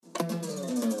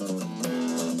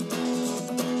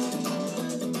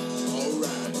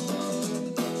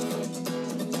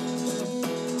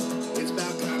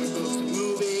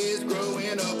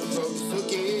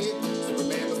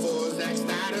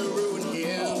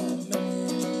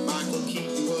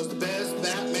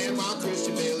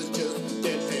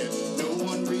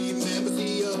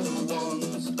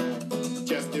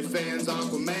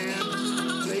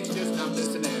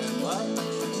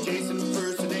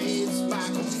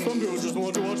Some people just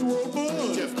want to watch world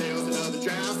fun. Jeff nails another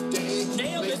draft day.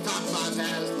 Nailed it. Top 5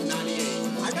 has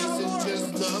 98. I got more.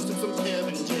 Just loves some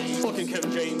Kevin James. Fucking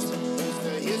Kevin James. It's the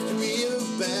history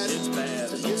of bad. It's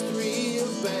bad. It's the history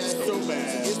of bad. So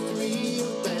bad. It's the history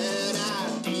of bad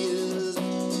ideas.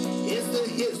 It's the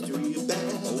history of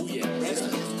bad. Oh, yeah. It's the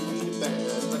history of bad.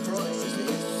 It's the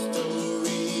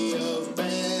history of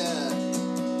bad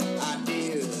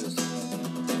ideas.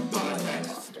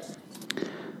 Podcast.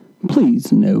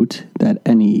 Please note that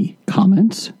any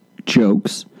comments,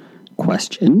 jokes,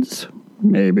 questions,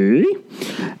 maybe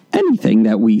anything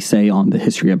that we say on the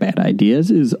history of bad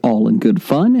ideas is all in good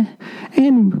fun.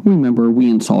 And remember, we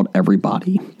insult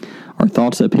everybody. Our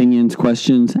thoughts, opinions,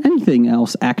 questions, anything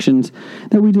else, actions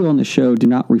that we do on the show do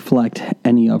not reflect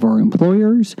any of our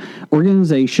employers,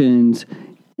 organizations,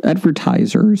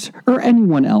 advertisers, or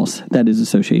anyone else that is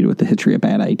associated with the history of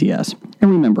bad ideas. And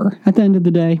remember, at the end of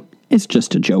the day, it's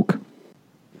just a joke.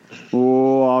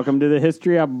 Welcome to the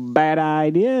History of Bad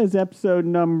Ideas, episode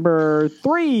number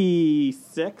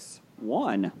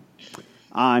 361.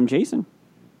 I'm Jason.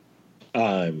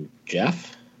 I'm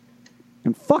Jeff.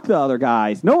 And fuck the other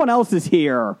guys. No one else is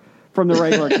here from the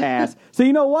regular cast. So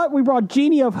you know what? We brought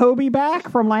Jeannie of Hobie back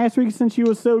from last week since she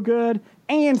was so good.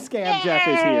 And Scab Jeff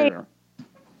is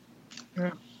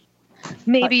here.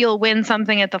 Maybe you'll win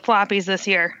something at the floppies this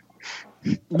year.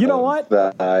 You know what?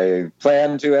 I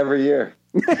plan to every year.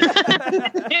 It's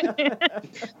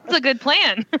a good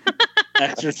plan.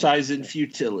 Exercise in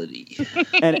futility.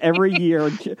 And every year,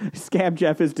 Scab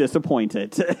Jeff is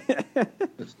disappointed.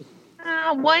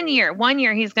 1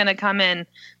 year he's going to come in.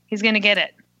 He's going to get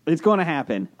it. It's going to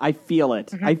happen. I feel it.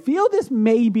 Mm-hmm. I feel this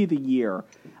may be the year.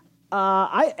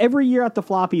 Every year at the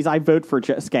floppies, I vote for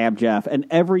Scab Jeff, and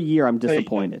every year I'm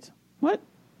disappointed. What?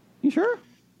 You sure?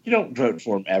 You don't vote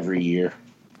for him every year.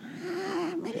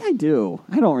 Maybe I do.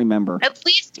 I don't remember. At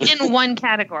least in one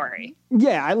category.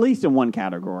 Yeah, at least in one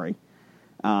category.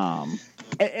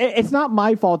 It's not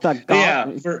my fault that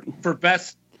for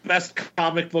best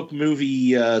comic book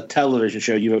movie television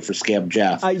show, you vote for Scab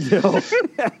Jeff. I do.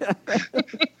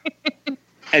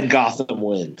 And Gotham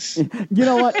wins. You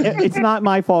know what? It's not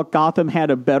my fault Gotham had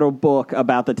a better book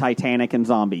about the Titanic and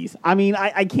zombies. I mean,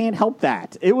 I can't help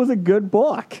that. It was a good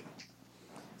book.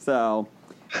 So,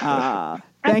 I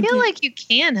feel like you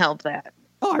can help that.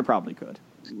 Oh, I probably could.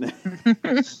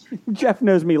 Jeff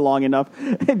knows me long enough.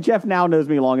 Jeff now knows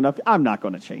me long enough. I'm not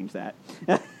going to change that.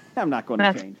 I'm not going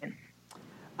to change it.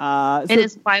 It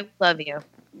is why we love you.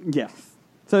 Yes.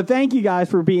 So thank you guys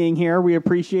for being here. We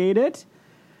appreciate it.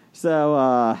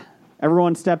 So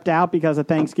everyone stepped out because of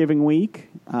Thanksgiving week.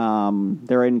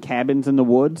 They're in cabins in the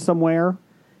woods somewhere.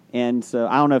 And so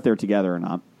I don't know if they're together or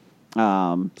not.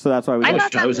 So that's why we... I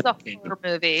thought that was a horror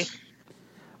movie.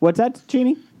 What's that,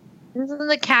 Jeannie? Isn't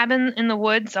The Cabin in the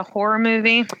Woods a horror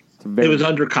movie? It was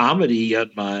under comedy in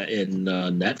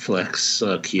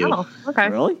Netflix queue. Oh, okay.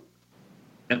 Really?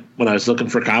 When I was looking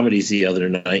for comedies the other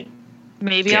night.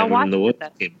 Maybe I'll watch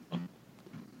it.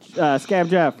 Scab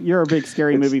Jeff, you're a big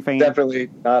scary movie fan. Definitely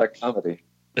not a comedy.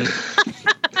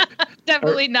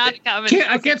 Definitely not a comedy.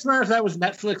 I can't remember if that was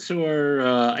Netflix or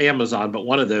Amazon, but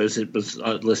one of those, it was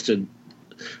listed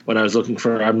when I was looking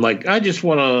for. I'm like, I just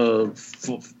want to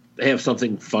have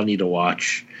something funny to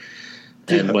watch.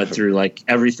 And went through like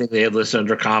everything they had listed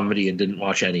under comedy and didn't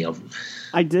watch any of them.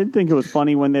 I did think it was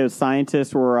funny when those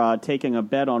scientists were taking a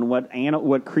bet on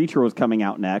what creature was coming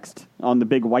out next on the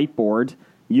big whiteboard.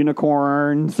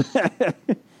 Unicorns,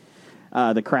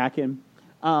 the Kraken.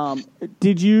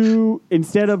 Did you,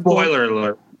 instead of... Spoiler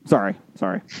alert. Sorry.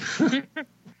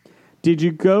 Did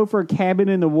you go for Cabin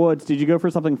in the Woods? Did you go for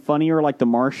something funnier like The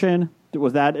Martian?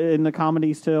 Was that in the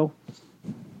comedies too?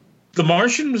 The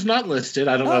Martian was not listed.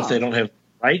 I don't know if they don't have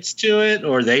rights to it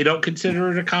or they don't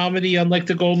consider it a comedy, unlike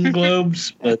the Golden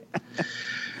Globes. But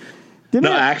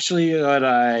actually, what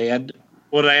I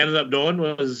ended up doing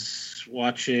was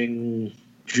watching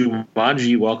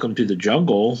Jumanji: Welcome to the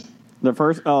Jungle. The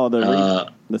first,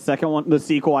 the second one, the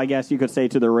sequel, I guess you could say,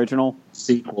 to the original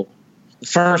sequel. The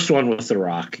first one with The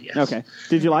Rock. Yes. Okay.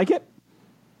 Did you like it?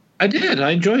 I did. I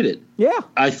enjoyed it. Yeah.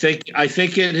 I think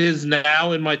it is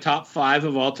now in my top 5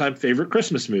 of all time favorite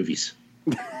Christmas movies.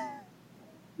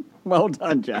 Well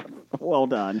done, Jeff. Well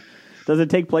done. Does it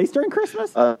take place during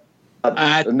Christmas? At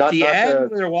the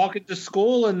end, they're walking to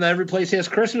school and every place has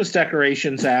Christmas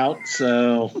decorations out.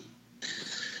 So,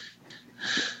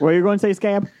 what are you going to say,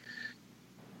 Scab?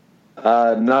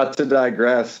 Not to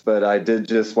digress, but I did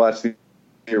just watch the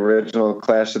original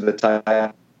Clash of the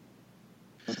Titans.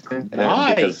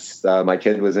 Nice. Because my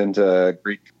kid was into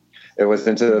Greek It was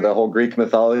into the whole Greek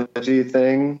mythology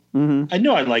thing. I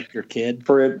know I like your kid.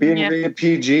 For it being rated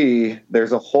PG,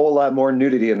 there's a whole lot more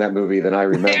nudity in that movie than I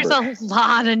remember. There's a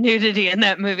lot of nudity in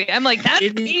that movie. I'm like, that's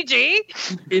PG?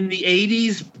 In the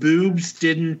 80s, boobs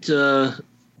didn't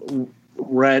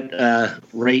rate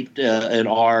an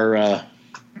R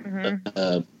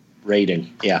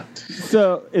rating. Yeah.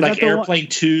 So is like that the Airplane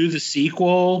 2, the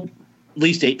sequel, at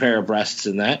least 8 pair of breasts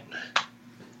in that.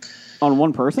 on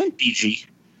one person? PG.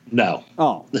 No.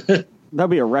 Oh, that'd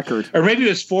be a record. Or maybe it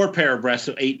was 4 pair of breasts,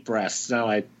 so 8 breasts.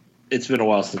 Now it's been a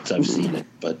while since I've seen it,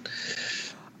 but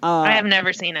I have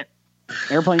never seen it.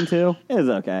 Airplane 2 is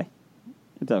okay.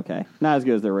 It's okay. Not as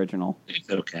good as the original. it's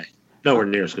okay. Nowhere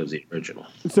near as good as the original.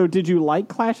 So did you like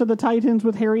Clash of the Titans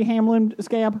with Harry Hamlin,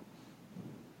 Scab?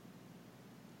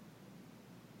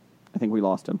 I think we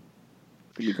lost him.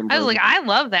 I was like, I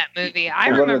love that movie. I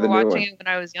remember watching it when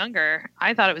I was younger.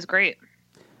 I thought it was great.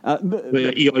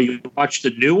 You watched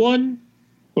the new one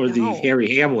or the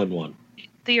Harry Hamlin one?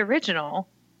 The original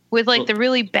with like the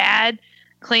really bad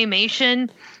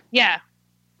claymation. Yeah.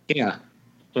 Yeah.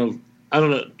 Well, I don't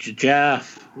know,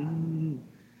 Jeff. Can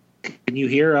you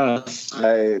hear us?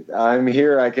 I'm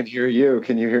here. I can hear you.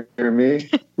 Can you hear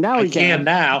me? Now we can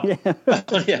now. Yeah.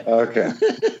 Yeah. Okay.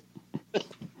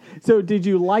 So did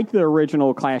you like the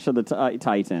original Clash of the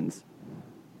Titans?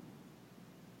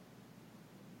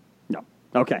 No.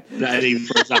 Okay. That even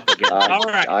froze up again. All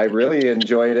right. I really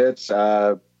enjoyed it.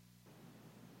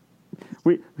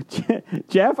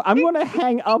 Jeff, I'm going to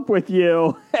hang up with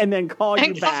you and then call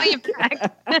you back.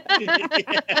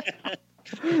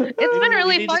 It's been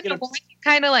really fun to watch you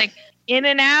kind of like in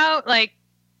and out. Like,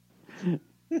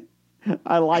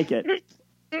 I like it.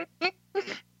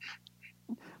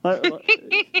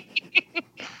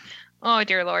 Oh,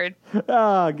 dear Lord.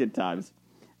 Oh, good times.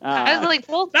 I was like,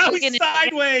 well, that was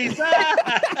sideways.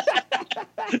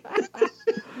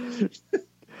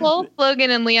 Both Logan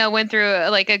and Leah went through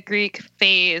like a Greek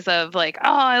phase of like,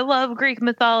 oh, I love Greek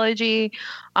mythology.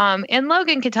 And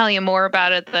Logan can tell you more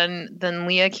about it than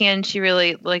Leah can. She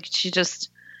really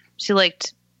she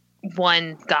liked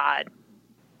one god.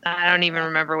 I don't even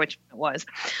remember which it was,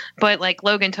 but like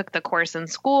Logan took the course in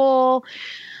school.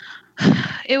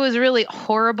 It was really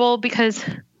horrible because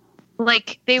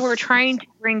like they were trying to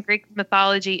bring Greek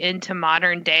mythology into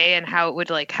modern day and how it would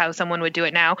like how someone would do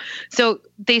it now. So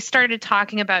they started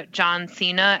talking about John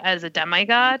Cena as a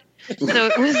demigod. So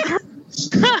it was,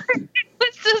 it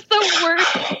was just the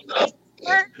worst.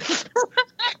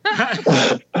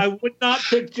 I would not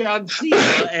pick John Cena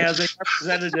as a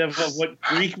representative of what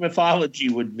Greek mythology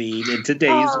would mean in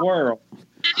today's world.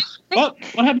 What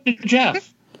happened to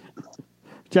Jeff?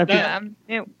 Jeff, Jeff,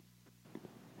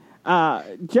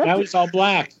 now he's all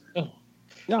black. Oh.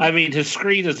 No. I mean, his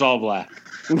screen is all black.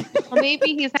 Well,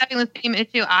 maybe he's having the same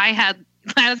issue I had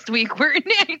last week, where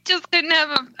I just didn't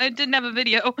have a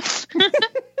video.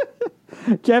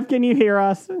 Jeff, can you hear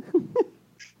us?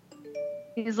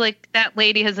 He's like, that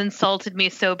lady has insulted me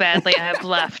so badly, I have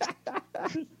left.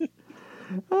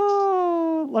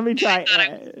 Oh, let me try.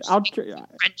 I'll try.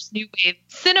 French New Wave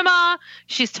cinema.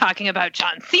 She's talking about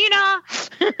John Cena.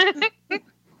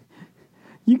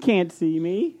 You can't see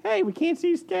me. Hey, we can't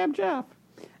see Scab Jeff.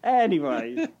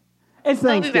 Anyway, it's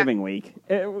Thanksgiving week.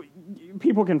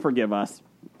 People can forgive us.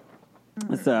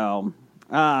 So,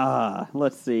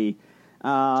 let's see.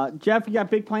 Jeff, you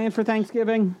got big plans for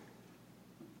Thanksgiving?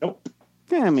 Nope.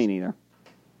 Yeah, me neither.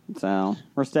 So,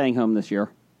 we're staying home this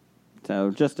year.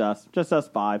 So, just us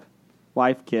 5.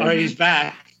 Wife, kids. All right, he's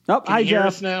back. Oh, Can hi, you hear Jeff.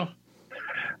 us now?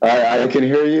 I can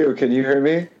hear you. Can you hear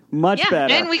me? Much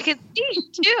better. And we can see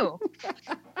too.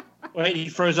 Wait, he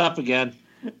froze up again.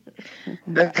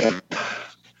 Yeah.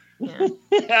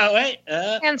 Wait.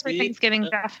 Plans for Thanksgiving,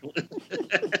 Jeff.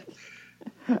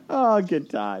 Oh,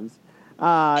 good times.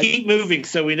 Keep moving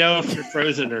so we know if you're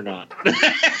frozen or not.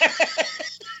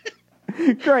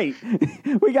 Great.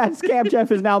 We got Scab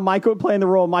Jeff is now playing the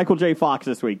role of Michael J. Fox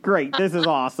this week. Great. This is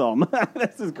awesome.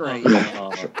 This is great.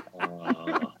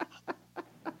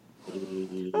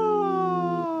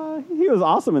 He was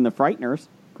awesome in The Frighteners.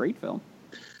 Great film.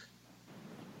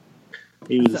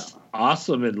 He was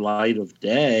awesome in Light of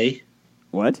Day.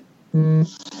 What? The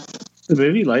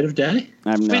movie Light of Day?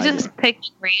 I have no We idea. just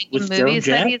picked random With movies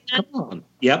Joan that Jett? he's in. Come on.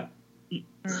 Yep.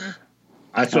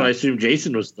 That's what I assumed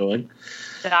Jason was doing.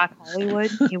 Doc Hollywood.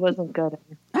 He wasn't good.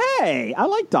 Hey, I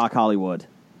like Doc Hollywood.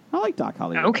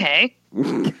 Okay.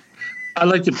 I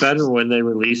liked it better when they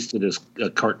released it as a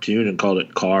cartoon and called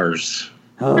it Cars.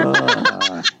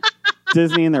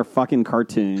 Disney and their fucking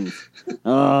cartoons.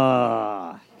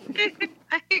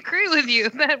 I agree with you.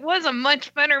 That was a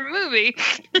much better movie.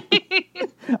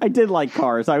 I did like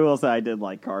Cars. I will say I did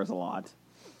like Cars a lot.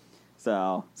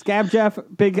 So, Scab Jeff,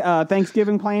 big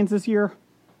Thanksgiving plans this year?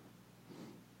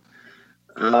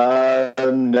 No,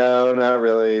 not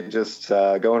really. Just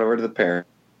going over to the parents.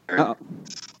 Oh.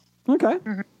 Okay.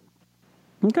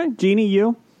 Okay. Jeannie,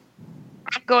 you?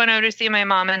 I'm going over to see my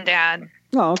mom and dad.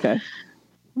 Oh, okay.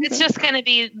 It's just going to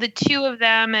be the two of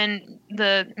them and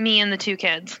me and the two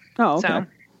kids. Oh, okay. So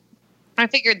I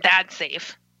figured that's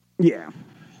safe. Yeah.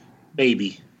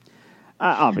 Baby.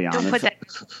 I'll be honest. Don't put that.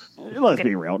 Let's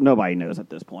be real. Nobody knows at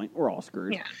this point. We're all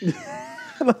screwed. Yeah.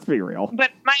 Let's be real.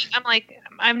 But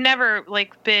I've never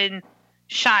been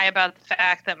shy about the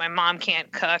fact that my mom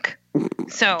can't cook.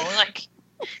 So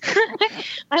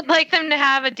I'd like them to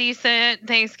have a decent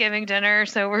Thanksgiving dinner.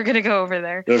 So we're gonna go over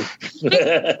there.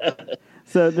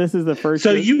 So this is the first.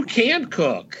 So you can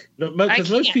cook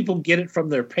because most can. people get it from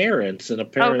their parents, and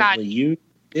apparently you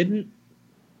didn't.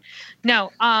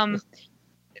 No.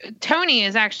 Tony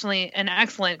is actually an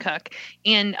excellent cook,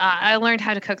 and I learned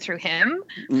how to cook through him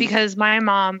because my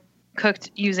mom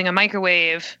cooked using a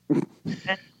microwave.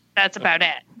 That's about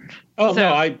it. Oh,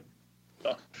 so,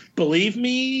 no, believe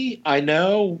me, I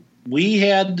know we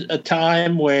had a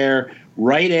time where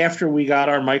right after we got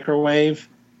our microwave,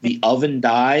 the oven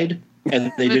died,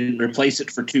 and they didn't replace it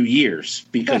for 2 years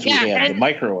because we had the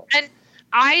microwave. And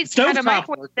I had a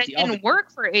microwave worked, that didn't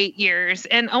work for 8 years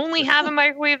and only have a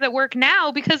microwave that works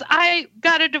now because I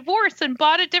got a divorce and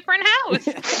bought a different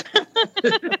house.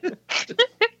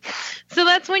 So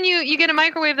that's when you get a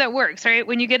microwave that works, right?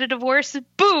 When you get a divorce,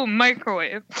 boom,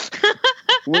 microwave.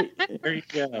 There you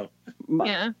go.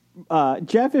 Yeah.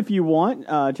 Jeff, if you want,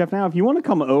 if you want to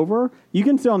come over, you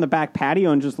can sit on the back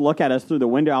patio and just look at us through the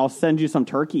window. I'll send you some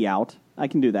turkey out. I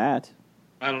can do that.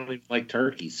 I don't even like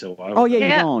turkey, so you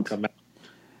don't. Come out.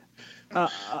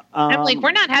 I'm like,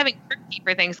 we're not having turkey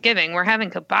for Thanksgiving. We're having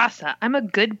kielbasa. I'm a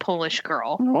good Polish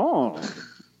girl. Oh.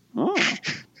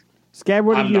 Scab,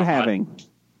 what are you having?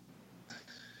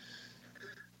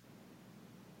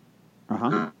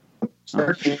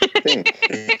 Turkey thing.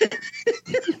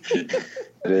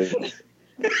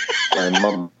 My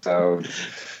mom, so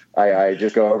I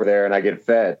just go over there and I get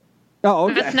fed. Oh,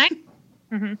 okay. That's nice.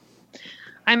 Mm-hmm.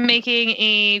 I'm making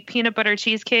a peanut butter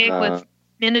cheesecake with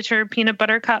miniature peanut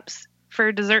butter cups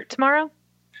for dessert tomorrow.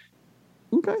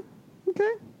 Okay.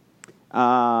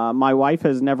 My wife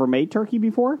has never made turkey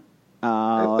before.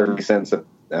 30 cents.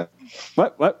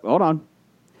 What? Hold on.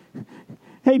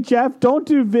 Hey, Jeff, don't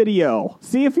do video.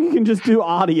 See if you can just do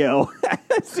audio.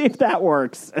 See if that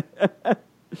works.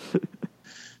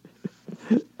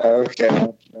 Okay.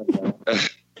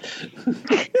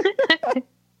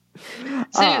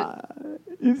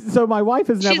 So my wife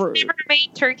has never... She's never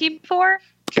made turkey before?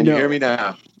 Can you hear me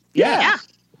now? Yeah.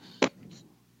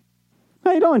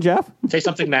 How you doing, Jeff? Say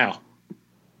something now.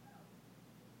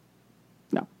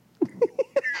 No.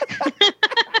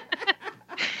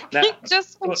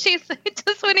 Just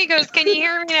when he goes, can you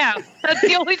hear me now? That's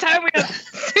the only time we have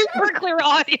super clear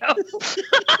audio.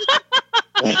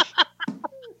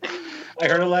 I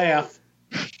heard a laugh.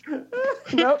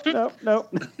 Nope.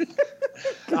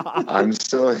 I'm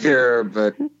still here,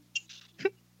 but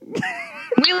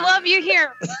We love you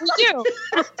here. We do.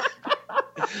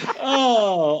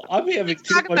 Oh, I'm having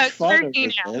too talk much about fun turkey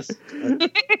with now. this.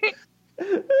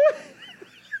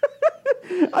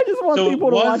 I just want people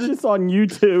to watch this on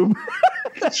YouTube.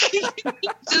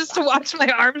 Just to watch my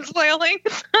arms flailing.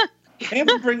 Have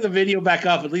to bring the video back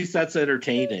up. At least that's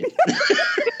entertaining.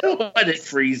 When it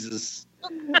freezes.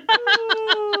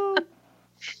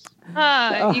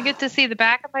 You get to see the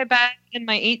back of my back and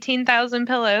my 18,000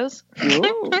 pillows.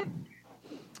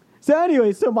 So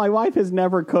anyway, my wife has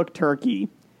never cooked turkey.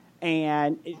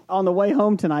 And on the way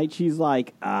home tonight, she's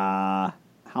like, how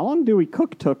long do we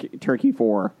cook turkey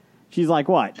for? She's like,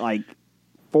 what, like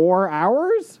 4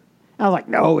 hours? I was like,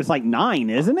 no, it's like 9,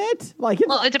 isn't it?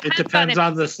 It depends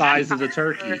on the size of the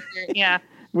turkey. Yeah.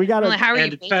 We got to.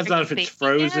 And it depends on if it's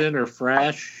frozen or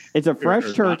fresh. It's a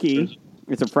fresh turkey.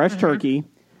 It's a fresh turkey,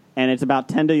 and it's about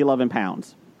 10 to 11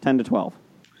 pounds, 10 to 12.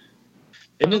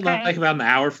 Isn't it like about an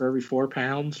hour for every 4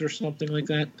 pounds or something like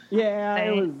that? Yeah,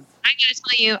 it was. I gotta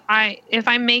tell you, if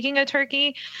I'm making a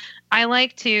turkey, I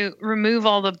like to remove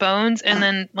all the bones and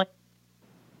then like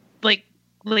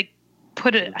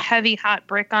put a heavy hot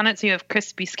brick on it so you have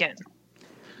crispy skin.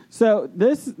 So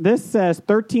this says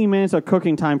 13 minutes of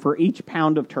cooking time for each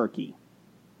pound of turkey.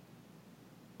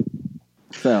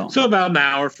 So about an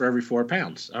hour for every 4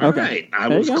 pounds. All right. I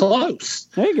was close.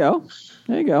 There you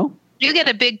go. You get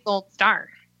a big gold star.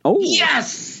 Oh.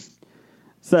 Yes!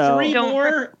 So 3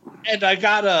 more, and I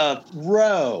got a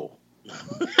row.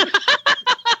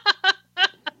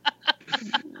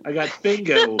 I got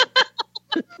bingo.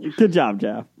 Good job,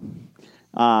 Jeff.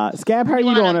 Scab, how are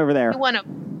you doing over there? You want to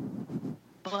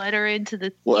butter into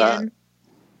the Well, skin?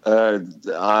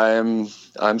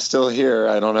 I'm still here.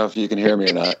 I don't know if you can hear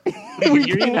me or not. We can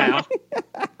hear you now.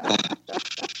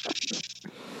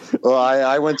 Well,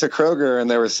 I went to Kroger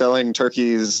and they were selling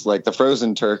turkeys, like the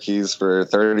frozen turkeys, for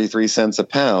 33 cents a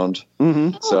pound.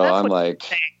 Mm-hmm. So that's I'm what like,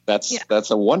 you say.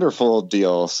 that's a wonderful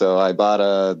deal. So I bought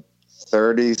a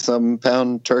 30-some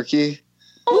pound turkey.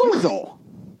 Holy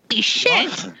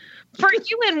Shit! For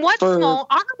you and what small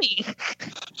army?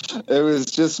 It was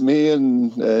just me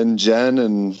and Jen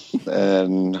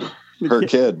and her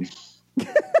kid.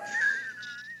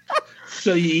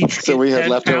 So you each So we get had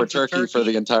 10 leftover pounds of turkey for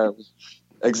the entire week.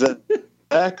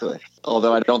 Exactly.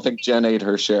 Although I don't think Jen ate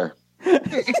her share.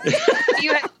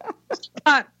 You had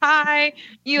pot pie.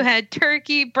 You had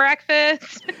turkey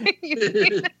breakfast.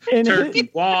 turkey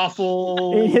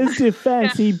waffle. In his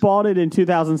defense, he bought it in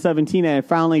 2017 and it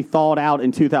finally thawed out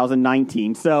in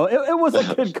 2019. So it was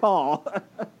a good call.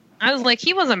 I was like,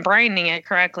 he wasn't braining it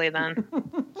correctly then.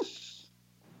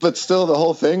 But still, the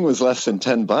whole thing was less than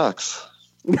 $10.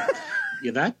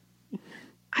 Yeah, that.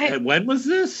 And when was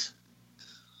this?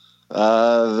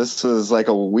 This was like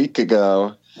a week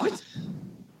ago. What?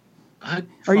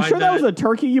 Are you sure that was a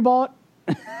turkey you bought?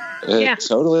 It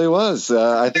totally was.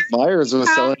 I think Myers was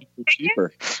selling it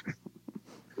cheaper.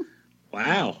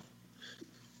 Wow.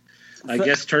 I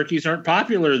guess turkeys aren't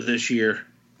popular this year.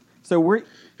 So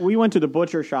we went to the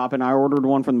butcher shop and I ordered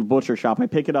one from the butcher shop. I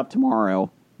pick it up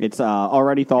tomorrow. It's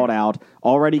already thawed out,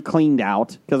 already cleaned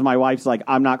out, because my wife's like,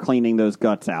 I'm not cleaning those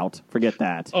guts out. Forget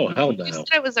that. Oh, hell no. You said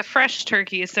it was a fresh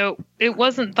turkey, so it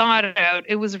wasn't thawed out.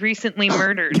 It was recently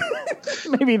murdered.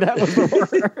 Maybe that was the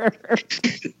word.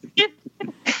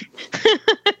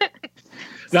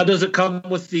 Now, does it come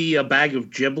with the bag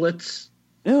of giblets?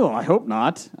 Ew, I hope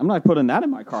not. I'm not putting that in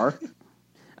my car.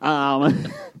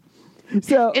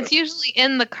 So It's usually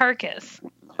in the carcass.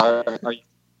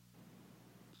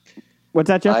 What's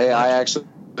that, Jeff? I actually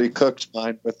cooked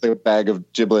mine with a bag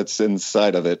of giblets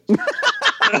inside of it. But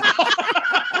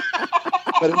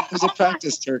it was a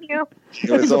practice turkey.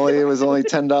 It was only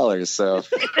 $10. So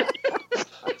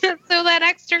So that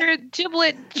extra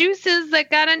giblet juices that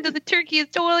got into the turkey is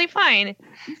totally fine.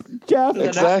 Jeff,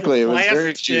 exactly, it was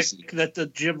very plastic juicy. that the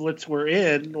giblets were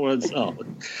in was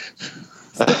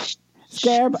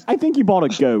Scab, I think you bought a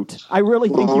goat. I really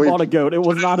think you bought a goat. It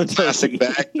was not a turkey. plastic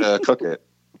bag to cook it.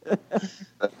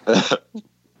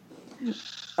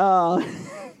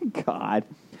 God.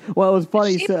 Well, it was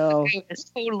funny. Shape So of a goat is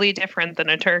totally different than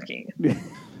a turkey.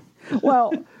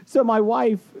 well, so my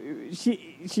wife,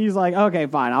 she's like, okay,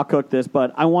 fine, I'll cook this,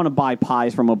 but I want to buy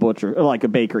pies from a butcher, or like a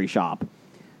bakery shop.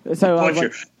 So I was butcher.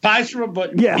 like, Pies from a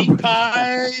butcher. Yeah. Meat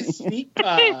pies. Meat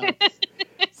pies.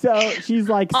 so she's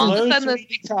like, I'll Hello, send the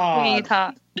sweetie Todd. sweetie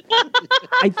top.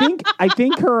 I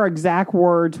think her exact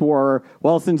words were,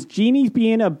 well, since Jeannie's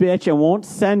being a bitch and won't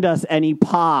send us any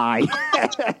pie.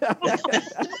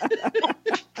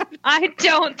 I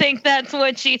don't think that's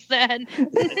what she said.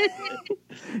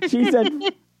 She said,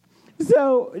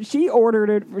 so she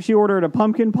ordered a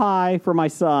pumpkin pie for my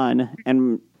son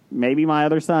and maybe my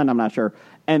other son, I'm not sure,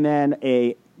 and then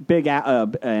a big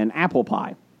an apple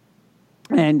pie.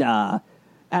 And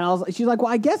she's like,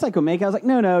 well, I guess I could make it. I was like,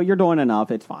 no, you're doing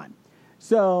enough. It's fine.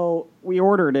 So we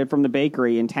ordered it from the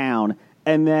bakery in town.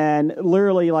 And then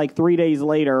literally like 3 days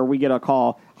later, we get a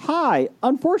call. Hi,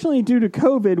 unfortunately, due to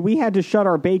COVID, we had to shut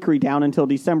our bakery down until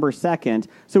December 2nd.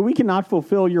 So we cannot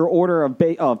fulfill your order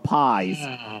of pies.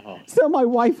 Oh. So my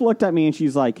wife looked at me and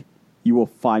she's like, you will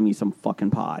find me some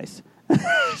fucking pies.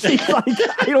 She's like,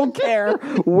 I don't care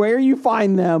where you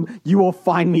find them. You will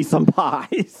find me some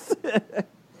pies.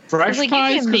 Fresh Like, you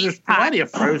pies? can Because make there's pies. plenty of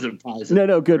frozen pies.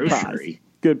 No, good grocery. pies.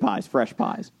 Good pies, fresh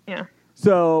pies. Yeah.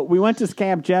 So we went to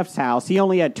Scab Jeff's house. He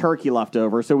only had turkey left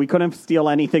over, so we couldn't steal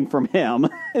anything from him.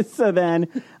 So then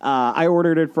I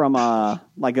ordered it from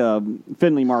like a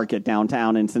Findlay Market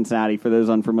downtown in Cincinnati. For those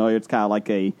unfamiliar, it's kind of like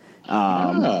a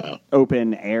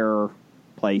open air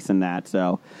place in that.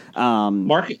 So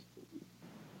Market.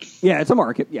 yeah, it's a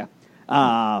market. Yeah.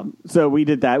 So we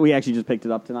did that. We actually just picked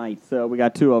it up tonight. So we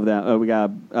got 2 of them. We got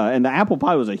and the apple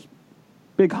pie was a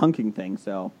big hunking thing.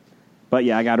 So, but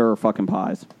yeah, I got her fucking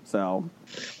pies. So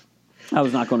I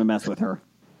was not going to mess with her.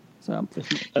 So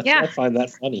Yeah. I find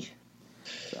that funny.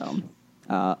 so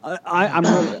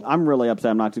I'm really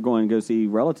upset. I'm not going to go see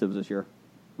relatives this year.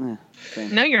 No,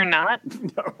 you're not.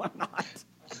 No, I'm not.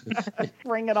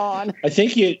 Bring it on. I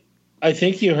think I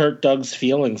think you hurt Doug's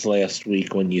feelings last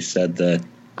week when you said that.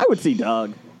 I would see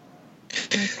Doug.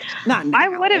 Not now. I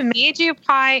would have made you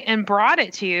pie and brought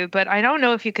it to you, but I don't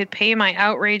know if you could pay my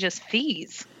outrageous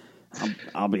fees.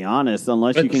 I'll be honest,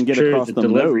 unless you That's can get true, across the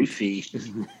delivery moat. fee.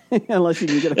 Unless you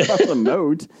can get across the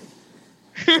moat.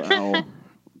 So,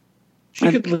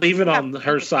 She could leave it on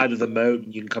her side of the moat,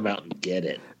 and you can come out and get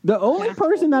it. the only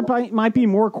person that might be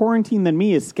more quarantined than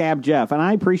me is Scab Jeff, and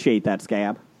I appreciate that,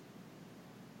 Scab.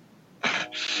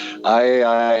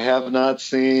 I have not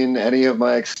seen any of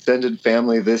my extended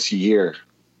family this year.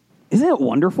 Isn't it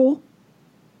wonderful?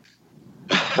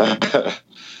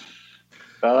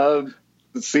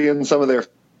 Seeing some of their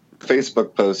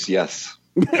Facebook posts, yes.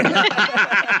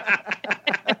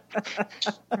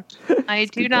 I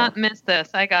do not miss this.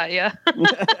 I got you.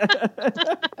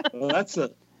 Well,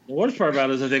 the worst part about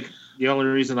it is I think the only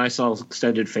reason I saw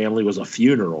extended family was a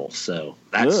funeral, so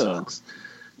that Ugh. sucks.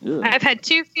 Ugh. I've had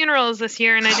 2 funerals this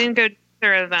year, and I didn't go to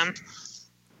either of them.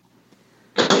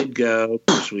 I did go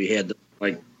because we had to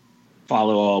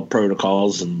follow all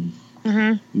protocols and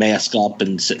mask up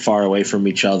and sit far away from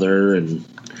each other and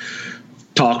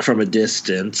talk from a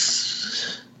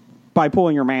distance. By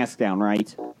pulling your mask down,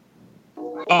 right?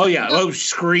 Oh yeah! Oh, They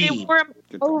scream! wore 'em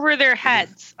over their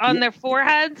heads, on their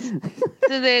foreheads.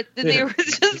 So they were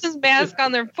just this mask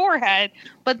on their forehead,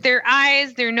 but their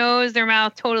eyes, their nose, their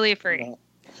mouth, totally free.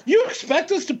 You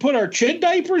expect us to put our chin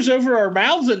diapers over our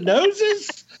mouths and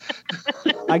noses?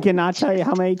 I cannot tell you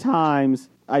how many times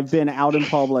I've been out in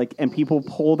public and people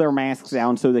pull their masks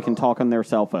down so they can talk on their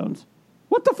cell phones.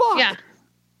 What the fuck? Yeah.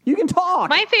 You can talk.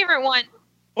 My favorite one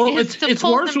Well, is to it's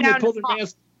pull worse them when they down pull to their talk.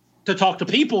 mask to talk to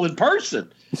people in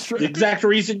person. Sure. The exact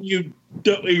reason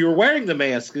you're wearing the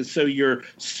mask is so your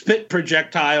spit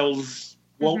projectiles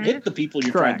won't hit the people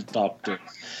you're trying to talk to.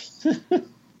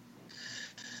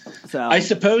 So, I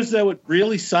suppose, though, it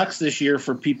really sucks this year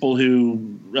for people who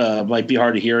might be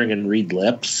hard of hearing and read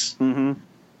lips. well,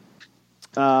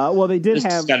 they did This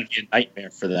have. has got to be a nightmare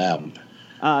for them.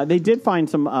 They did find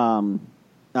some.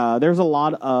 There's a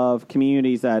lot of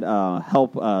communities that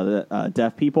help the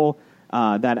deaf people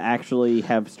that actually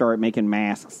have started making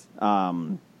masks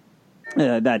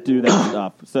that do that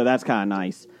stuff. So that's kind of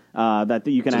nice. That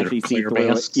you can So they're actually see clear through it.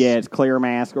 masks? Yeah, it's clear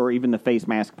mask, or even the face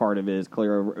mask part of it is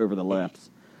clear over the lips.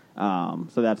 So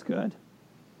that's good.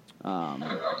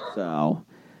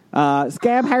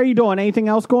 Scab, how are you doing? Anything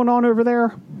else going on over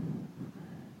there?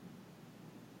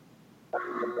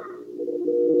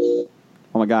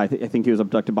 Oh my god, I think he was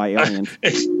abducted by aliens.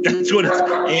 That's what it's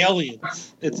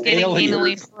aliens. It's Getting aliens.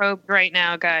 anally probed right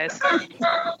now, guys.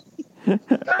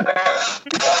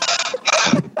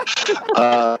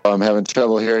 I'm having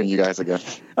trouble hearing you guys again.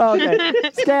 Okay.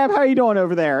 Scab, how are you doing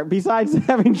over there? Besides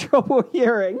having trouble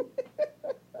hearing.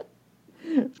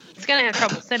 It's gonna have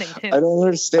trouble sitting I too. don't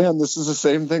understand. This is the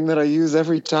same thing that I use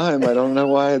every time. I don't know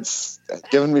why it's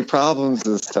giving me problems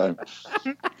this time.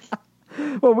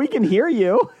 Well, we can hear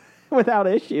you without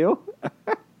issue.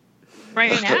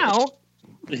 Right now.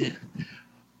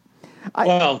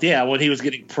 Well, yeah, when he was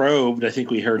getting probed, I think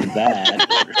we heard that.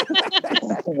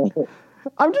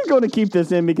 I'm just going to keep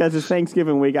this in because it's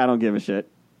Thanksgiving week. I don't give a shit.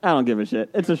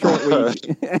 It's a short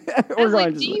week. I was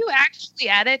like, do you actually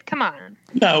edit? Come on.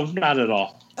 No, not at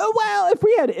all. Oh, well,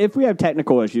 if we have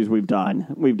technical issues, we've done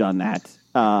that.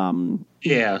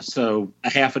 Yeah, so a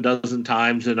half a dozen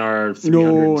times in our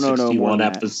No, 361 more than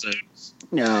that. episodes.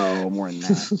 No, more than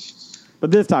that.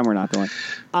 But this time we're not doing.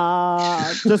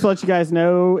 Just to let you guys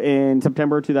know, in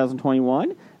September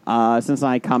 2021,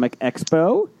 Cincinnati Comic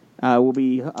Expo will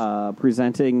be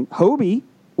presenting. Hobie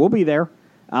will be there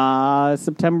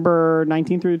September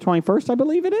 19th through the 21st, I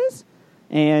believe it is.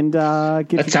 And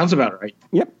Sounds about right.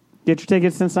 Yep. Get your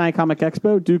tickets to Cincinnati Comic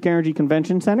Expo, Duke Energy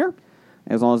Convention Center.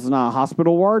 As long as it's not a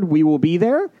hospital ward, we will be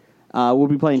there. We'll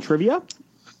be playing trivia.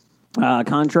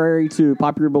 Contrary to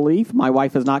popular belief, my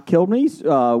wife has not killed me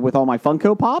with all my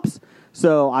Funko Pops,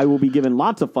 so I will be giving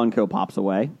lots of Funko Pops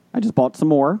away. I just bought some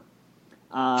more.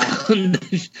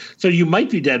 So you might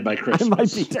be dead by I Christmas.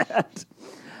 might be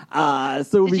dead.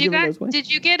 So we'll be giving those away.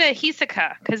 Did you get a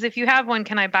Hisaka? Because if you have one,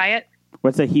 can I buy it?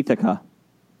 What's a Hithaka?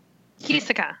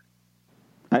 Hisaka.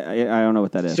 I don't know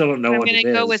what that is. Still don't know I'm what going it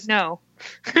to go is. with no.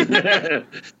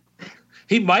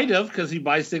 He might have, because he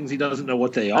buys things he doesn't know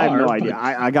what they are. I have no but- idea.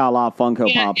 I got a lot of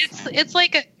Funko Yeah, Pops. it's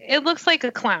like it looks like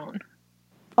a clown.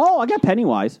 Oh, I got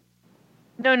Pennywise.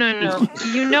 No.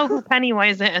 You know who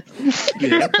Pennywise is.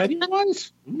 You have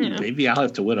Pennywise? Maybe I'll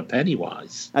have to win a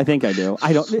Pennywise. I think I do.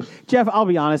 I don't. Jeff, I'll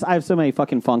be honest. I have so many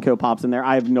fucking Funko Pops in there.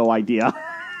 I have no idea.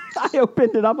 I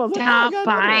opened it up. I was like, Stop oh, I got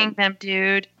buying another them,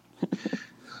 dude.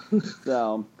 one.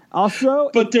 So, also,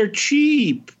 But they're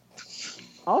cheap.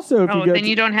 Also, if you go then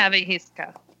you don't have a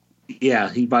Hisoka. Yeah,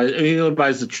 he only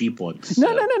buys the cheap ones.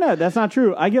 No. That's not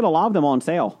true. I get a lot of them on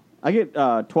sale. I get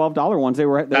 $12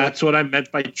 ones. That's what I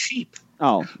meant by cheap.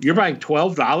 Oh, you're buying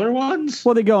 $12 ones?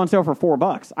 Well, they go on sale for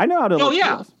 $4. I know how to. Oh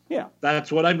yeah, deals. Yeah.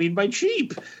 That's what I mean by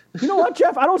cheap. You know what,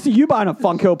 Jeff? I don't see you buying a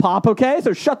Funko Pop. Okay,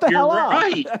 so shut the hell up.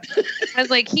 Right. I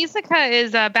was like, Hisoka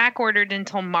is back ordered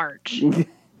until March.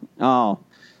 Oh,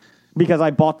 because I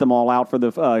bought them all out for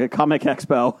the Comic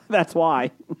Expo. That's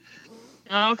why.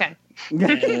 Oh, okay.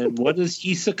 And what is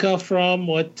Hisoka from?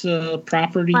 What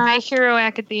property? My Hero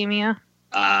Academia.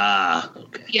 Ah,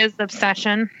 okay. He has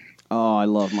Obsession. Oh, I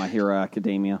love My Hero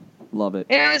Academia. Love it.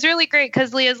 It was really great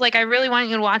because Leah's like, I really want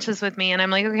you to watch this with me. And I'm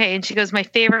like, okay. And she goes, my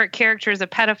favorite character is a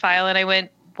pedophile. And I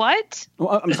went, what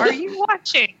are you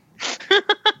watching? Yeah,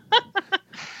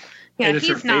 and it's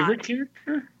he's her not. favorite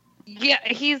character? Yeah,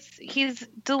 he's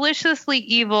deliciously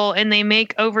evil, and they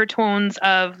make overtones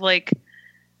of like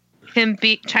him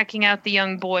checking out the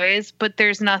young boys, but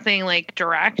there's nothing like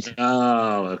direct.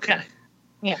 Oh, okay.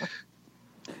 Yeah.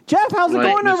 Jeff, how's it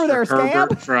going over there,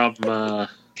 Herbert Scamp? from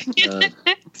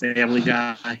Family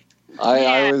Guy.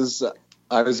 I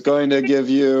was going to give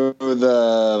you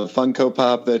the Funko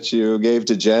Pop that you gave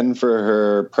to Jen for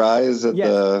her prize at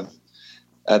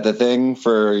the thing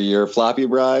for your floppy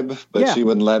bribe, but she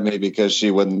wouldn't let me because she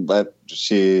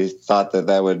thought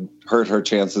that would hurt her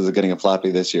chances of getting a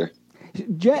floppy this year.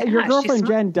 Your girlfriend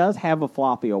Jen does have a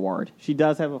floppy award. She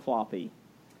does have a floppy.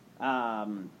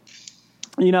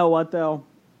 You know what though?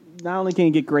 Not only can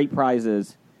you get great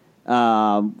prizes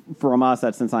from us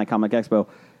at Cincinnati Comic Expo,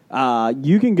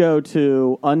 you can go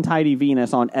to Untidy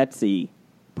Venus on Etsy,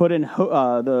 put in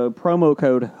the promo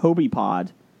code HobiePod,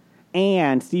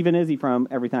 and Steve and Izzy from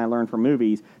Everything I Learned from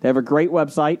Movies. They have a great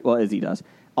website. Well, Izzy does.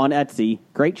 On Etsy.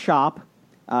 Great shop.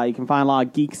 You can find a lot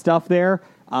of geek stuff there.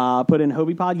 Put in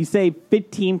HobiePod. You save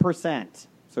 15%.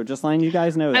 So just letting you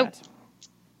guys know that.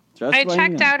 I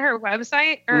checked out her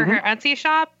website or her Etsy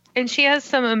shop, and she has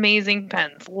some amazing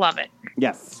pens. Love it.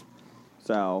 Yes.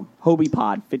 So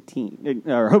HobiePod 15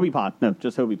 or HobiePod, no,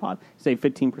 just HobiePod. Save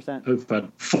 15%.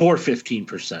 HobiePod for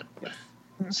 15%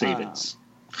 savings.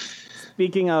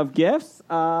 Speaking of gifts,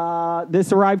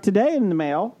 this arrived today in the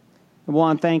mail. I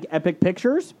want to thank Epic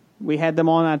Pictures. We had them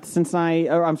on at Cincinnati.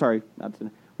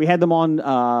 We had them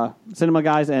on Cinema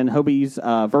Guys and Hobie's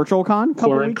Virtual Con a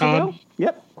couple of weeks ago.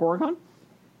 Yep, Coricon.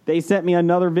 They sent me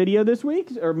another video this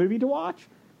week, or movie to watch,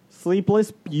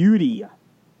 Sleepless Beauty.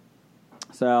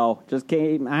 So, just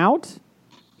came out.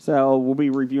 So, we'll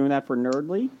be reviewing that for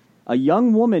Nerdly. A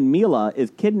young woman, Mila,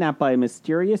 is kidnapped by a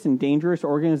mysterious and dangerous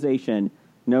organization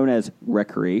known as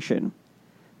Recreation.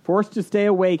 Forced to stay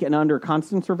awake and under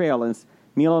constant surveillance,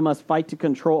 Mila must fight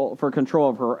for control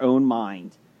of her own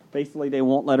mind. Basically, they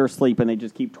won't let her sleep, and they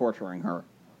just keep torturing her.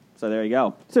 So there you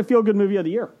go. It's a feel-good movie of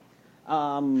the year.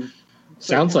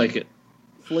 Sounds like it.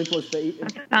 Sleepless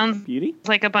Sounds Beauty.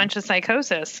 Like a bunch of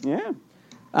psychosis. Yeah.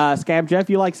 Scab Jeff,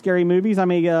 you like scary movies? I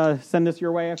may send this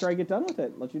your way after I get done with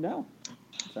it. Let you know.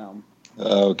 So.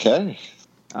 Okay.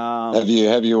 Have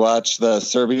you watched the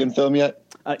Serbian film yet?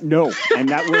 No, and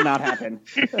that will not happen.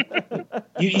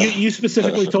 You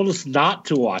specifically told us not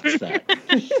to watch that.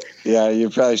 Yeah, you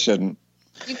probably shouldn't.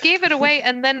 You gave it away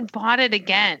and then bought it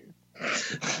again.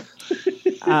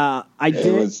 I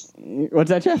did.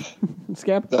 What's that, Jeff?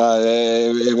 Scab?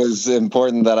 It was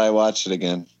important that I watched it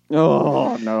again.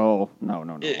 Oh, no.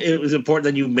 It was important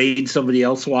that you made somebody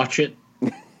else watch it?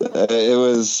 It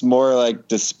was more like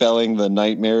dispelling the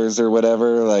nightmares or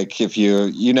whatever. Like if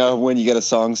you know when you get a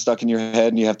song stuck in your head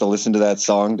and you have to listen to that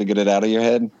song to get it out of your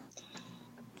head?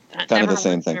 That kind of the never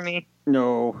same worked thing. for me.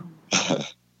 No.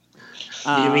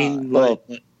 You mean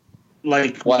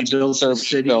like we built a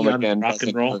city on rock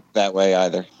and roll? That way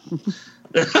either.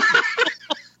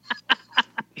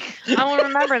 I will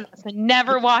remember this and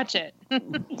never watch it.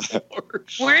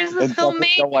 Where is the film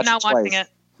made? I'm not watching it.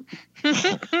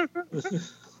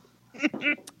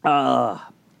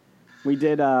 We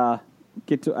did I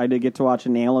did get to watch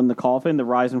Nail in the Coffin, The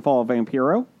Rise and Fall of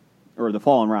Vampiro, or The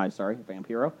Fall and Rise, sorry,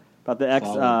 Vampiro, about the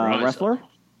ex-wrestler.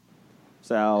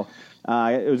 So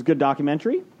it was a good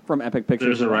documentary from Epic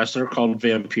Pictures. There's a wrestler called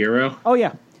Vampiro. Oh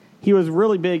yeah, he was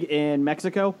really big in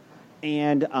Mexico,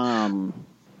 and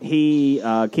he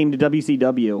came to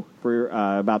WCW for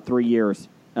about 3 years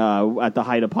at the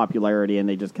height of popularity, and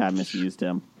they just kind of misused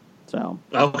him. So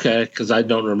okay, because I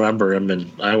don't remember him,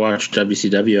 and I watched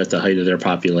WCW at the height of their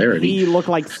popularity. He looked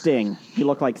like Sting.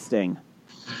 I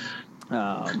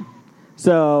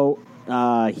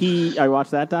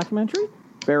watched that documentary.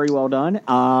 Very well done.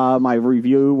 My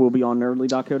review will be on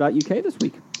nerdly.co.uk this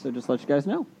week. So just let you guys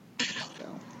know.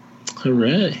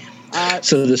 Hooray.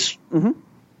 So this, I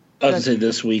was say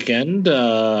this weekend,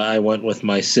 I went with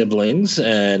my siblings,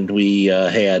 and we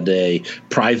had a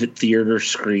private theater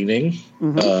screening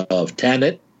of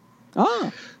Tenet.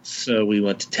 Oh. So we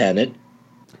went to Tenet.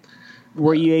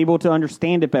 Were you able to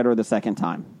understand it better the second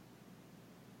time?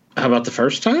 How about the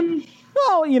first time?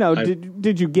 Well,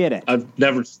 did you get it? I've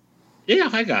never. Yeah,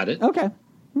 I got it. Okay.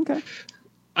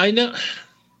 I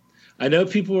know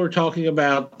people were talking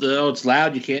about, it's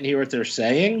loud, you can't hear what they're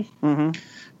saying.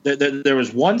 Mm-hmm. There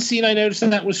was one scene I noticed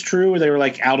that was true, where they were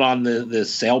like out on the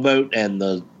sailboat, and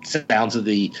the sounds of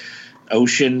the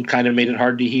ocean kind of made it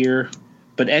hard to hear.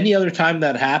 But any other time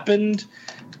that happened,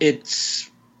 it's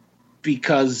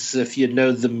because if you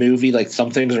know the movie, like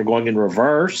some things are going in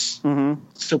reverse. Mm-hmm.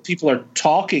 So people are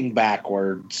talking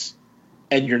backwards,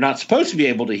 and you're not supposed to be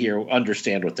able to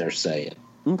understand what they're saying.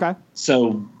 Okay.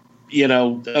 So,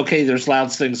 okay, there's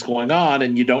loud things going on,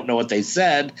 and you don't know what they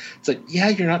said. It's like, yeah,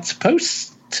 you're not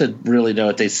supposed to really know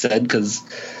what they said, because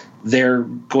they're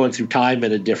going through time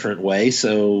in a different way,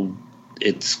 so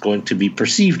it's going to be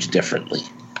perceived differently.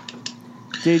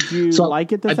 Did you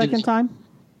like it the second time?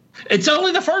 It's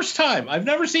only the first time. I've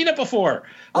never seen it before.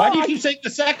 Why do you keep saying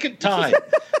the second time?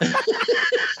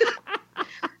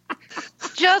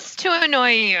 Just to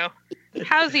annoy you.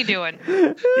 How's he doing?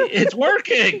 It's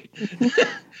working.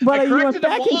 But you went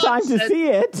back in time to see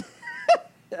it.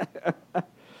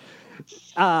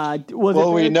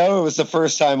 We know it was the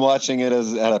first time watching it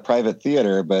at a private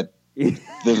theater, but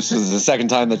this is the second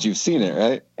time that you've seen it,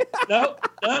 right? No.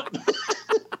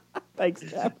 Thanks,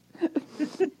 Jeff.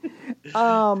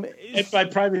 And by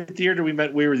private theater, we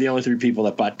meant we were the only three people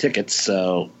that bought tickets.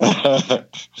 So, was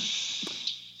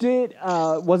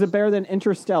it better than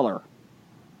Interstellar?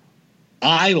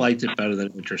 I liked it better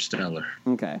than Interstellar.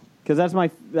 Okay, because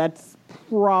that's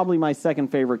probably my second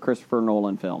favorite Christopher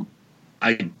Nolan film.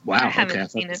 I thought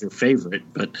it was your favorite,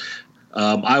 but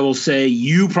I will say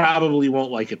you probably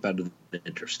won't like it better than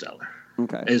Interstellar.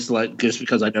 Okay, it's like just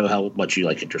because I know how much you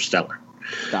like Interstellar.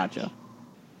 Gotcha.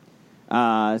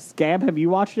 Scab, have you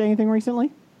watched anything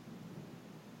recently?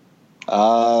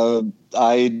 I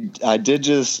did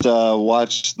just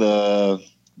watch the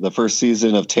first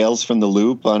season of Tales from the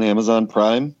Loop on Amazon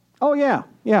Prime. Oh yeah.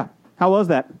 How was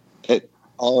that? It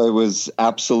was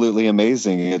absolutely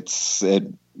amazing. It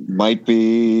might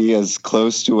be as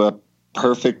close to a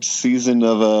perfect season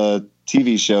of a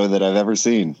TV show that I've ever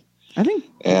seen. I think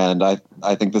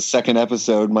the second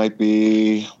episode might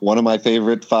be one of my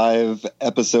favorite 5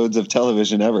 episodes of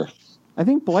television ever. I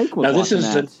think Blake was watching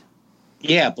that.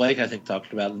 Blake, I think,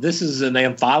 talked about it. This is an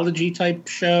anthology type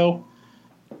show.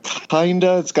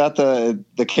 Kinda. It's got the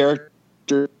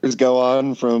characters go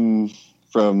on from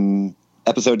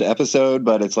episode to episode,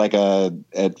 but it's like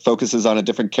it focuses on a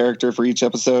different character for each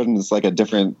episode, and it's like a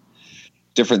different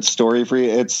story for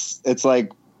you. It's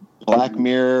like Black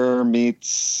Mirror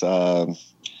meets. I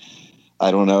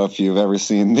don't know if you've ever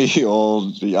seen the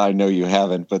old. I know you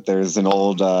haven't, but there's an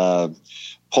old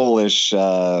Polish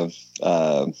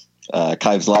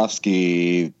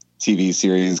Kieslowski TV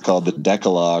series called The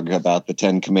Decalogue about the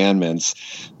 10 Commandments.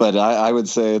 But I would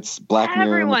say it's Black Mirror.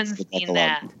 Everyone's seen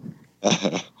that.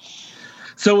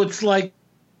 So it's like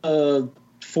a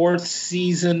 4th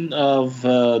season of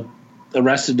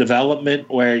Arrested Development,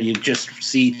 where you just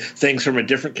see things from a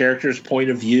different character's point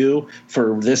of view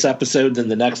for this episode, then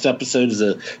the next episode is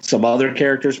some other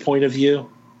character's point of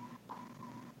view.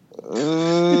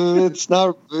 It's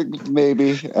not, maybe.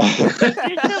 You should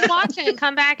watch it and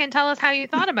come back and tell us how you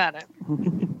thought about it.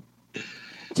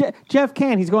 Jeff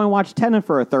can't. He's going to watch Tenet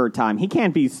for a 3rd time. He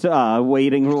can't be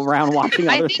waiting around watching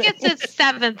other things. I think it's his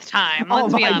 7th time.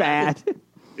 Let's be honest. Bad.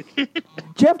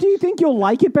 Jeff, do you think you'll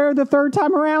like it better the 3rd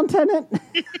time around, Tenet?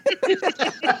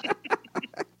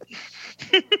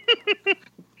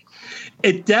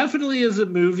 It definitely is a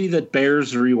movie that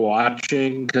bears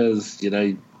rewatching, because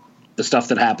the stuff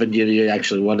that happened, you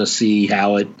actually want to see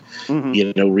how it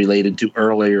related to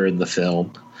earlier in the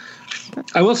film.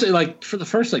 I will say, like, for the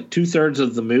first 2/3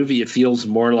 of the movie, it feels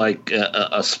more like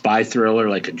a spy thriller,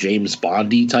 like a James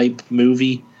Bondy type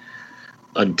movie,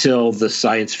 until the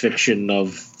science fiction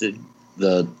of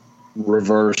the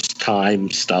reverse time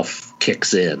stuff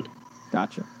kicks in.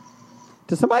 Gotcha.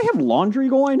 Does somebody have laundry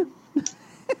going?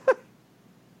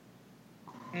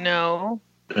 No.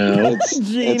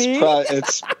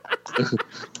 It's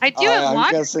I do have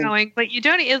laundry going, but you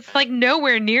don't. It's like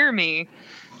nowhere near me.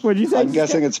 What'd you say? I'm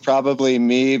guessing it's probably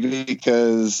me,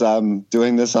 because I'm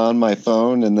doing this on my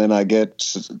phone, and then I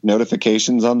get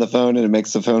notifications on the phone, and it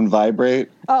makes the phone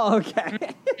vibrate. Oh,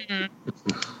 okay.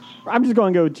 I'm just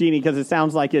going to go with Jeannie, because it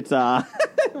sounds like it's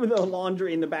with the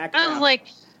laundry in the background. I was like,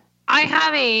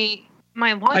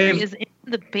 my laundry is in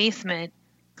the basement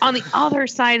on the other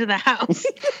side of the house.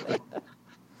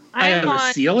 I have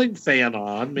a ceiling fan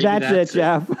on. Maybe that's it,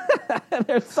 Jeff.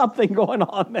 There's something going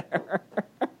on there.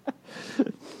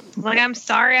 Like, I'm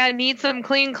sorry, I need some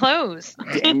clean clothes.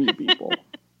 Damn you people.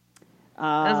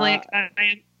 I was like,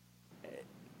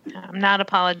 I'm not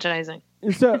apologizing.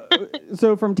 So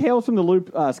from Tales from the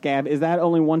Loop, Scab, is that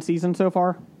only one season so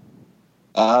far?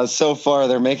 So far,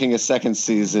 they're making a second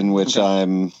season, which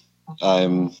I'm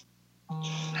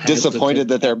disappointed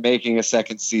that they're making a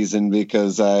second season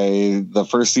because the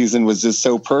first season was just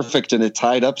so perfect and it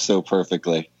tied up so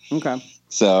perfectly. Okay.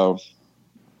 So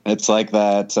it's like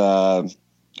that.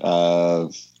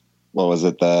 What was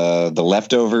it? The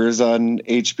Leftovers on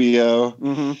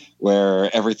HBO,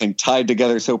 where everything tied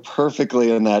together so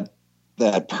perfectly in that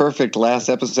perfect last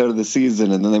episode of the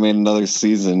season, and then they made another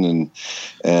season,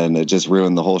 and it just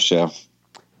ruined the whole show.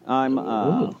 I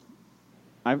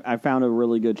found a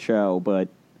really good show, but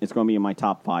it's going to be in my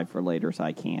top 5 for later, so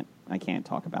I can't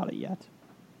talk about it yet.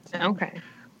 So. Okay.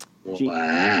 Wow.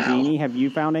 Jeannie, have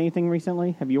you found anything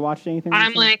recently? Have you watched anything recently?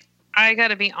 I'm like, I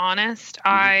gotta be honest.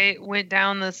 I went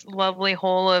down this lovely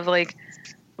hole of like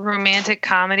romantic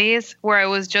comedies where I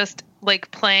was just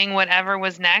like playing whatever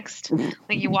was next.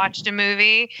 Like you watched a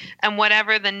movie and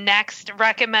whatever the next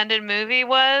recommended movie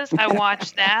was, I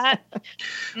watched that.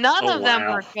 None of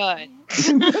them were good.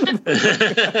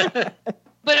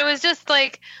 But it was just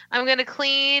like, I'm going to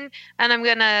clean and I'm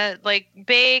going to like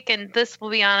bake and this will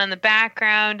be on in the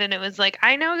background. And it was like,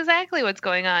 I know exactly what's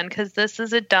going on because this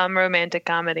is a dumb romantic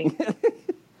comedy.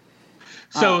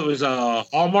 So it was a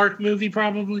Hallmark movie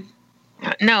probably?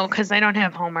 No, because I don't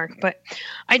have Hallmark. But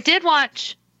I did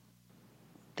watch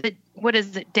what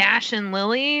is it, Dash and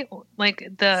Lily? Like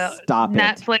the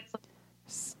Netflix.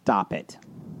 Stop it.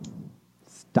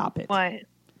 What?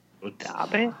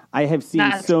 Stop it. I have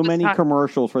seen so many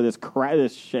commercials for this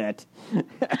shit.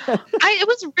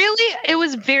 It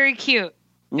was very cute.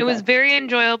 Okay. It was very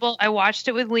enjoyable. I watched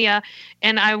it with Leah,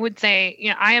 and I would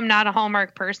say, I am not a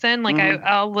Hallmark person. Like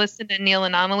I'll listen to Neil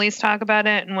and Annalise talk about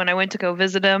it, and when I went to go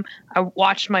visit them, I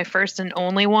watched my first and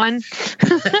only one.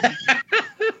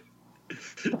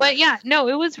 But yeah, no,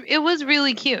 it was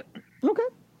really cute. Okay.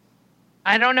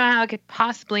 I don't know how it could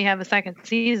possibly have a second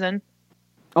season.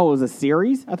 Oh, it was a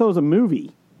series? I thought it was a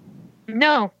movie.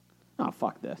 No. Oh,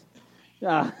 fuck this.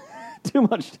 Too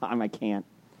much time. I can't.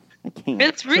 It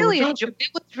was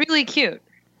really cute.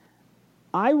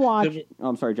 I watched... Oh,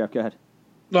 I'm sorry, Jeff. Go ahead.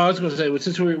 No, I was going to say,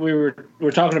 since we were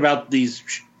talking about these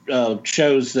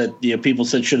shows that people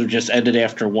said should have just ended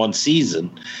after one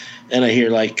season, and I hear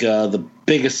like the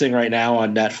biggest thing right now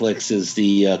on Netflix is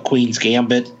the Queen's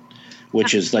Gambit,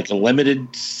 which is like a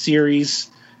limited series,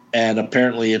 and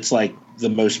apparently it's like the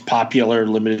most popular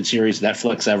limited series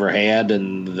Netflix ever had,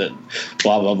 and the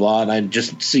blah blah blah. And I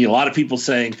just see a lot of people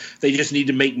saying they just need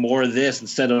to make more of this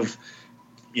instead of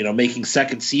making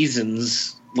second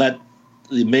seasons. Let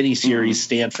the miniseries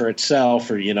stand for itself,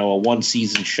 or a one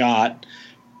season shot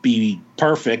be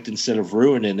perfect instead of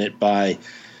ruining it by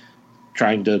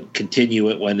trying to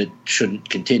continue it when it shouldn't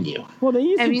continue. Well,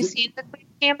 have you seen the Queen's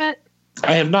Gambit?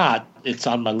 I have not. It's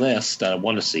on my list. I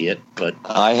want to see it, but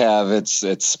I have. It's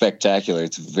spectacular.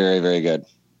 It's very, very good.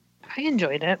 I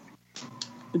enjoyed it.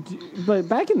 But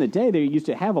back in the day, they used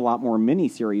to have a lot more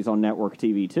miniseries on network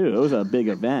TV too. It was a big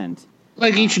event.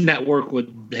 Like each network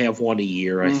would have one a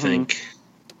year, I think.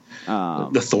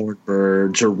 The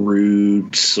Thornbirds or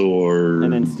Roots, or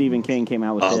and then Stephen King came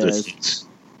out with his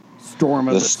Storm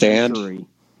of the Stand. Century.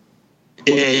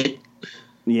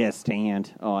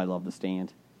 Stand. Oh, I love The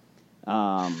Stand.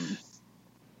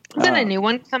 Is there a new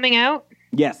one coming out?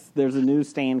 Yes, there's a new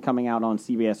Stand coming out on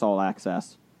CBS All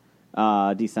Access,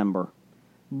 December.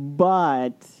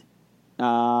 But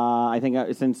I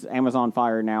think since Amazon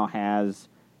Fire now has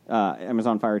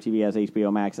Amazon Fire TV has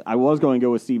HBO Max, I was going to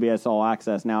go with CBS All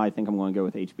Access. Now I think I'm going to go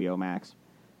with HBO Max,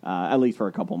 at least for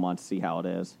a couple months, see how it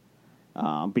is.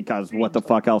 Because what the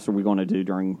fuck else are we going to do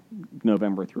during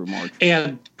November through March?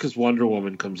 And because Wonder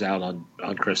Woman comes out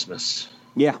on Christmas.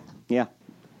 Yeah.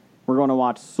 We're going to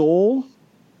watch Soul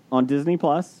on Disney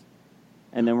Plus,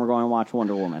 and then we're going to watch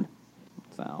Wonder Woman.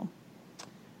 So,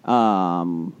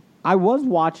 I was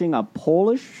watching a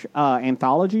Polish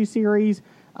anthology series. It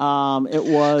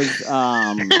was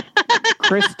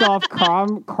Krzysztof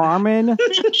Kármán.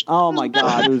 Oh my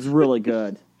god, it was really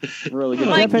good. Really good.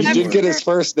 Like, you did get his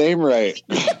first name right.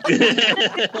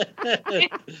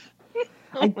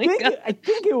 I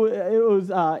think it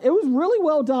was really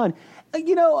well done.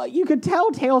 You could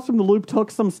tell Tales from the Loop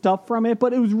took some stuff from it,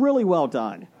 but it was really well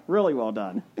done. Really well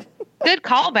done. Good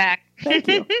callback. Thank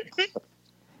you.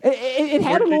 It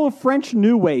had a little French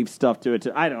New Wave stuff to it,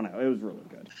 too. I don't know. It was really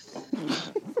good.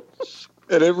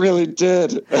 And it really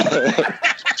did.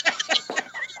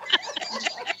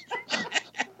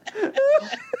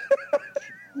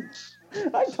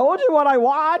 I told you what I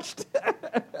watched.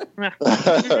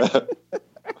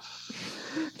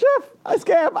 Jeff,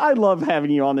 Scab, I love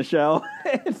having you on the show.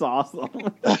 It's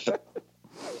awesome.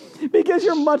 Because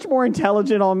you're much more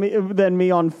intelligent than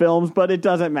me on films, but it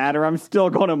doesn't matter. I'm still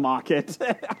going to mock it.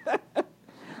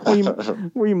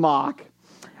 we mock.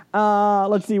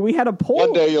 Let's see. We had a poll.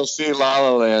 One day you'll see La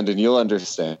La Land and you'll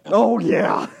understand. Oh,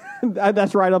 yeah.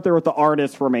 That's right up there with The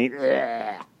Artist for me.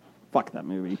 Fuck that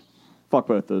movie. Fuck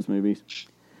both those movies.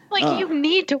 Like, you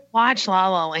need to watch La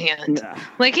La Land.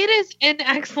 Like, it is an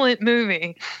excellent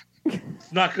movie.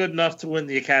 It's not good enough to win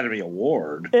the Academy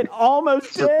Award. It almost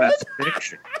for did. Best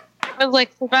Picture. It was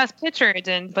like for Best Picture, it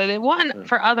didn't, but it won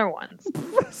for other ones.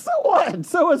 So what?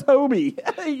 So is Hobie.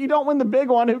 You don't win the big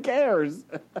one, who cares?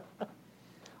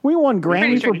 We won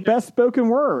Grammy for Best Spoken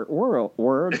Word.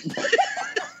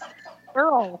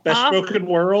 Girl, Best Spoken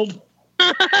World.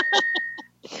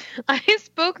 I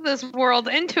spoke this world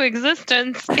into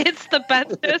existence. It's the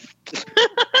bestest.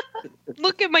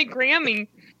 Look at my Grammy.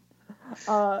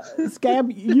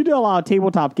 Scab, you do a lot of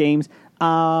tabletop games.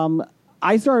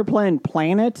 I started playing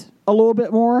Planet a little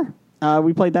bit more.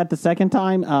 We played that the second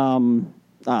time.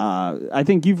 I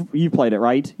think you've played it,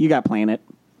 right? You got Planet.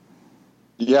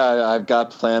 Yeah, I've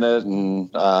got Planet, and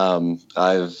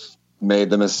I've made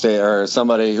the mistake, or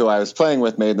somebody who I was playing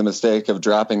with made the mistake of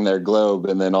dropping their globe,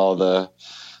 and then all the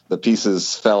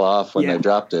pieces fell off when they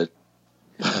dropped it.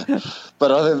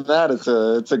 But other than that,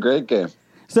 it's a great game.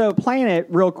 So Planet,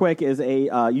 real quick, is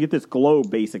you get this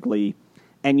globe basically,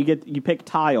 and you pick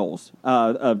tiles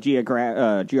of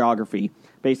geography,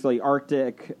 basically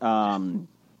Arctic.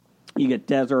 You get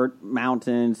desert,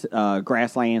 mountains,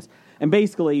 grasslands. And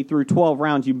basically, through 12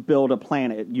 rounds, you build a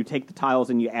planet. You take the tiles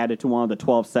and you add it to one of the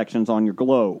 12 sections on your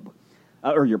globe,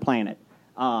 or your planet.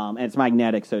 And it's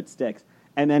magnetic, so it sticks.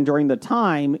 And then during the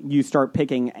time, you start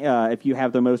picking, if you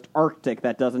have the most Arctic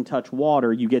that doesn't touch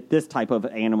water, you get this type of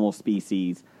animal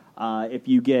species. If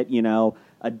you get, a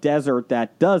desert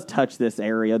that does touch this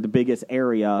area, the biggest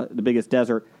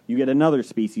desert, you get another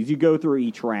species. You go through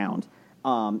each round.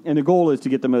 And the goal is to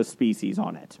get the most species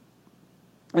on it.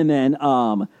 And then,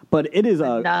 but it is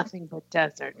nothing but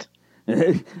desert.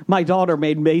 My daughter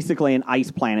made basically an ice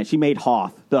planet. She made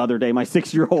Hoth the other day, my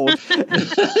 6-year-old.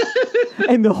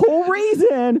 And the whole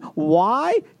reason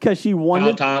why, because she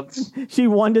wanted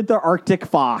the Arctic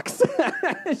fox.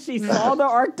 She saw the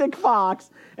Arctic fox,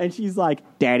 and she's like,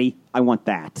 "Daddy, I want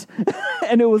that."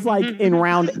 And it was like in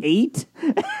round 8.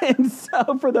 And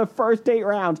so for the first 8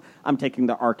 rounds, I'm taking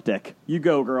the Arctic. You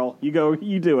go, girl. You go.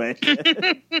 You do it.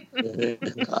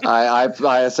 I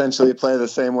essentially play the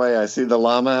same way. I see the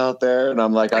llama out there, and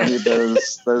I'm like, I need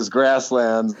those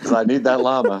grasslands. I need that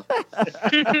llama.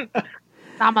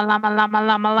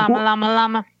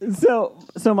 Llama.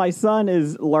 So my son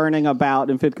is learning about,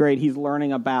 in 5th grade, he's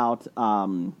learning about,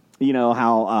 how,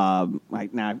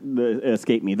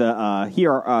 escape me, the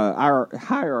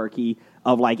hierarchy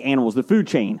of, like, animals, the food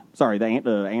chain. Sorry, the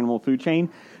animal food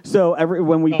chain. So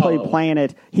when we play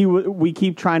Planet, we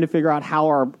keep trying to figure out how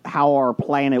our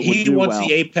planet would do well. He wants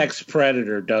the apex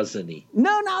predator, doesn't he?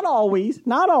 No, not always.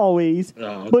 Not always. Oh,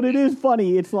 okay. But it is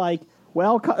funny. It's like,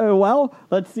 well,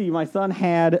 let's see. My son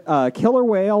had killer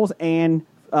whales and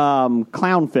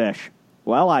clownfish.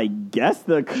 Well, I guess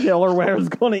the killer whale is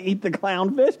going to eat the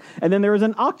clownfish. And then there was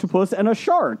an octopus and a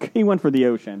shark. He went for the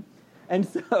ocean. And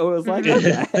so it was like,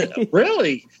 okay.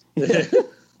 Really?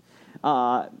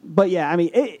 But yeah, I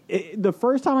mean, the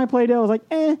first time I played it, I was like,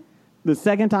 eh. The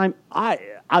second time, I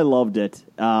loved it.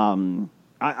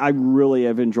 I really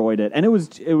have enjoyed it. And it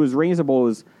was reasonable. It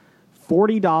was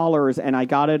 $40, and I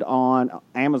got it on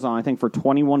Amazon, I think, for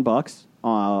 $21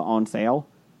 on sale.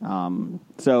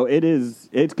 So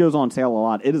it goes on sale a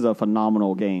lot. It is a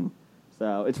phenomenal game.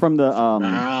 So it's from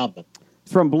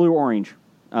it's from Blue Orange,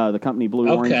 the company Blue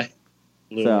Orange. Okay.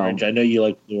 Blue Orange. I know you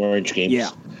like Blue Orange games. Yeah.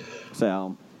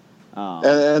 So.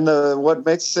 And what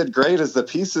makes it great is the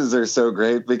pieces are so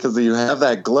great because you have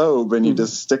that globe and you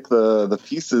just stick the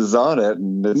pieces on it,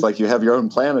 and it's like you have your own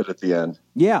planet at the end.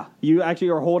 Yeah, you actually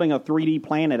are holding a 3D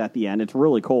planet at the end. It's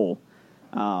really cool.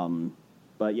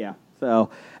 But yeah, so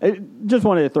I just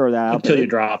wanted to throw that out until you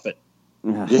drop it.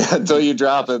 Yeah, until you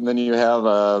drop it, and then you have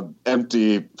a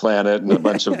empty planet and a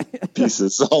bunch of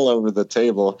pieces all over the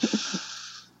table.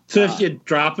 So if you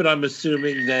drop it, I'm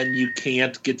assuming then you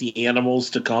can't get the animals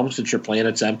to come since your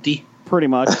planet's empty? Pretty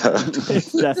much.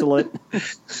 It's desolate.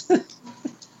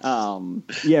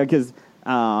 Yeah, because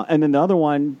And then the other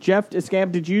one, Jeff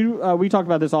Scab, did you? We talked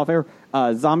about this off air.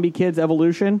 Zombie Kids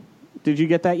Evolution. Did you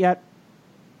get that yet?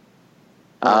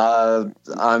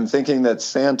 I'm thinking that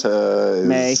Santa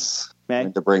is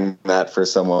going to bring that for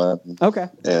someone. Okay.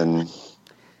 In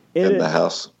the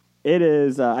house. It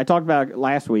is. I talked about it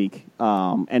last week,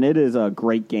 and it is a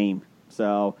great game.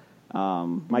 So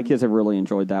my kids have really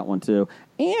enjoyed that one too.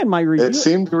 And my review. It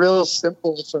seemed real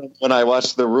simple when I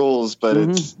watched the rules, but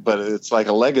it's like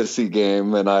a legacy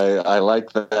game, and I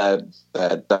like that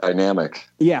dynamic.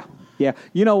 Yeah. Yeah.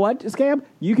 You know what, Scab?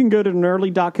 You can go to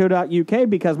nerdly.co.uk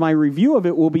because my review of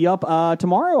it will be up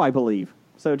tomorrow, I believe.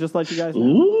 So just let you guys know.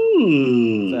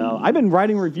 Ooh. So I've been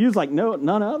writing reviews like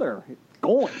none other.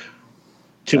 Going.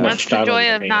 Too That's much the time joy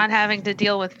on of your not hands. having to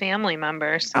deal with family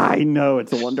members. I know,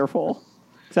 it's wonderful.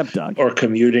 Except Doug. Or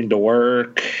commuting to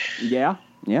work. Yeah.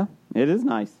 It is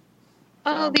nice.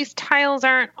 Oh, these tiles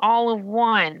aren't all of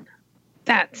one.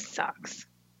 That sucks.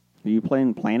 Are you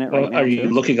playing Planet right now? Are you too?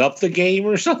 looking up the game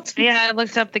or something? Yeah, I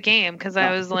looked up the game because I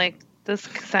was like, this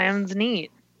sounds neat.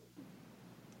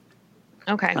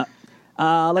 Okay.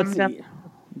 Let's see.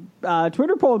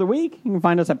 Twitter poll of the week. You can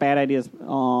find us at Bad Ideas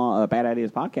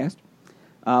Podcast.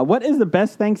 What is the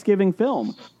best Thanksgiving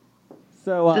film?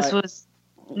 So This was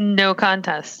no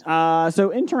contest.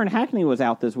 so intern Hackney was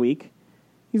out this week.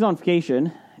 He's on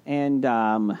vacation, and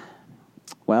I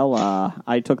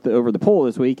took over the poll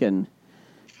this week, and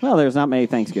there's not many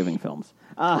Thanksgiving films.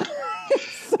 So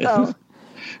I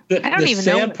don't even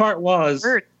know sad what part was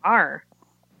words are.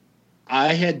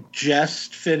 I had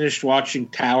just finished watching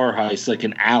Tower Heist like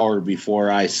an hour before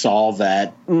I saw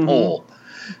that poll.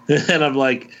 And I'm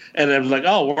like,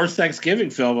 oh, worst Thanksgiving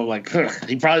film. I'm like,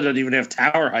 he probably doesn't even have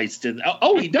Tower Heist in.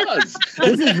 Oh, he does.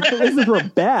 this is for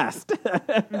best.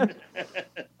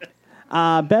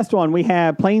 Best one, we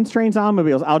have Planes, Trains,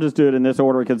 Automobiles. I'll just do it in this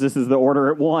order because this is the order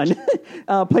it won.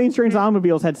 Planes, Trains,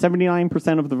 Automobiles had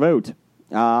 79% of the vote.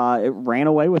 It ran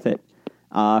away with it.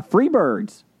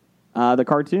 Freebirds, the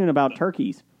cartoon about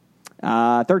turkeys,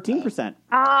 13%.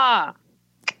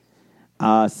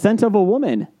 Scent of a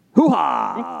Woman,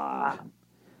 hoo-ha!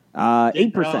 8%.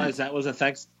 Didn't realize that was a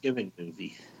Thanksgiving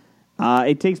movie.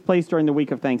 It takes place during the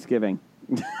week of Thanksgiving.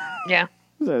 Yeah.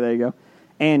 So there you go.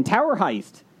 And Tower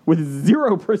Heist with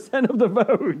 0% of the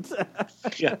vote.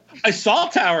 Yeah, I saw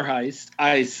Tower Heist.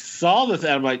 I saw the thing.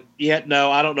 I'm like,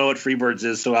 no, I don't know what Freebirds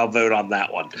is, so I'll vote on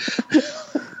that one.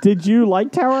 Did you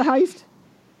like Tower Heist?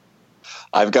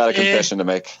 I've got a confession to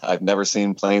make. I've never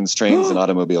seen Planes, Trains, and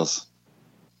Automobiles.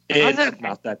 It's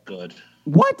not that good.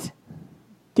 What?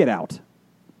 Get out.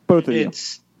 Both of you.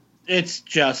 It's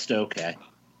just okay.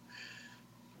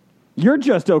 You're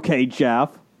just okay,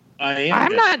 Jeff.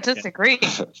 I'm not disagreeing.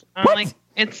 I'm What? like,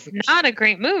 it's not a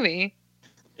great movie.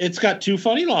 It's got two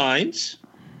funny lines.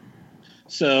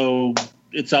 So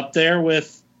it's up there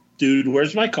with, dude,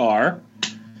 where's my car?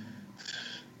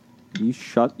 You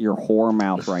shut your whore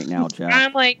mouth right now, Jeff.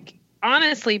 I'm like,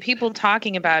 honestly, people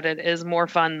talking about it is more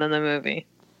fun than the movie.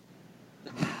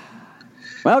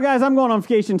 Well, guys, I'm going on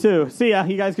vacation, too. See ya.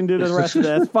 You guys can do the rest of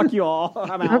this. Fuck you all.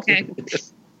 I'm out. Okay.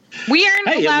 We aren't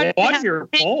allowed Hey, to watch have your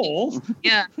poll.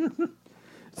 Yeah.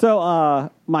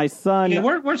 So, my son... Yeah,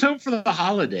 where's home for the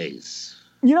holidays?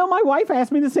 You know, my wife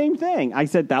asked me the same thing. I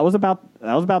said, that was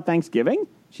about Thanksgiving?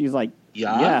 She's like,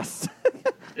 Yeah. yes.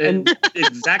 And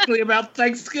exactly about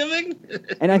Thanksgiving?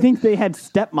 And I think they had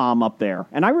Stepmom up there.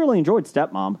 And I really enjoyed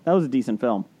Stepmom. That was a decent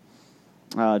film.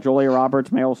 Julia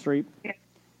Roberts, Meryl Streep. Yeah.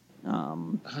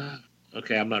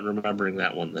 Okay, I'm not remembering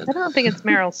that one then. I don't think it's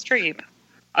Meryl Streep.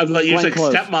 I'm like, you're like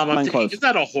Close. Stepmom. I'm Glenn thinking, Close. is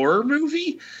that a horror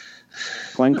movie?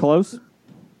 Glenn Close?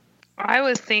 I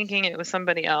was thinking it was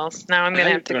somebody else. Now I'm going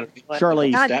to have to...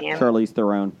 Charlize. God damn it. Charlize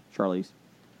Theron. Charlize.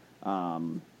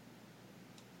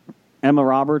 Emma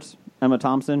Roberts. Emma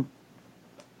Thompson.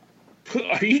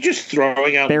 Are you just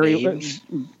throwing out names?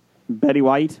 Betty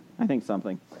White. I think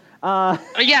something. Yeah,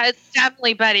 it's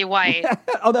definitely Betty White.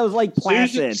 Oh, that was like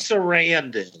Placid. Susan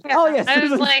Sarandon. Oh, yes. I was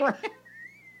Susan like,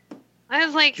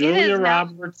 Sarandon. it Julia is now.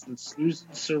 Roberts and Susan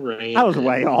Sarandon. I was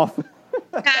way off.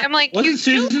 I'm like, Wasn't you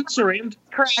Susan Sarandon?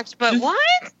 correct, but Susan-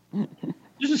 what?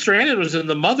 Susan Sarandon was in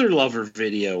the Mother Lover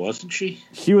video, wasn't she?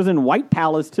 She was in White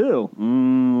Palace, too.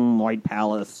 White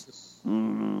Palace.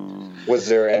 Was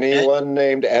there anyone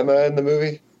named Emma in the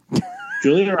movie?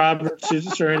 Julia Roberts,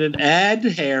 Susan Sarandon, Ed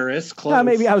Harris. Close.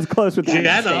 Maybe I was close with that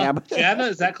Jenna. stab. Jenna,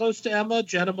 is that close to Emma?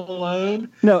 Jenna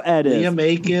Malone? No, Ed is. Leah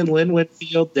Macon, Lynn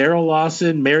Whitfield, Daryl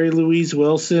Lawson, Mary Louise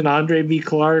Wilson, Andre B.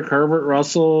 Clark, Herbert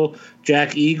Russell,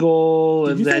 Jack Eagle,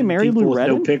 Did and you say then Mary people Lou with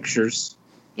no Retton? pictures.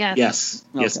 Yes.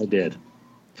 Yes, Okay. I did.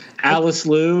 Alice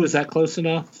Liu, is that close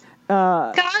enough?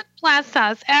 God, bless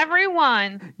us,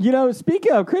 everyone. You know,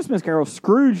 speaking of Christmas Carol,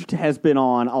 Scrooged has been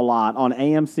on a lot on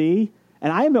AMC,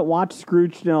 and I haven't watched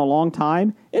Scrooged in a long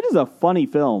time. It is a funny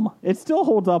film. It still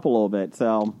holds up a little bit,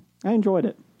 so I enjoyed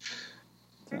it.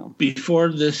 So. Before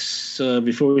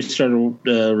we started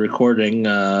recording,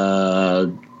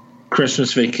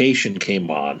 Christmas Vacation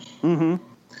came on. Mm-hmm.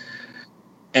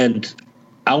 And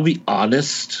I'll be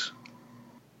honest,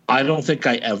 I don't think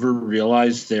I ever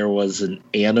realized there was an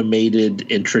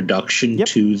animated introduction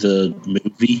to the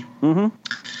movie. Mm-hmm.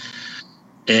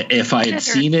 If I had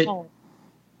seen it,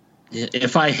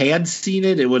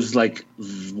 it was like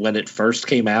when it first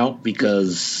came out,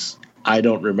 because I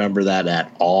don't remember that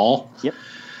at all. Yep.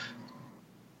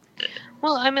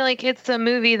 Well, I mean, like, it's a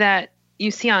movie that you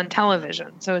see on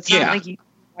television, so it's not like you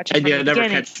watch it and from you the never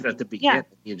beginning. catch it at the beginning.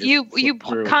 Yeah. You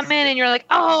come in and you're like,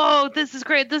 oh, this is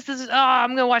great. I'm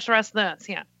going to watch the rest of this.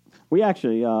 Yeah. We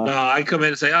actually... No, I come in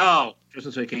and say, oh,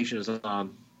 Christmas Vacation is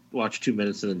on. Watch 2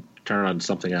 minutes and then turn on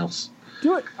something else.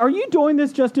 Are you doing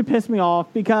this just to piss me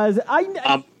off? Because is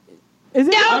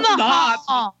it down the not.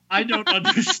 hall. I don't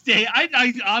understand.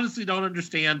 I honestly don't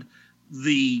understand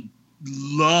the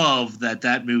love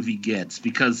that movie gets,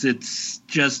 because it's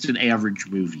just an average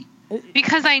movie.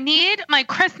 Because I need my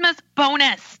Christmas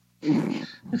bonus.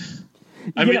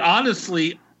 I mean,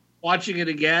 honestly, watching it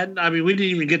again, I mean, we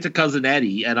didn't even get to Cousin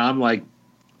Eddie, and I'm like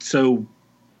so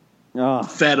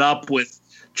fed up with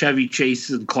Chevy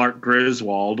Chase and Clark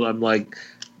Griswold. I'm like,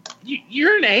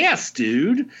 you're an ass,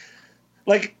 dude.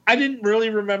 Like, I didn't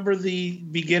really remember the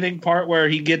beginning part where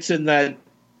he gets in that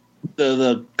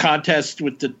the contest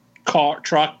with the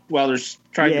truck while they're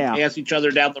trying to pass each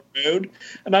other down the road,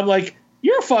 and I'm like,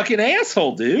 you're a fucking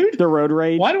asshole, dude. The road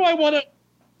rage. Why do I want to?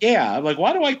 Yeah, I'm like,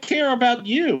 why do I care about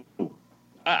you?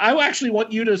 I actually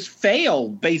want you to fail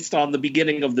based on the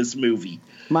beginning of this movie.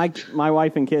 My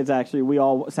wife and kids, actually, we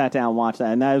all sat down and watched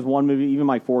that, and that is one movie even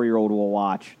my 4-year-old will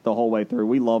watch the whole way through.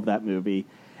 We love that movie.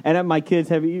 And my kids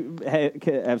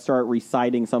have started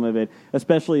reciting some of it,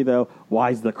 especially, though,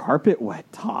 why's the carpet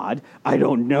wet, Todd? I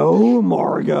don't know,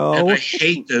 Margot. And I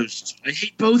hate those two. I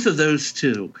hate both of those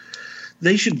two.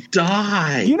 They should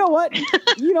die. You know what?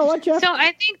 Jeff? So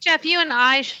I think, Jeff, you and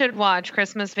I should watch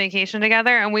Christmas Vacation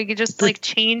together, and we could just, like,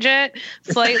 change it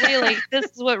slightly. Like, this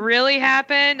is what really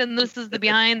happened, and this is the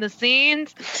behind the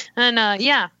scenes. And,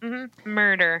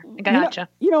 murder. I gotcha.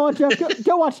 You know what, Jeff?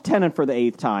 Go watch Tenet for the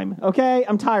 8th time, okay?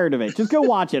 I'm tired of it. Just go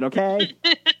watch it, okay?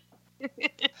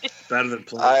 Better than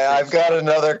I've got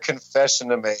another confession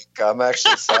to make. I'm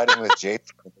actually siding with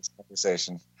Jason in this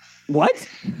conversation. What?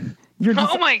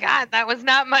 Oh my God, that was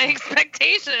not my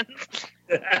expectations.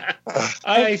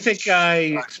 I think I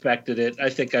expected it.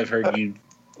 I think I've heard you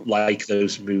like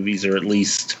those movies, or at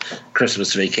least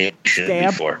Christmas Vacation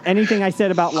before. Anything I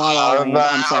said about La La Land,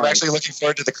 I'm sorry. I'm actually looking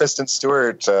forward to the Kristen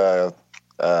Stewart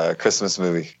Christmas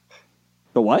movie.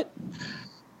 The what?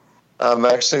 I'm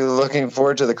actually looking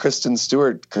forward to the Kristen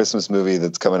Stewart Christmas movie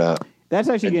that's coming out. That's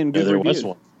actually getting good there reviews. Was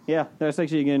one. Yeah, that's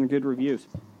actually getting good reviews.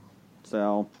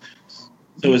 So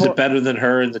is it better than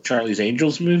her in the Charlie's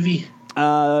Angels movie?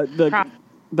 The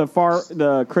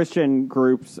Christian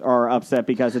groups are upset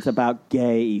because it's about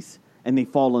gays and they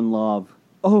fall in love.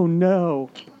 Oh no.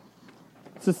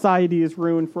 Society is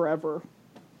ruined forever.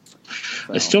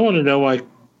 So. I still want to know why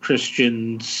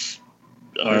Christians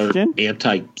are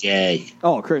anti-gay.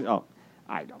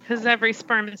 I don't. Because every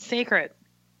sperm is sacred.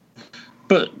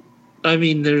 But I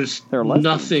mean, there's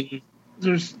nothing.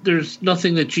 There's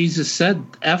nothing that Jesus said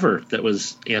ever that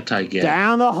was anti-gay.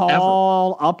 Down the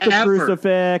hall, up the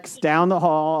crucifix. Down the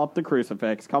hall, up the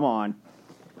crucifix. Come on.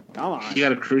 You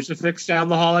got a crucifix down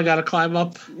the hall I got to climb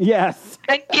up? Yes.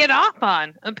 And get off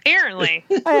on, apparently.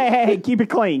 Hey, keep it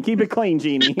clean. Keep it clean,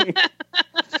 Jeannie.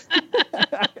 Let's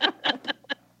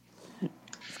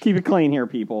keep it clean here,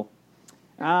 people.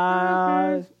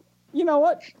 You know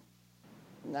what?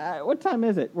 What time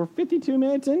is it? We're 52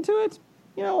 minutes into it.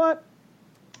 You know what?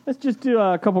 Let's just do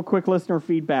a couple quick listener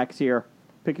feedbacks here.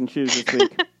 Pick and choose this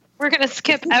week. We're going to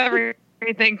skip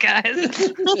everything,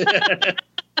 guys.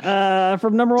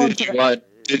 From number one.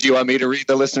 Did you want me to read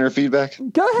the listener feedback?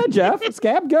 Go ahead, Jeff.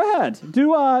 Scab, go ahead.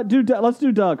 Let's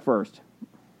do Doug first.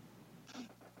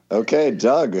 Okay,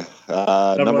 Doug.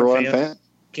 Number one fan.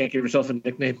 Can't give yourself a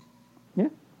nickname. Yeah.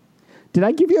 Did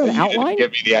I give you an outline?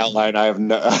 Give me the outline. I have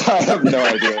no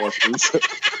idea what these.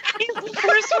 The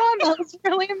first one, that was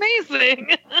really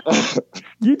amazing.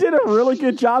 You did a really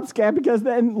good job, Scab, because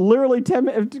then literally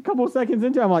a couple of seconds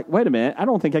into it, I'm like, wait a minute, I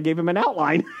don't think I gave him an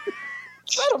outline.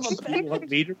 You want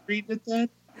me to read it then?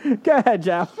 Go ahead,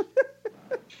 Jeff.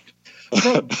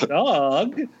 From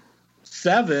Doug,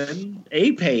 7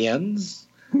 ape hands.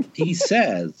 He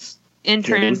says,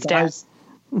 Intern's dad.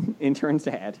 Intern's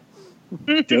dad.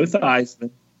 Joe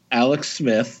Theismann, Alex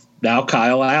Smith, now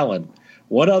Kyle Allen.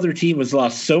 What other team has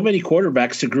lost so many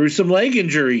quarterbacks to gruesome leg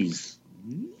injuries?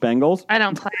 Bengals. I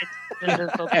don't play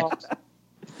football.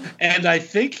 And I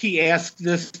think he asked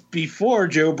this before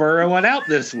Joe Burrow went out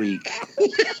this week.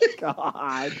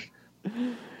 God.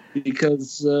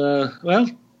 Because,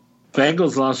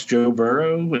 Bengals lost Joe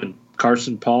Burrow and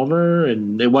Carson Palmer,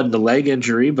 and it wasn't a leg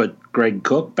injury, but Greg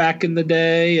Cook back in the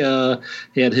day.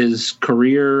 He had his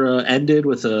career ended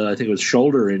with I think it was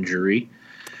shoulder injury.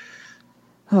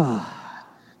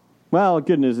 Well,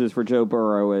 good news is for Joe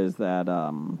Burrow is that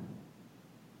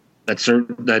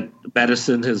that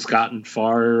medicine has gotten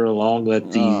far along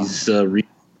that these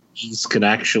reads can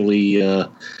actually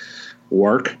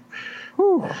work.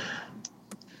 Whew.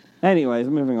 Anyways,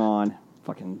 moving on.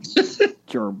 Fucking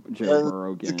Joe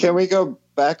Burrow again. Can we go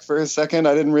back for a second?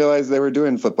 I didn't realize they were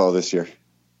doing football this year.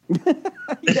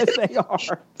 Yes, they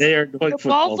are. They are doing The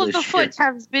football balls of this the year. foot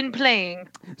have been playing.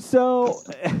 So,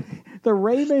 the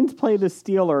Ravens play the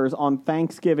Steelers on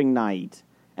Thanksgiving night,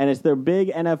 and it's their big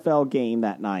NFL game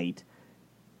that night.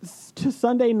 To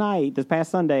Sunday night, this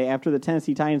past Sunday, after the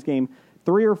Tennessee Titans game,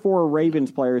 3 or 4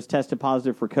 Ravens players tested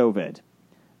positive for COVID,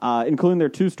 including their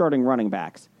 2 starting running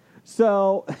backs.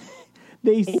 So,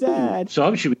 they said... So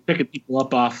I should be picking people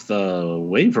up off the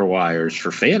waiver wires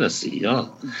for fantasy, huh?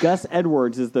 Gus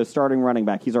Edwards is the starting running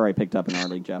back. He's already picked up in our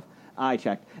league, Jeff. I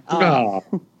checked.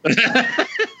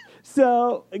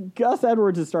 So, Gus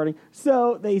Edwards is starting.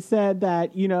 So, they said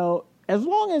that, as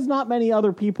long as not many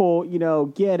other people,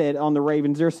 get it on the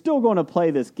Ravens, they're still going to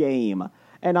play this game.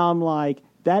 And I'm like,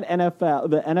 the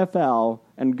NFL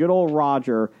and good old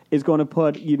Roger is going to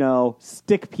put,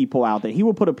 stick people out there. He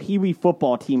will put a Pee Wee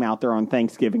football team out there on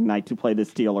Thanksgiving night to play the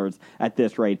Steelers at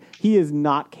this rate. He is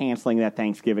not canceling that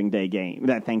Thanksgiving night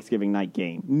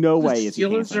game. No way is he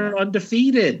canceling Steelers are it.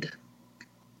 undefeated.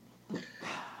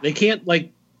 They can't,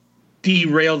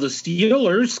 derail the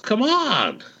Steelers. Come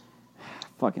on.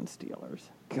 Fucking Steelers.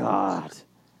 God.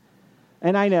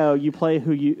 And I know you play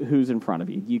who's in front of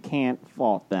you. You can't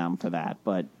fault them for that,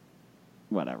 but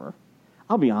whatever.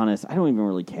 I'll be honest, I don't even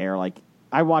really care.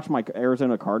 I watch my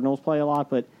Arizona Cardinals play a lot,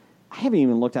 but I haven't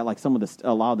even looked at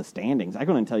a lot of the standings. I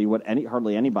couldn't tell you what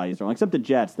hardly anybody's doing, except the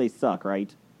Jets. They suck,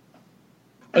 right?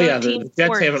 Oh yeah, the Team Jets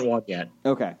sports. haven't won yet.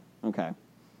 Okay.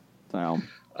 So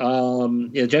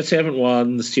Jets haven't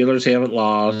won. The Steelers haven't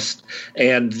lost,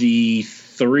 and the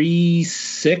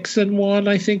 3-6-1,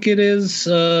 I think it is.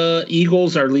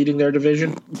 Eagles are leading their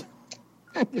division.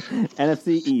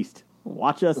 NFC East.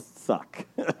 Watch us suck.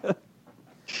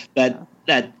 That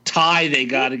tie they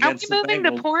got Are against we the moving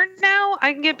Bengals. to porn now?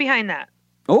 I can get behind that.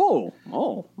 Oh,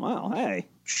 wow, hey.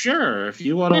 Sure, if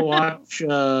you want to watch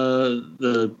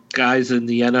the guys in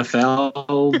the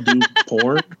NFL do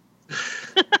porn.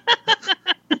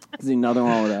 There's nothing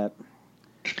wrong with that.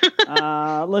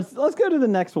 Let's go to the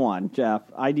next one, Jeff.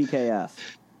 IDKS.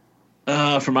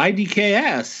 From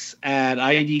IDKS at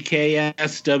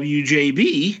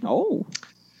IDKSWJB. Oh.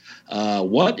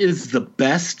 What is the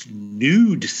best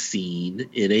nude scene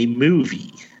in a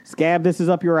movie? Scab, this is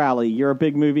up your alley. You're a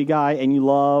big movie guy, and you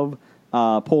love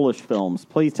Polish films.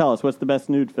 Please tell us, what's the best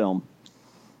nude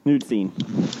scene?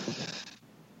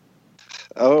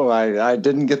 Oh, I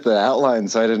didn't get the outline,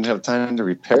 so I didn't have time to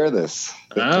repair this.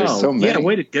 There's so many. Yeah,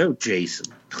 way to go, Jason.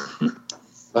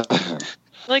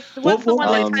 What's the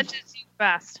one that touches you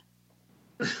best?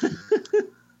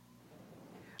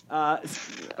 I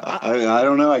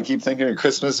don't know. I keep thinking of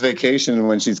Christmas Vacation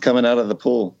when she's coming out of the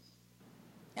pool.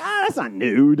 That's not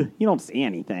nude. You don't see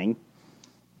anything.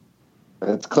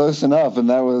 It's close enough, and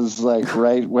that was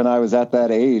right when I was at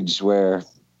that age where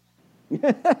You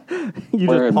where just it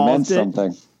meant paused it.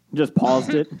 something. Just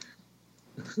paused it.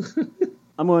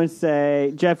 I'm going to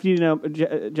say, Jeff.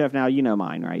 Jeff. Now you know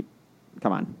mine, right?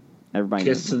 Come on, everybody.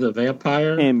 Kiss of the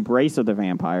Vampire. Embrace of the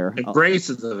Vampire. Embrace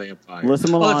of the Vampire. Alyssa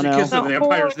Well, Milano. if you Kiss of the The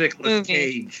Vampire is horror Nicolas movie.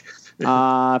 Cage.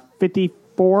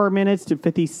 54 minutes to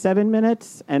 57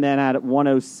 minutes, and then at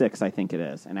 106, I think it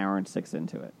is, an hour and 6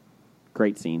 into it.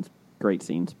 Great scenes.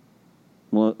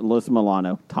 Alyssa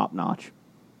Milano, top notch.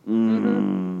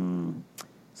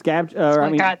 Scab.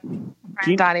 What got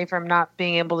Gene- Donnie from not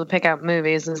being able to pick out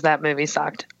movies is that movie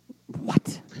sucked.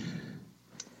 What?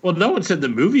 Well, no one said the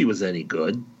movie was any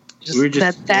good. Just we were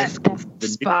just that the nude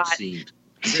spot. scene.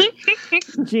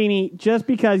 Jeannie, just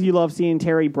because you love seeing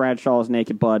Terry Bradshaw's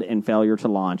naked butt in Failure to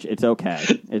Launch, it's okay.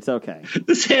 It's okay.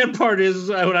 The sad part is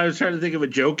when I was trying to think of a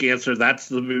joke answer, that's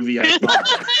the movie I thought.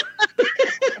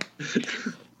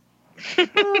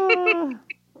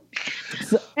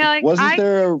 Yeah, Wasn't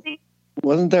there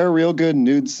Wasn't there a real good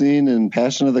nude scene in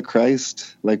Passion of the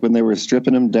Christ? Like when they were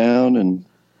stripping him down and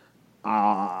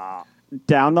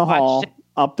down the hall,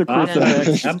 up the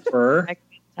crucifix. Emperor. I can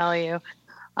tell you.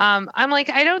 I'm like,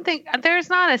 I don't think there's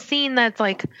not a scene that's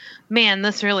like, man,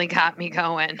 this really got me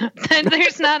going.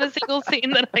 There's not a single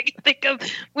scene that I can think of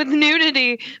with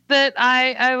nudity that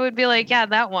I would be like, yeah,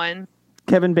 that one.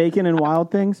 Kevin Bacon and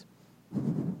Wild Things.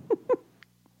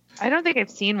 I don't think I've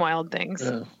seen Wild Things.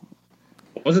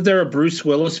 Wasn't there a Bruce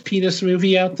Willis penis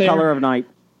movie out there? Color of Night.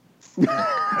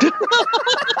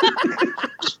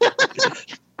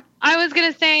 I was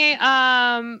gonna say,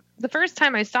 the first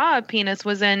time I saw a penis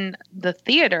was in the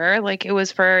theater. Like it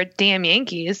was for Damn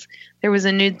Yankees. There was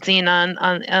a nude scene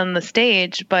on the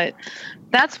stage, but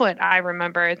that's what I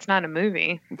remember. It's not a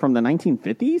movie. From the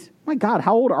 1950s? My God,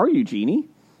 how old are you, Jeannie?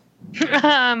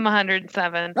 I'm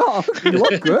 107. Oh, you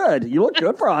look good. You look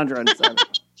good for 107.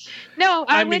 No,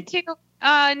 I went to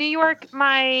New York.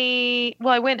 I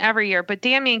went every year, but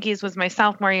Damn Yankees was my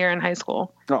sophomore year in high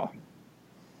school. Oh.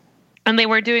 And they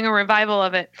were doing a revival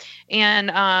of it. And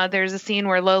there's a scene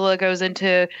where Lola goes in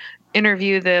to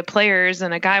interview the players,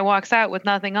 and a guy walks out with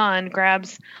nothing on,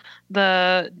 grabs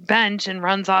the bench, and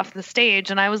runs off the stage.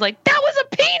 And I was like, that was a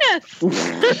penis!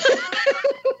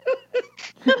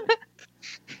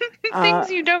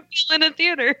 Things you don't feel in a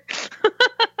theater.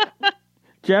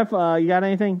 Jeff, you got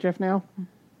anything, Jeff, now?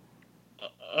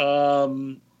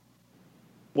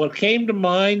 What came to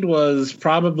mind was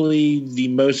probably the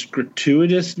most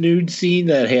gratuitous nude scene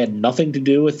that had nothing to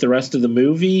do with the rest of the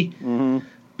movie. Mm-hmm.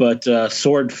 But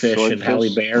Swordfish and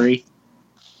Halle Berry.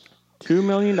 $2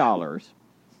 million. $2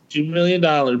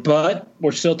 million. But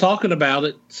we're still talking about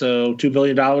it, so $2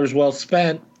 million well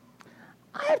spent.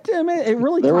 I have to admit, it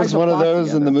really There ties was the one of plot those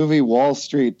together. in the movie Wall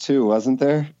Street, too, wasn't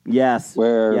there? Yes.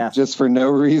 Where just for no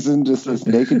reason, just this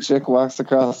naked chick walks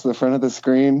across the front of the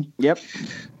screen. Yep.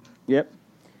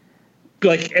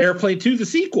 Like Airplane 2, the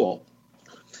sequel.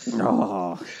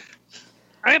 Oh.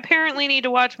 I apparently need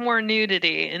to watch more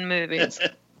nudity in movies.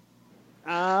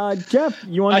 Jeff,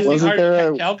 you want I to... think Harvey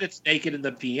Keitel gets naked in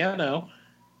the piano.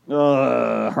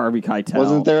 Harvey Keitel.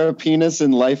 Wasn't there a penis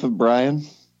in Life of Brian?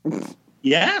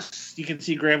 Yes, you can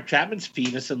see Graham Chapman's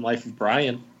penis in Life of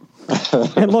Brian.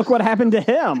 And look what happened to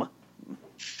him.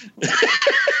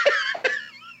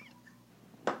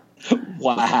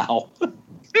 Wow.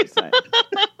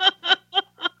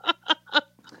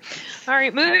 All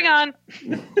right, moving on.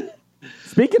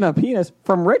 Speaking of penis,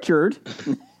 from Richard.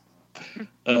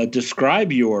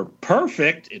 Describe your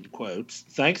perfect, in quotes,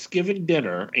 Thanksgiving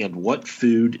dinner and what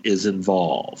food is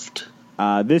involved.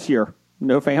 This year,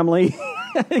 no family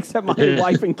except my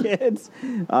wife and kids.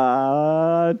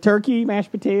 Turkey,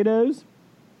 mashed potatoes.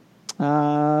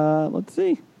 Let's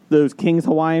see. Those King's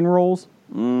Hawaiian rolls.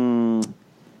 I'm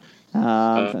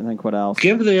trying to think what else.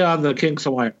 Give the King's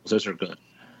Hawaiian rolls. Those are good.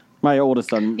 My oldest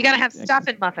son. You gotta have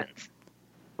stuffing muffins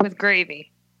with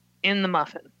gravy in the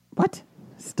muffin. What?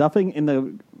 Stuffing in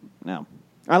the... No.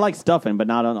 I like stuffing, but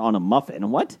not on a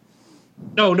muffin. What?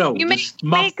 No.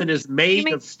 Muffin is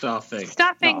made of stuffing.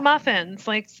 Stuffing muffins,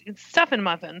 like it's stuffing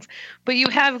muffins, but you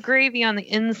have gravy on the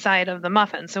inside of the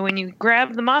muffin. So when you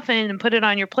grab the muffin and put it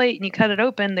on your plate and you cut it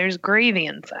open, there's gravy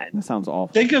inside. That sounds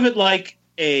awful. Think of it like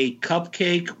a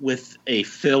cupcake with a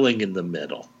filling in the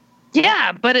middle.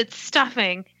 Yeah, but it's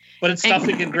stuffing. But it's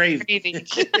stuffing and gravy.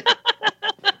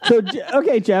 So,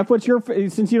 okay, Jeff,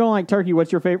 since you don't like turkey,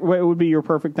 what's your favorite? What would be your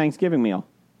perfect Thanksgiving meal?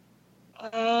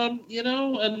 A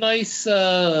nice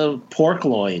pork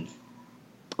loin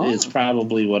is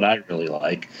probably what I really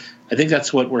like. I think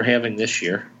that's what we're having this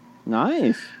year.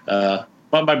 Nice. But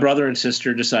my brother and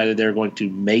sister decided they're going to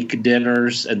make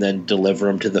dinners and then deliver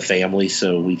them to the family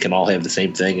so we can all have the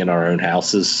same thing in our own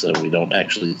houses so we don't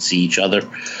actually see each other.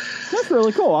 That's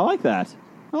really cool. I like that.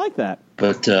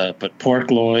 But pork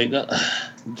loin.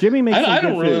 Jimmy makes. I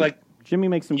don't really like. Jimmy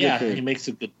makes some good food. Yeah, he makes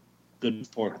a good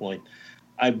pork loin.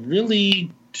 I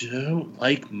really don't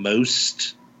like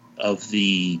most of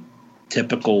the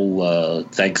typical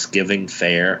Thanksgiving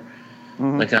fare.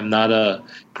 Mm-hmm. Like I'm not a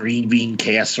green bean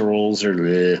casseroles or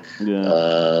the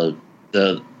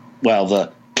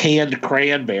canned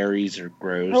cranberries are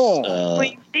gross. Well,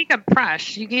 you take a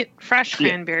fresh. You get fresh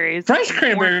cranberries. Fresh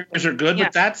cranberries are good,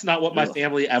 but that's not what my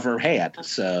family ever had.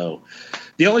 So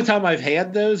the only time I've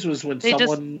had those was when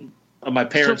someone of my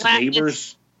parents'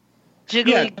 neighbors...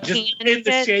 Jiggly just in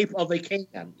the shape of a can.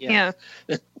 Yeah.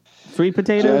 Sweet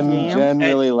potatoes. Jen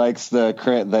really likes the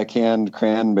canned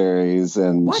cranberries,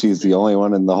 and she's the only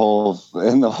one in the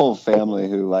whole family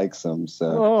who likes them.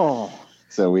 So,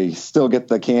 So we still get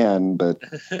the can, but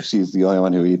she's the only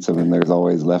one who eats them, and there's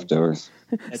always leftovers.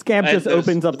 Scab just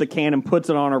opens up the can and puts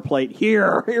it on her plate.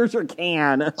 Here's your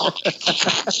can.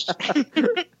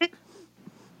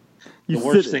 The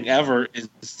worst thing ever is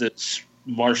the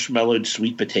marshmallowed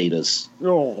sweet potatoes.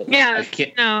 Oh. Yeah,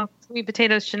 no, sweet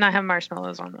potatoes should not have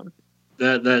marshmallows on them.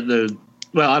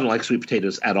 Well, I don't like sweet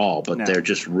potatoes at all, but they're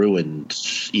just ruined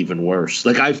even worse.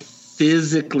 Like, I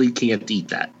physically can't eat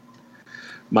that.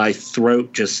 My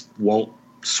throat just won't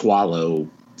swallow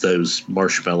those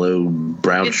marshmallow,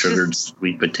 brown-sugared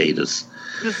sweet potatoes.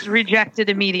 Just rejected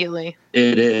immediately.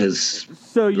 It is.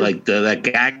 So like that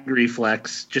gag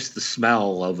reflex, just the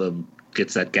smell of them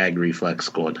gets that gag reflex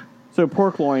going. So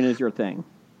pork loin is your thing?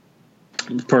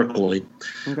 Pork loin.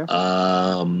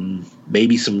 Okay.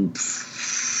 Maybe some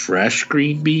fresh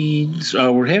green beans.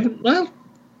 We're having,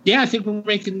 I think we're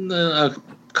making a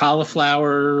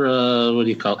cauliflower, what do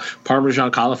you call it?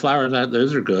 Parmesan cauliflower.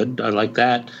 Those are good. I like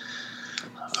that.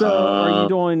 So are you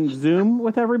doing Zoom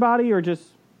with everybody or just...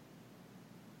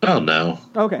 Oh, no.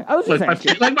 Okay. I was just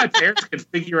asking. Like my parents can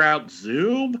figure out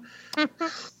Zoom.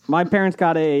 My parents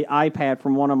got a iPad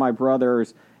from one of my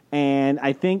brothers, and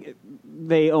I think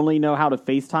they only know how to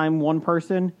FaceTime one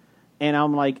person. And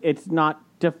I'm like, it's not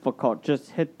difficult.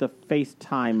 Just hit the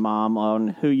FaceTime, Mom, on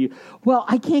who you... Well,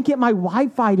 I can't get my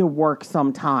Wi-Fi to work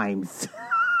sometimes.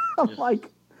 I'm like...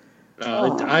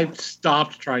 I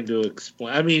stopped trying to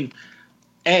explain. I mean,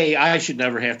 I should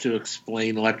never have to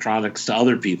explain electronics to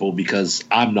other people because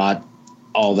I'm not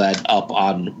all that up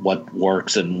on what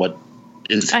works and what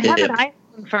is I have an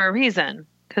iPhone for a reason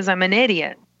because I'm an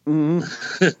idiot.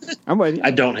 Mm-hmm. I'm with you. I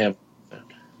don't have...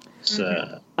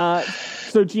 So,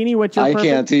 Jeannie, what's your perfect...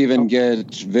 can't even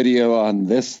get video on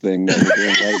this thing that we're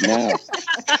doing right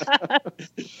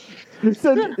now.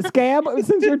 So, Scab,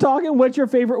 since you're talking, what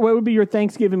would be your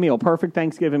Thanksgiving meal? Perfect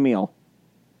Thanksgiving meal.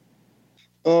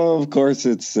 Oh, of course,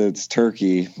 it's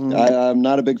turkey. I'm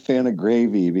not a big fan of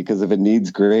gravy because if it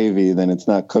needs gravy, then it's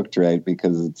not cooked right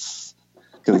because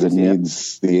it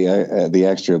needs the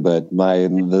extra. But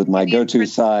my go-to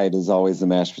side is always the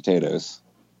mashed potatoes.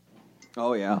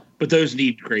 Oh yeah, but those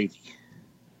need gravy.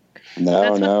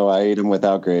 No, I eat them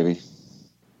without gravy.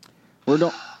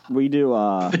 We do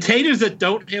potatoes that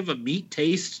don't have a meat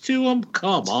taste to them.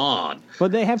 Come on,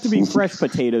 but they have to be fresh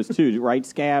potatoes too, right,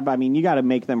 Scab? I mean, you got to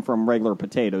make them from regular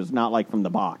potatoes, not like from the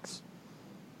box.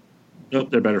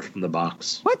 Nope, they're better from the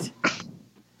box. What?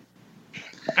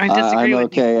 I disagree I'm with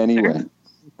okay you, anyway.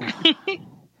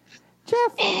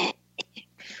 Jeff,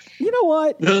 you know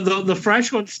what? The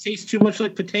fresh ones taste too much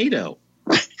like potato.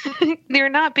 They're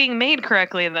not being made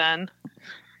correctly then.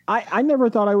 I never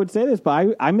thought I would say this,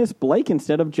 but I miss Blake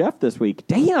instead of Jeff this week.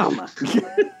 Damn.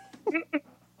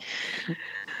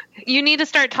 You need to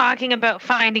start talking about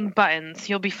finding buttons.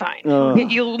 You'll be fine.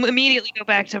 You'll immediately go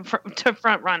back to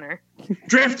front runner.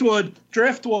 Driftwood.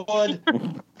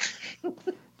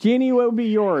 Jeannie, what would be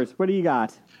yours? What do you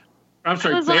got? I'm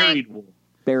sorry, buried wood.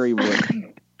 Buried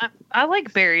wood. I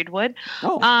like buried wood.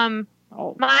 I'm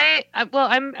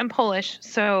Polish,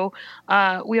 so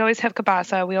we always have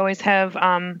kielbasa. We always have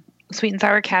sweet and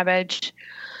sour cabbage.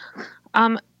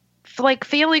 Like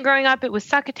family growing up, it was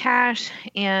succotash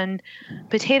and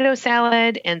potato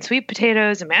salad and sweet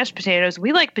potatoes and mashed potatoes.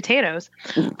 We like potatoes.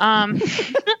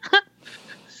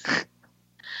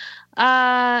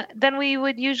 Then we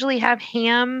would usually have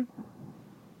ham.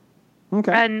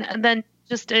 Okay. And then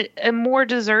just more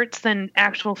desserts than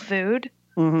actual food.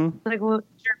 Mm-hmm. Like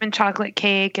German chocolate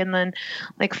cake, and then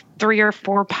like 3 or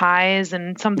 4 pies,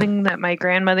 and something that my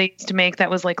grandmother used to make that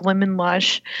was like lemon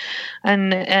lush,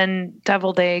 and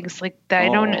deviled eggs. Like that. I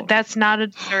don't. That's not a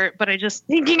dessert, but I just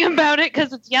thinking about it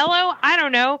because it's yellow. I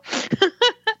don't know.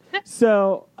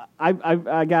 So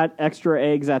I got extra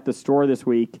eggs at the store this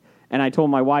week, and I told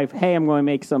my wife, "Hey, I'm going to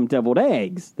make some deviled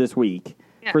eggs this week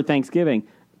for Thanksgiving."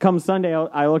 Come Sunday,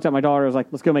 I looked at my daughter. I was like,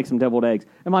 let's go make some deviled eggs.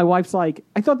 And my wife's like,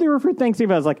 I thought they were for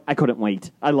Thanksgiving. I was like, I couldn't wait.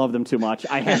 I love them too much.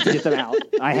 I have to get them out.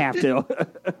 I have to.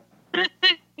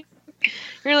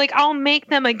 You're like, I'll make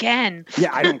them again.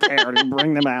 Yeah, I don't care.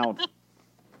 Bring them out.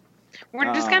 We're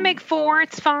just going to make 4.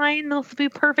 It's fine. They'll be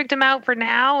perfect amount for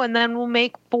now. And then we'll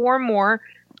make 4 more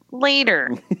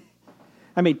later.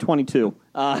 I made 22.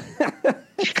 Don't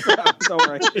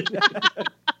worry.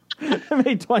 I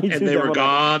made 22. And they were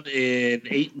gone in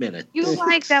 8 minutes. You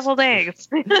like deviled eggs.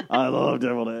 I love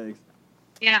deviled eggs.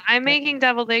 Yeah, I'm making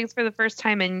deviled eggs for the first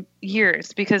time in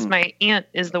years because my aunt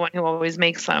is the one who always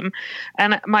makes them.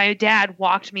 And my dad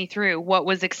walked me through what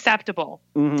was acceptable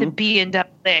to be in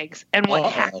deviled eggs and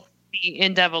what has to be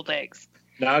in deviled eggs.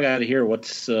 Now I got to hear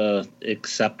what's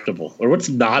acceptable or what's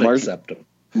not acceptable.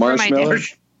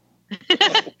 Marshmallows?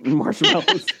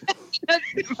 Marshmallows.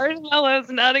 Marshmallows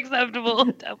not acceptable.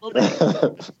 Deviled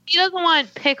eggs. He doesn't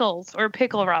want pickles or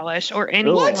pickle relish or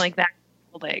anything What? like that.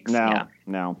 Deviled eggs. No,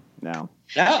 Yeah.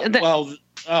 no.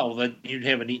 Then you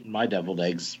haven't eaten my deviled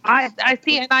eggs. I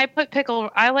see, and I put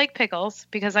I like pickles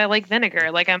because I like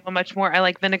vinegar. Like I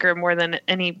like vinegar more than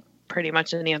pretty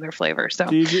much any other flavor. So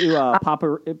Do you do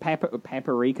paprika?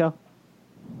 Paprika?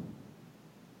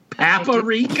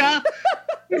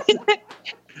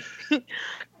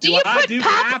 Do you I put do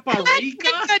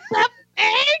paprika in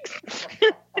eggs?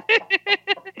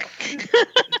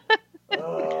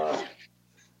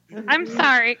 I'm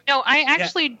sorry. No, I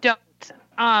actually don't.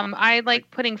 I like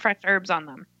putting fresh herbs on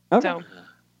them. Okay. So.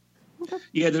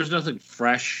 Yeah, there's nothing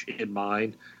fresh in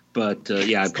mine, but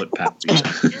I put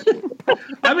paprika.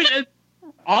 I mean,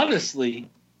 honestly,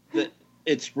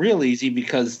 it's real easy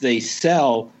because they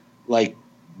sell like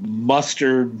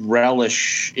mustard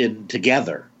relish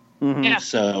together. Mm-hmm. Yeah.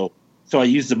 So I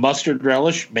use the mustard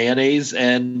relish, mayonnaise,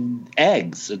 and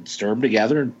eggs, and stir them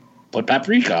together and put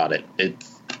paprika on it.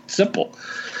 It's simple.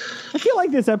 I feel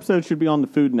like this episode should be on the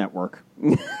Food Network.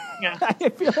 Yeah. I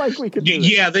feel like we could do this.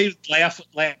 Yeah, they laugh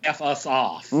us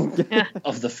off Yeah.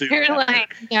 of the food. You're network.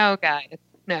 like, no, guys,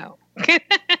 no. Jeff?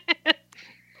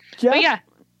 But yeah,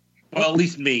 Well, at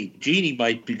least me. Jeannie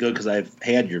might be good because I've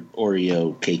had your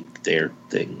Oreo cake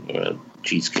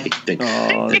cheesecake thing.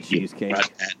 Oh, the that you cheesecake.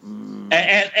 brought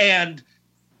that. And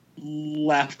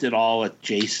left it all at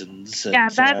Jason's. yeah.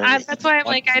 So That's why I'm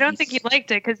like, I don't piece. think you liked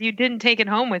it because you didn't take it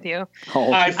home with you.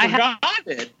 Oh, I forgot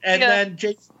it, and Yeah. then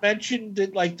Jason mentioned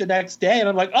it like the next day, and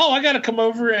I'm like, "Oh, I got to come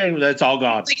over," and it's all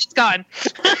gone. Like it's gone.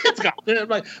 It's gone. And I'm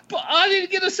like, "But I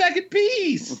didn't get a second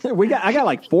piece." I got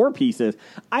like 4 pieces.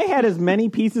 I had as many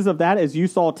pieces of that as you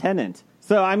saw Tenant.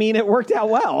 So, I mean, it worked out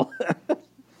well.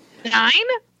 9?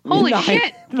 Holy 9,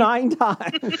 shit! 9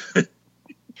 times.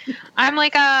 I'm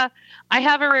like, I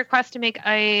have a request to make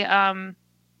a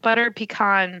butter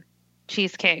pecan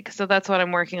cheesecake, so that's what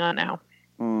I'm working on now.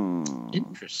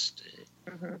 Interesting.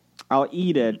 I'll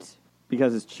eat it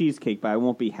because it's cheesecake, but I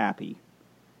won't be happy.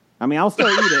 I mean, I'll still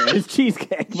eat it. It's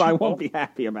cheesecake, but I won't be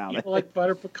happy about You it. like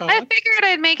butter pecan? I figured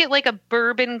I'd make it like a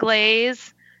bourbon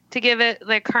glaze to give it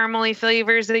like caramely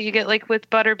flavors that you get like with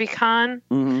butter pecan.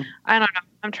 Mm-hmm. I don't know.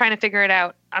 I'm trying to figure it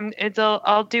out.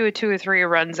 I'll do a 2 or 3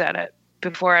 runs at it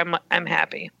before I'm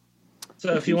happy.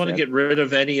 So if you want to get rid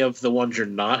of any of the ones you're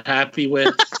not happy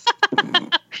with,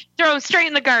 Throw 'em straight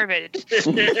in the garbage.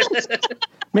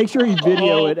 Make sure you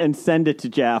video it and send it to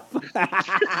Jeff.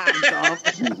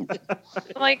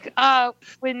 Like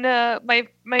when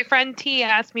my friend T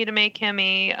asked me to make him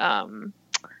a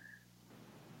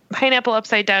pineapple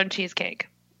upside down cheesecake.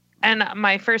 And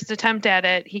my first attempt at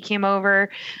it, he came over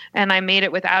and I made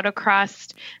it without a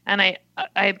crust, and I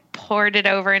poured it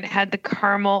over and it had the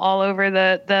caramel all over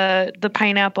the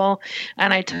pineapple,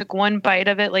 and I took one bite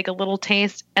of it, like a little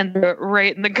taste, and threw it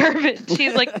right in the garbage.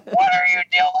 He's like, "What are you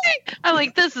doing?" I'm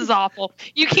like, "This is awful.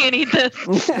 You can't eat this."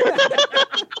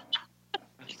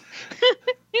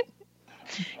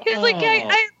 He's like,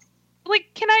 I like,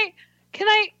 can I?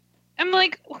 I'm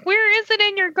like, "Where is it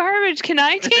in your garbage? Can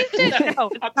I taste it?" No,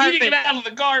 it's I'm eating it garbage. out of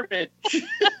the garbage.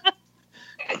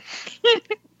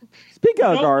 Speaking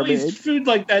of Don't garbage, waste food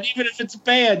like that, even if it's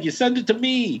bad. You send it to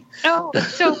me. No,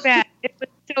 it's so bad. It was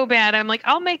so bad. I'm like,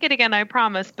 I'll make it again, I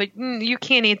promise, but you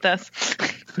can't eat this.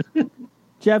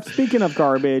 Jeff, speaking of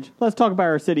garbage, let's talk about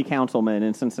our city councilman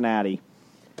in Cincinnati.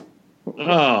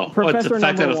 Oh, what, Professor the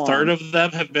fact that number a third 1. of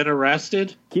them have been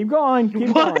arrested? Keep going. Keep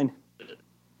What? going.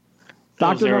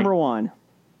 Doctor there- number 1.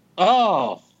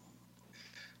 Oh.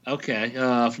 Okay.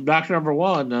 From Doctor Number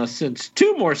 1, since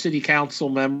 2 more city council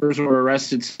members were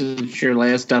arrested since your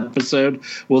last episode,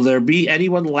 will there be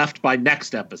anyone left by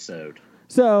next episode?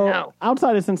 So, No.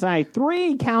 outside of Cincinnati,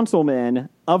 3 councilmen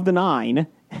of the 9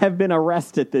 have been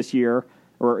arrested this year,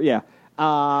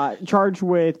 charged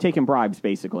with taking bribes,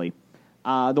 basically.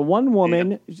 The one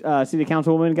woman, city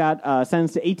councilwoman, got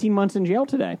sentenced to 18 months in jail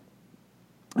today.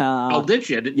 Did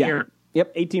you? I didn't hear.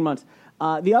 Yep, 18 months.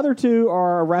 The other 2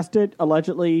 are arrested,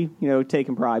 allegedly,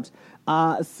 taking bribes.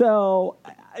 So,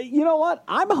 you know what?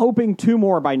 I'm hoping 2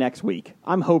 more by next week.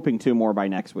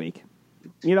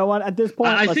 You know what? At this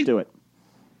point, let's do it.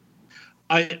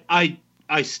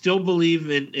 I still believe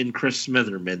in Chris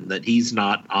Smitherman that he's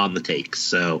not on the take.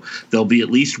 So there'll be at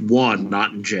least 1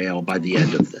 not in jail by the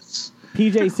end of this.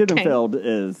 PJ Sittenfeld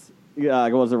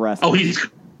was arrested. Oh,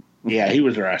 he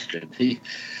was arrested.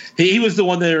 He was the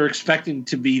one they were expecting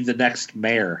to be the next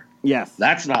mayor. Yes.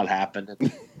 That's not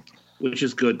happening, which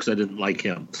is good because I didn't like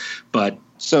him. But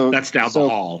So that's down the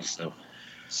hall. So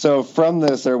So from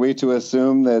this, are we to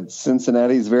assume that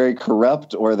Cincinnati's very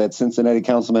corrupt, or that Cincinnati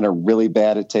councilmen are really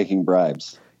bad at taking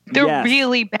bribes? They're Yes.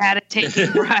 really bad at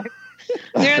taking bribes.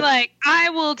 They're like, I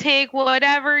will take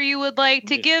whatever you would like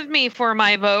to give me for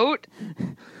my vote.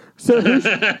 So who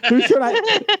should I?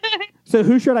 So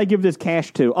who should I give this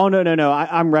cash to? Oh no!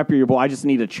 I'm reputable. I just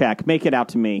need a check. Make it out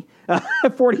to me.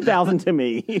 40,000 to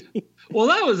me. Well,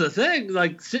 that was the thing.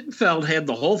 Like, Sittenfeld had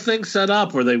the whole thing set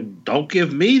up where they don't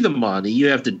give me the money. You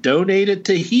have to donate it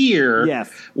to here, Yes.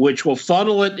 which will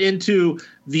funnel it into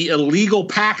the illegal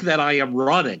PAC that I am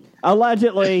running.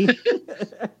 Allegedly.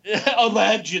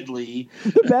 Allegedly.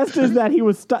 The best is that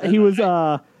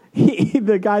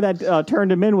the guy that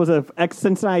turned him in was a ex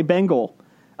Cincinnati Bengal,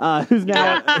 who's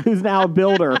now a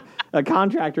builder, a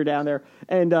contractor down there,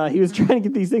 and he was trying to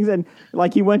get these things, and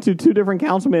like he went to two different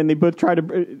councilmen, and they both tried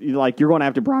to like, you're going to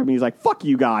have to bribe me. He's like, fuck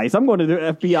you guys, I'm going to the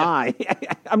FBI. Yeah.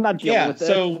 I'm not dealing with this.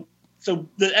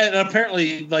 And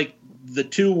apparently, like, the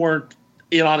two weren't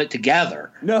in on it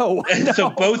together. No. So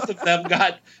both of them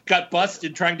got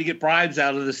busted trying to get bribes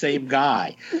out of the same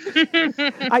guy.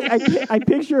 I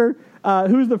picture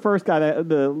who's the first guy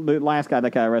the last guy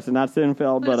that got arrested, not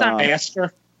Sinfeld, but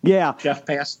Pastor. yeah, Jeff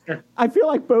Pastor. I feel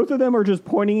like both of them are just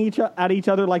pointing at each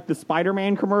other like the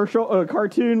Spider-Man commercial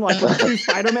cartoon, like two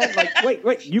Spider-Man. Like,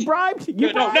 wait, you bribed?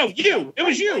 No, you. It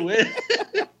was you.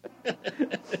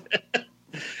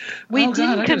 We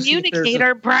didn't communicate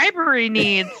our bribery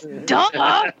needs.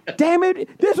 Duh. Damn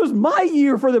it! This was my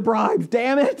year for the bribes.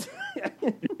 Damn it!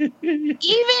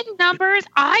 Even numbers,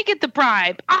 I get the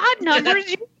bribe. Odd numbers,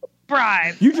 you get the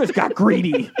bribe. You just got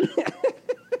greedy.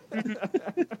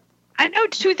 I know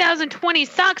 2020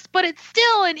 sucks, but it's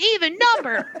still an even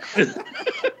number.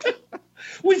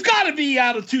 We've got to be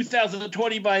out of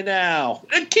 2020 by now.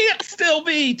 It can't still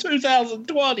be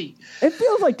 2020. It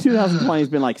feels like 2020 has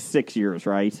been like 6 years,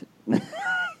 right?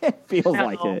 It feels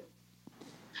like it.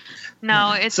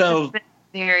 No, it's just been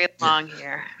a very long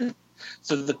year.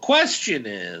 So the question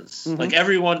is, like,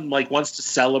 everyone like wants to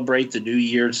celebrate the new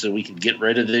year so we can get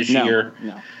rid of this year.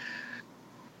 No.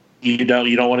 You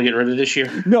don't want to get rid of this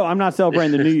year? No, I'm not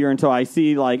celebrating the new year until I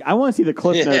see, like, I want to see the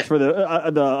cliff notes for the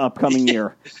upcoming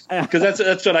year. Because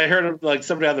that's what I heard, like,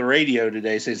 somebody on the radio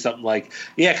today say something like,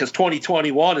 yeah, because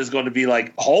 2021 is going to be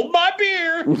like, hold my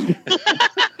beer.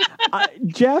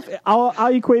 Jeff, I'll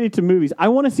equate it to movies. I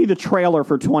want to see the trailer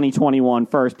for 2021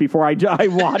 first before I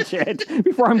watch it,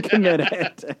 before I'm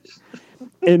committed.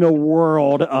 In a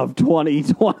world of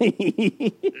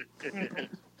 2020.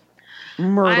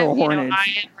 Myrtle Hornets.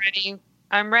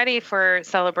 I'm ready for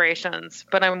celebrations,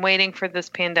 but I'm waiting for this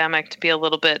pandemic to be a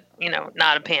little bit,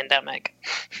 not a pandemic.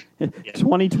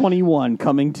 2021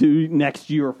 coming to next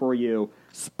year for you.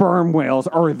 Sperm whales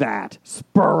are that.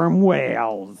 Sperm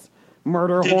whales.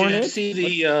 Murder hornets. Did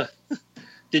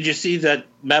you see that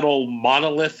metal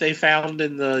monolith they found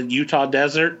in the Utah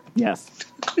desert? Yes.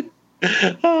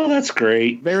 Oh, that's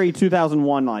great. Very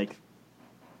 2001 like.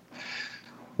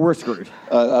 We're screwed.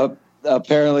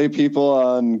 Apparently, people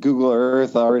on Google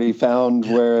Earth already found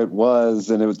where it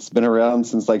was, and it's been around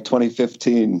since like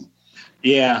 2015.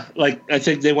 Yeah, like I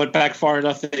think they went back far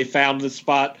enough that they found the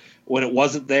spot when it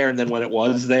wasn't there, and then when it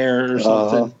was there, or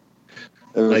something.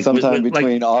 It was like, sometime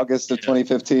between August of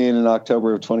 2015 and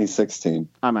October of 2016.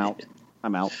 I'm out.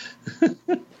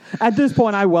 At this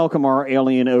point, I welcome our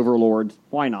alien overlords.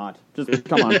 Why not? Just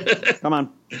come on.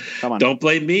 Don't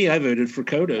blame me. I voted for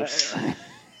Kodos.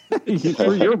 You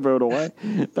threw your vote away.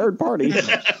 Third party.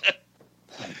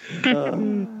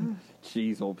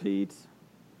 Jeez, old Pete.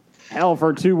 Hell,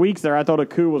 for 2 weeks there, I thought a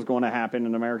coup was going to happen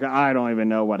in America. I don't even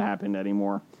know what happened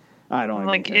anymore. I don't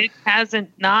even care. It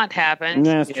hasn't not happened.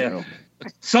 That's true.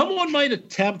 Someone might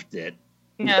attempt it.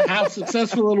 Yeah. How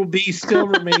successful it'll be still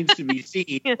remains to be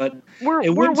seen. But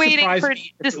we're waiting for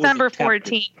December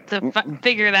 14th to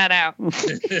figure that out.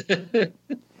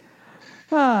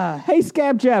 Hey,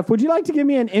 Scab Jeff, would you like to give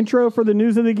me an intro for the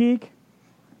News of the Geek?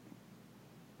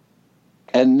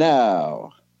 And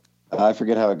now, I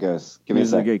forget how it goes. Give me a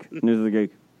second. News of the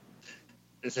Geek.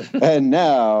 And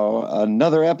now,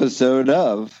 another episode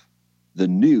of the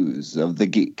News of the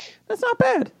Geek. That's not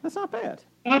bad.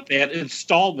 Not bad.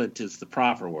 Installment is the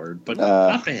proper word, but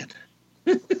not bad.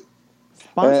 And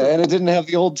it didn't have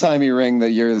the old-timey ring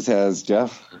that yours has,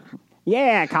 Jeff.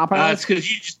 Yeah, copper. It's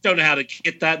because you just don't know how to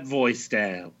get that voice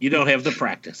down. You don't have the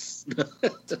practice.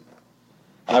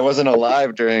 I wasn't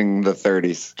alive during the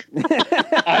 30s.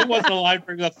 I wasn't alive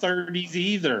during the 30s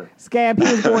either. Scab, he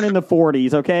was born in the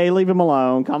 40s, okay? Leave him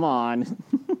alone. Come on.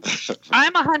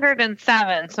 I'm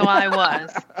 107, so I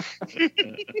was.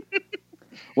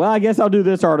 Well, I guess I'll do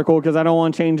this article because I don't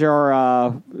want to change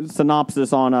our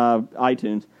synopsis on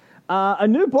iTunes. A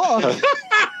new book.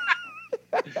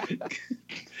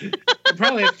 You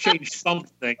probably have to change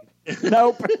something.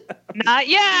 Nope. Not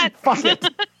yet. Fuck it.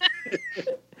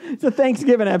 It's a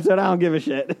Thanksgiving episode. I don't give a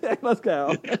shit. Let's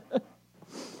go.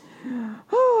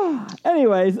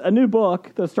 Anyways, a new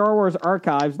book, The Star Wars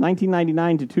Archives,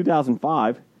 1999 to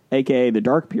 2005, a.k.a. the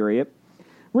Dark Period,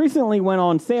 recently went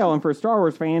on sale, and for Star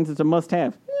Wars fans, it's a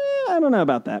must-have. I don't know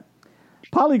about that.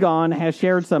 Polygon has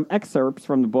shared some excerpts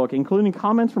from the book, including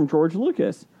comments from George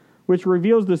Lucas, which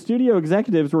reveals the studio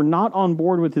executives were not on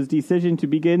board with his decision to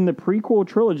begin the prequel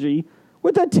trilogy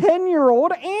with a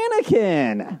 10-year-old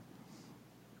Anakin.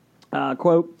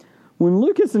 Quote, when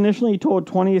Lucas initially told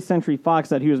 20th Century Fox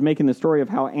that he was making the story of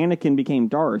how Anakin became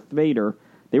Darth Vader,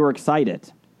 they were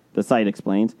excited, the site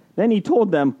explains. Then he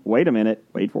told them, wait a minute,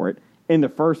 wait for it, in the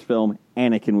first film,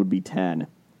 Anakin would be 10.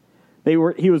 He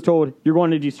was told, you're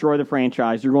going to destroy the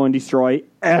franchise, you're going to destroy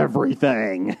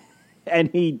everything. And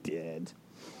he did.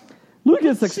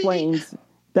 Lucas explains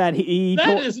that he That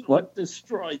told... isn't what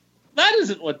destroyed. That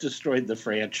isn't what destroyed the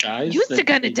franchise. You are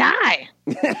gonna die.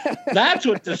 That's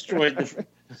what destroyed the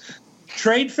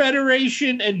Trade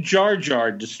Federation and Jar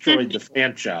Jar destroyed the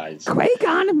franchise.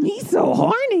 Qui-Gon, me so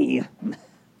horny.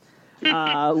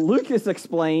 Lucas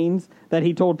explains that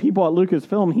he told people at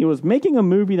Lucasfilm he was making a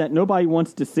movie that nobody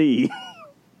wants to see,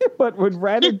 but would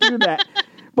rather do that.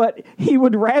 But he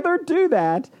would rather do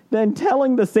that than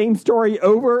telling the same story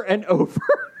over and over.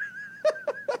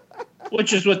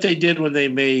 Which is what they did when they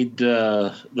made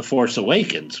The Force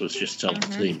Awakens, was just tell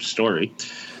the same story.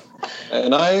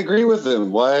 And I agree with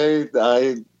him. Why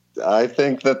I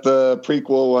think that the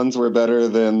prequel ones were better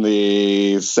than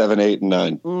the 7, 8, and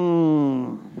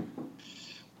 9.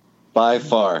 By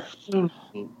far.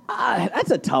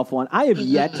 That's a tough one. I have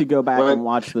yet to go back and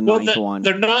watch the ninth one.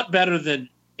 They're not better than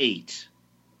 8.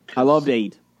 I loved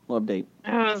 8. Loved 8.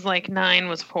 I was like, 9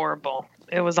 was horrible.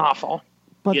 It was awful.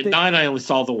 But Yeah, 9 I only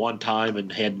saw the one time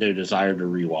and had no desire to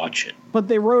rewatch it. But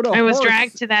they wrote a I was horse.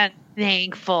 dragged to that.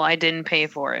 Thankful I didn't pay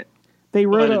for it. They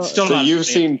wrote But a... it's still So not you've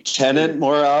fair. seen Tenet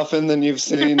more often than you've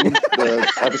seen the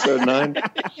episode 9?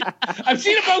 I've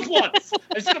seen them both once.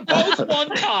 I've seen them both one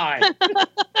time.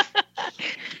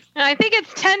 I think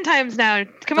it's 10 times now.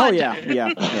 Come on.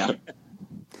 Oh,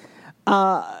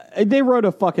 yeah. They rode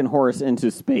a fucking horse into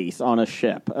space on a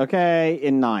ship, okay?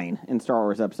 In Star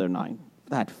Wars Episode 9.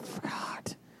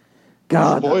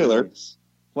 God. Spoilers.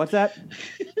 What's that?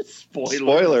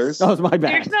 Spoilers. That was my bad.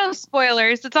 There's no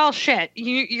spoilers. It's all shit.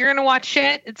 You're going to watch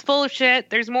shit. It's full of shit.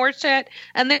 There's more shit.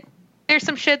 And then there's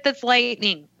some shit that's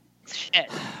lightning. It's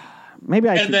shit. Maybe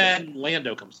I And should... then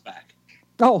Lando comes back.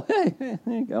 Oh, hey, there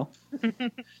you go.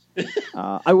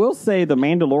 I will say The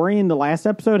Mandalorian, the last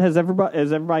episode, has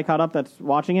everybody caught up that's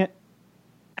watching it?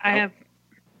 I have...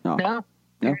 No.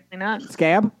 Apparently not.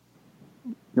 Scab?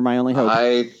 You're my only hope.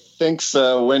 I think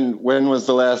so. When was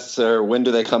the last, or when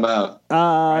do they come out?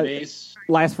 Fridays.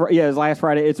 It was last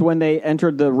Friday. It's when they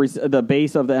entered the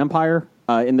base of the Empire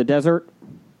in the desert.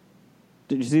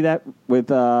 Did you see that with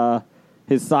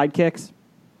his sidekicks?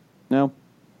 No.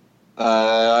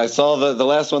 I saw the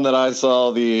last one that I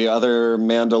saw. The other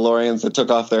Mandalorians that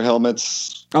took off their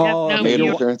helmets. Oh, Yep, no, made an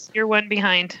appearance. you're one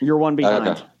behind. You're one behind.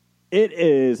 Okay. It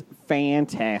is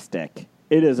fantastic.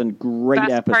 It is a great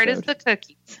Best episode. part is the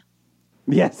cookies.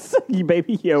 Yes, you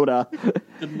baby Yoda.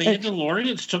 The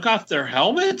Mandalorians took off their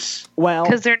helmets? Well,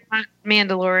 Because they're not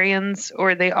Mandalorians,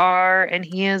 or they are, and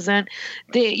he isn't.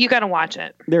 You got to watch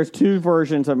it. there's two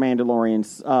versions of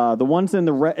Mandalorians. The ones in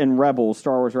in Rebels,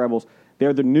 Star Wars Rebels,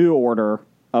 they're the new order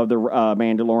of the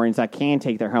Mandalorians that can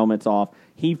take their helmets off.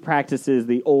 He practices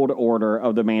the old order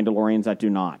of the Mandalorians that do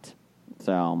not.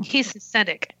 So, He's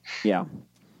aesthetic. yeah.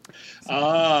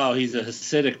 Oh, he's a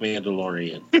Hasidic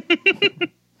Mandalorian.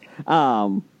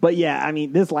 But yeah, I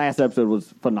mean, this last episode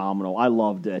was phenomenal. I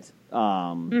loved it.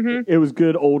 It was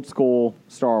good old school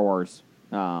Star Wars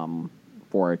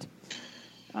for it.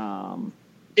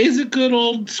 Is it good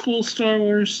old school Star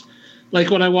Wars? Like,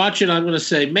 when I watch it, I'm going to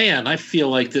say, man, I feel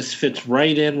like this fits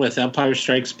right in with Empire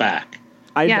Strikes Back.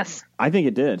 Yes. I think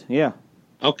it did. Yeah,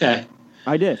 Okay.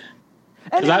 I did.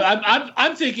 Because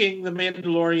I'm thinking The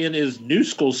Mandalorian is new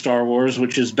school Star Wars,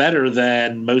 which is better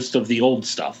than most of the old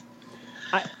stuff.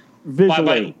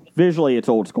 Visually, it's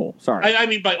old school. Sorry. I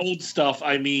mean, by old stuff,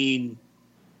 I mean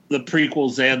the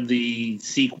prequels and the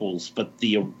sequels, but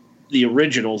the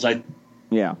originals, I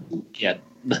Yeah. get.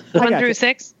 1 got through you.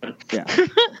 6. Yeah.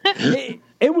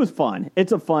 It was fun.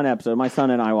 It's a fun episode. My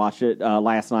son and I watched it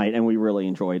last night, and we really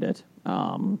enjoyed it.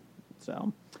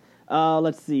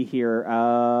 Let's see here.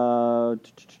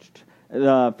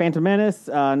 The Phantom Menace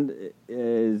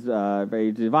is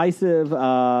very divisive.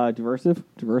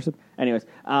 Anyways,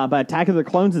 but Attack of the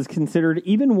Clones is considered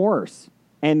even worse.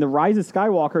 And The Rise of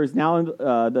Skywalker is now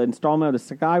the installment of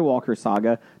the Skywalker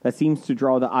saga that seems to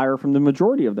draw the ire from the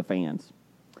majority of the fans.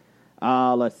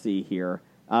 Let's see here.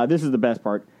 This is the best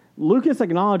part. Lucas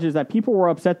acknowledges that people were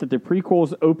upset that the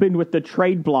prequels opened with the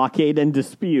trade blockade and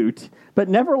dispute, but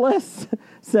nevertheless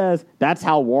says that's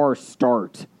how wars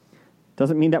start.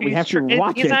 Doesn't mean that we have to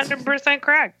watch it. He's 100%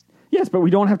 correct. Yes, but we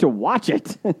don't have to watch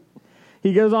it.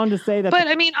 He goes on to say that... But,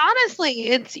 I mean, honestly,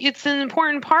 it's an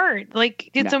important part. Like,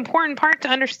 it's an important part to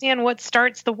understand what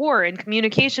starts the war, and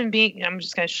communication being... I'm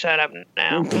just going to shut up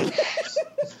now.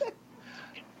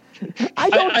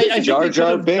 I Jar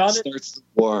Jar Binks starts the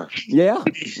war. Yeah.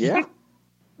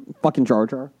 Fucking Jar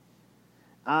Jar.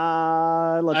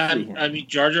 Let's see here. I mean,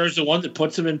 Jar Jar's the one that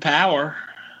puts him in power.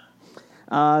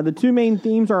 The two main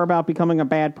themes are about becoming a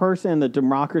bad person and the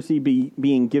democracy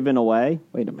being given away.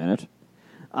 Wait a minute.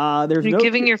 You're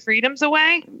giving your freedoms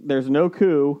away? There's no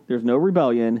coup. There's no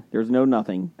rebellion. There's no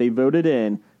nothing. They voted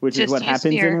in, which is what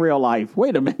happens in real life.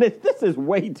 Wait a minute. This is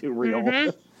way too real. Mm-hmm.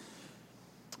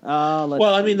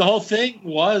 I mean, the whole thing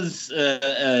was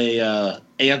a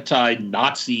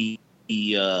anti-Nazi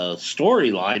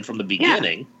storyline from the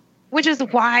beginning. Yeah. Which is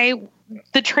why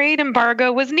the trade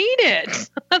embargo was needed.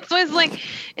 That's why it's like,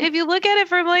 if you look at it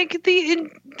from like the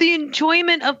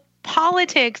enjoyment of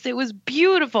politics, it was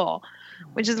beautiful.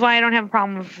 Which is why I don't have a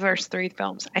problem with the first three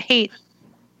films. I hate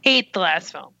the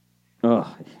last film. Ugh.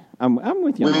 I'm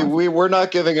with you. We're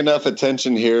not giving enough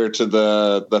attention here to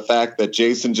the fact that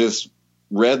Jason just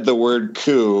read the word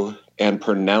coup and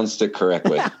pronounced it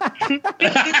correctly.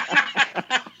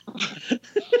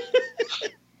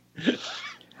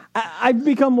 I've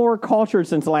become more cultured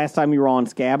since the last time you were on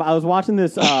Scab. I was watching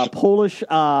this Polish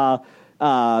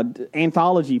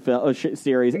anthology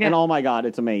series, and oh my god,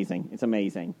 it's amazing! It's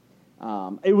amazing.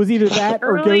 It was either that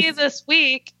or earlier this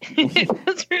week it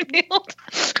was revealed.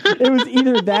 It was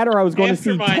either that or I was going to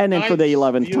see Tenet for the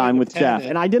 11th time with Jeff,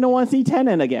 and I didn't want to see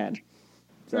Tenet again.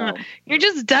 So you're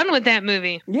just done with that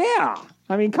movie. Yeah,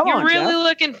 I mean, come on, You're really Jeff.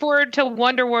 looking forward to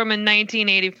Wonder Woman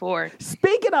 1984.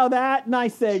 Speaking of that,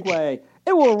 nice segue.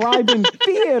 It will arrive in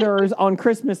theaters on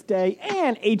Christmas Day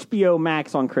and HBO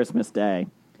Max on Christmas Day.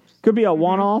 Could be a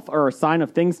one-off or a sign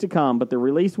of things to come, but the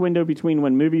release window between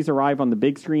when movies arrive on the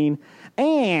big screen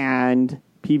and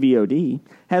PVOD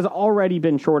has already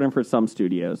been shortened for some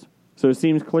studios. So it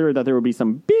seems clear that there will be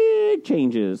some big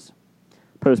changes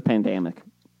post-pandemic.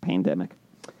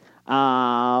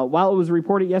 While it was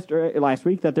reported last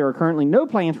week that there are currently no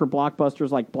plans for blockbusters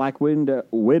like Black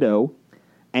Widow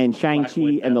and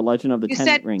Shang-Chi and the Legend of the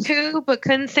Ten Rings. You said coup, but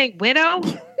couldn't say widow?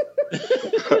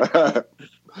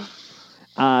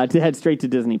 To head straight to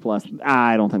Disney Plus.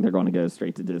 I don't think they're going to go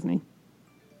straight to Disney.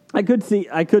 I could see.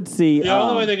 The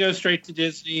only way they go straight to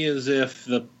Disney is if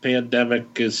the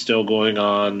pandemic is still going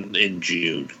on in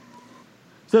June.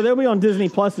 So they'll be on Disney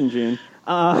Plus in June.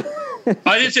 I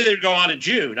didn't say they'd go on in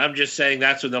June. I'm just saying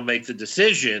that's when they'll make the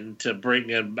decision to bring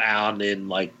them out in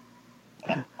like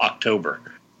October.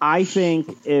 I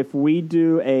think if we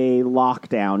do a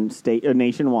lockdown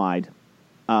nationwide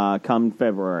come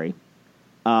February,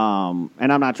 and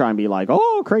I'm not trying to be like,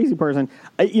 oh, crazy person.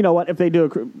 You know what? If they do a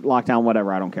lockdown,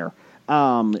 whatever, I don't care.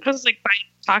 It was like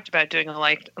Biden talked about doing a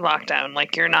lockdown.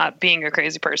 Like, you're not being a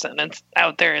crazy person. It's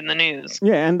out there in the news.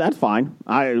 Yeah, and that's fine.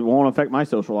 It won't affect my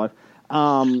social life.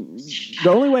 The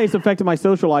only way it's affected my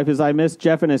social life is I miss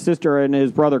Jeff and his sister and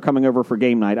his brother coming over for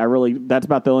game night. That's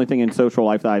about the only thing in social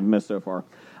life that I've missed so far.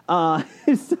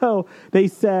 So they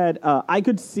said I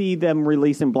could see them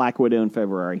releasing Black Widow in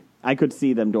February. I could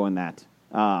see them doing that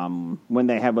when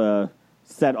they have a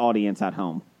set audience at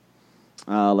home.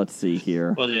 Let's see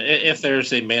here. Well, if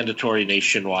there's a mandatory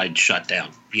nationwide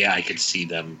shutdown, yeah, I could see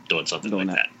them doing something like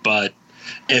that. But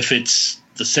if it's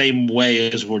the same way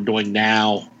as we're doing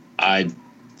now, I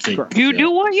think you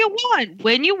do what you want,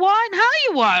 when you want, how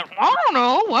you want. I don't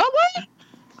know. What?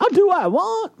 I'll do what I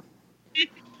want.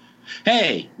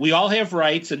 Hey, we all have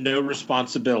rights and no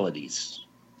responsibilities.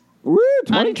 Woo,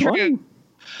 2020.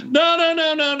 No.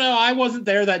 I wasn't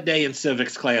there that day in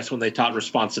civics class when they taught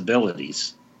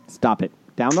responsibilities. Stop it.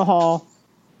 Down the hall,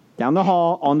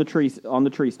 on the tree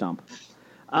stump.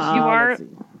 You are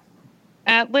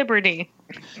at liberty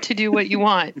to do what you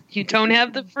want. You don't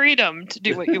have the freedom to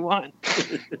do what you want.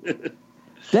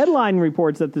 Deadline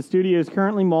reports that the studio is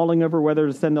currently mulling over whether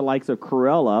to send the likes of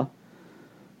Cruella.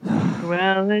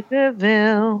 Cruella de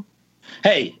Vil.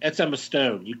 Hey, that's Emma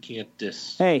Stone. You can't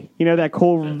diss. Hey, you know that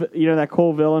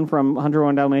cool villain from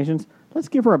 101 Dalmatians? Let's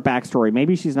give her a backstory.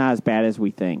 Maybe she's not as bad as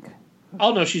we think.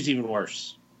 Oh no, she's even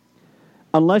worse.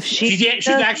 Unless She's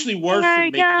actually worse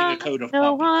than making a coat of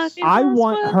puppies. I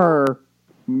want her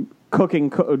cooking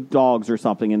dogs or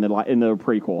something in the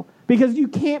prequel, because you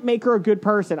can't make her a good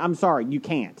person. I'm sorry, you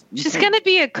can't. She's going to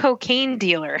be a cocaine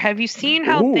dealer. Have you seen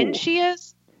how thin she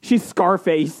is? She's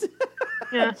Scarface.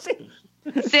 Yeah. Say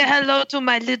hello to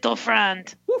my little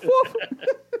friend. Woof, woof.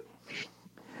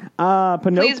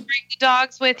 Please bring the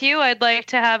dogs with you. I'd like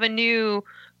to have a new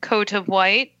coat of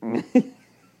white.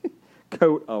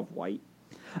 Coat of white.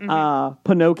 Mm-hmm.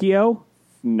 Pinocchio?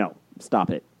 No, stop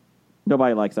it.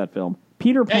 Nobody likes that film.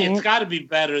 Peter Pan. Hey, it's got to be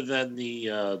better than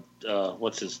the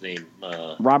what's his name?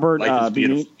 Robert Life is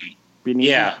Beautiful. Benigni?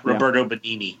 Yeah, Roberto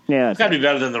Benigni. Yeah, it's got to be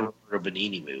better than the Roberto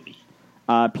Benigni movie.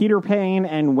 Peter Pan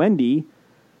and Wendy,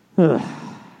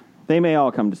 they may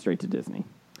all come straight to Disney.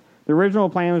 The original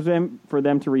plan was for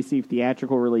them to receive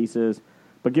theatrical releases,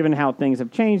 but given how things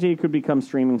have changed, it could become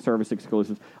streaming service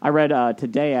exclusives. I read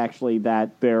today, actually,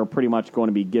 that they're pretty much going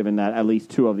to be given that at least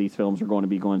 2 of these films are going to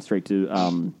be going straight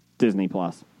to Disney+.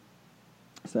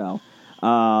 So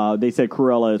they said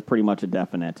Cruella is pretty much a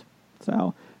definite.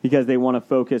 So because they want to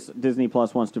focus, Disney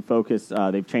Plus wants to focus.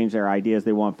 They've changed their ideas.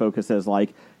 They want to focus as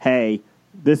like, hey,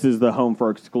 this is the home for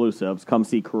exclusives. Come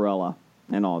see Cruella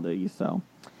and all these. So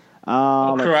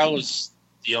Cruella's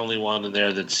the only one in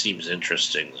there that seems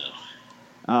interesting,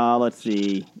 though. Let's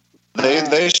see.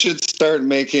 They should start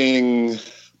making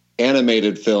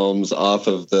animated films off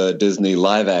of the Disney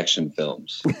live action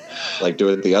films. Like do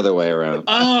it the other way around.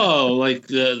 Oh, like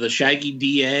the Shaggy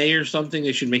DA or something?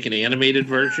 They should make an animated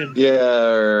version? Yeah,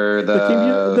 or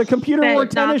the computer wore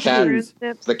tennis shoes.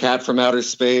 The Cat from Outer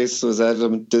Space. Was that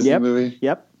a Disney movie?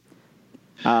 Yep.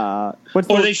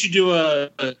 They should do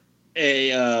a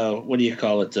what do you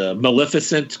call it? A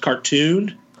Maleficent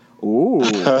cartoon? Ooh.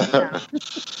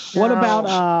 What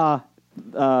about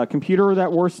computer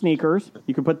that wore sneakers?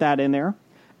 You could put that in there.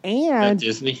 And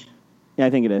Disney? Yeah, I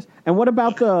think it is. And what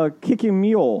about the Kicking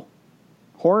Mule?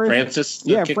 Horace? Francis?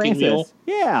 Francis. Mule?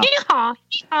 Yeah.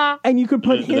 Yeehaw. And you could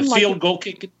put him the field goal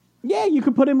kicking. Yeah, you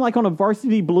could put him like on a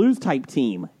Varsity Blues type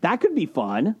team. That could be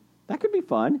fun.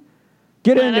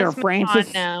 Get in there,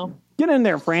 Francis. Get in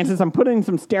there, Francis. I'm putting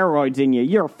some steroids in you.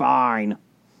 You're fine. I'm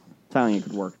telling you, it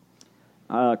could work.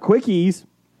 Quickies.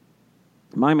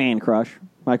 My man crush,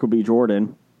 Michael B.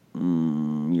 Jordan.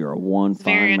 You're a fine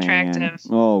very man. attractive.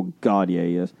 Oh, God, yeah,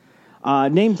 he is.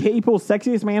 Named People's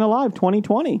Sexiest Man Alive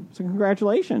 2020. So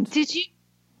congratulations. Did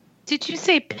you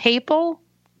say papal?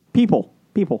 People.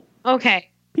 Okay.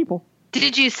 People.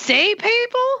 Did you say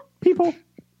papal? People.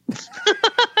 If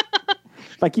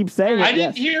I keep saying it, I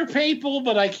didn't hear papal,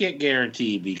 but I can't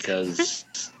guarantee because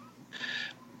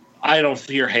I don't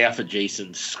hear half of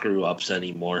Jason's screw-ups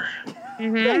anymore.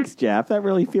 Mm-hmm. Thanks, Jeff. That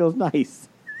really feels nice.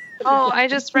 Oh, I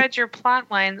just read your plot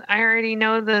lines. I already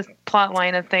know the plot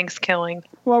line of Thanksgiving.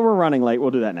 Well, we're running late. We'll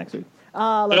do that next week.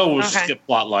 We'll skip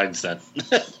plot lines then.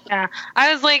 Yeah.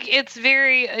 I was like, it's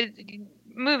very...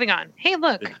 moving on. Hey,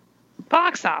 look.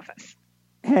 Box office.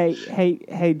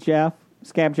 Hey, Jeff.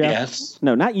 Scab Jeff. Yes?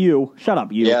 No, not you. Shut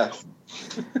up, you. Yeah.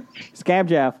 Scab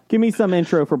Jeff, give me some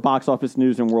intro for box office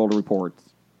news and world reports.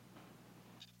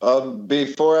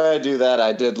 Before I do that,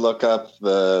 I did look up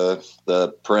the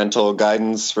parental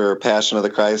guidance for Passion of the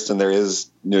Christ, and there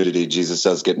is nudity. Jesus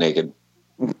does get naked.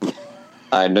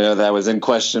 I know that was in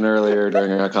question earlier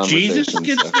during our conversation. Jesus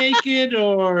gets naked,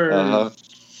 or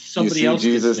somebody else?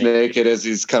 Jesus gets naked as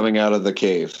he's coming out of the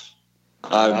cave.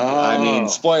 I mean,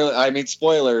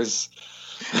 spoilers.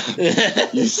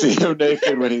 You see him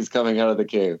naked when he's coming out of the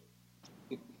cave.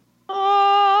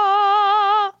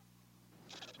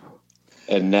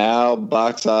 And now,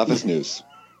 box office news.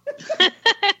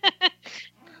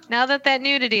 Now that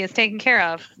nudity is taken care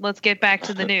of, let's get back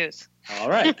to the news. All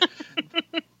right.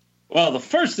 Well, the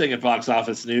first thing at box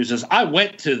office news is I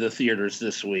went to the theaters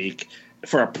this week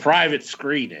for a private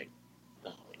screening.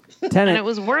 And it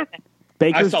was worth it.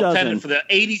 Baker's I saw Dozen. Tenet for the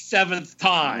 87th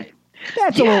time.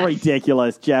 That's a little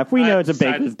ridiculous, Jeff. We know it's a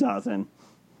Baker's Dozen.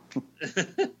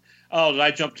 Oh, did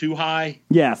I jump too high?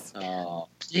 Yes. Oh,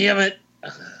 damn it.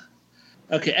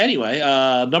 Okay, anyway,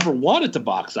 number one at the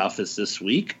box office this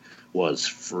week was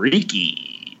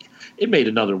Freaky. It made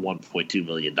another $1.2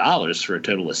 million for a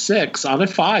total of $6 on a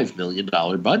 $5 million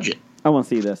budget. I want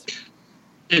to see this.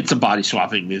 It's a body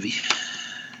swapping movie.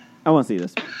 I want to see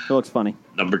this. It looks funny.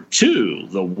 Number two,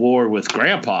 The War with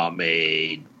Grandpa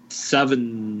made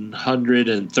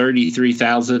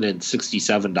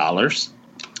 $733,067.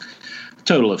 A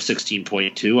total of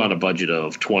 16.2 on a budget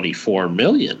of $24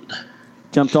 million.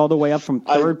 Jumped all the way up from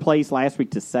third place last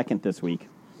week to second this week.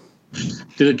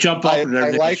 Did it jump up?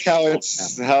 I like how it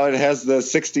has the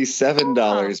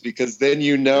 $67 because then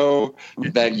you know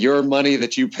that your money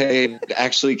that you paid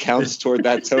actually counts toward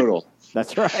that total.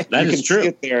 That's right. That you is can true. see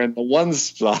it there in the one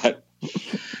spot.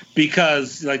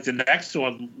 Because like the next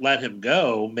one, Let Him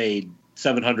Go, made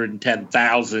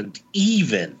 $710,000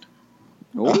 even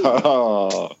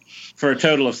Oh. for a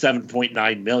total of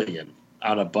 $7.9 million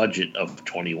on a budget of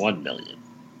 $21 million.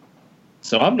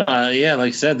 So I'm not, like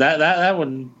I said, that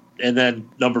one. And then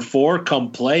number 4,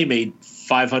 Come Play, made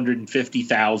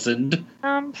 $550,000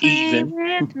 Come play even.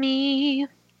 with me.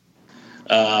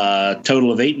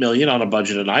 Total of $8 million on a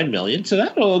budget of $9 million. So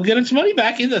that will get its money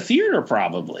back in the theater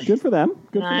probably. Good for them.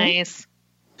 Good Nice.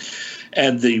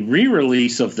 And the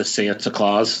re-release of the Santa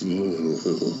Claus made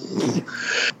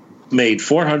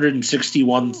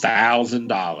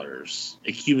 $461,000,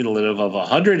 a cumulative of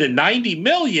 $190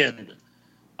 million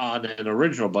on an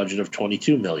original budget of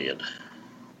 $22 million.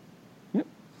 Yep.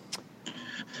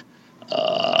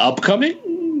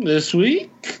 Upcoming this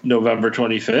week, November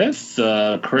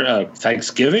 25th,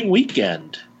 Thanksgiving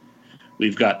weekend.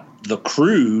 We've got The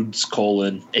Croods,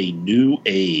 A New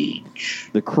Age.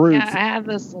 The Croods. Yeah, I have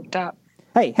this looked up.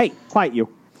 Hey, quiet you.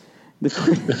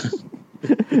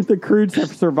 The Croods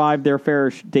have survived their fair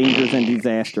dangers and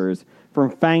disasters,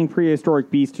 from fanged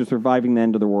prehistoric beasts to surviving the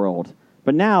end of the world.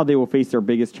 But now they will face their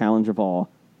biggest challenge of all,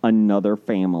 another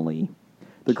family.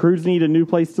 The Croods need a new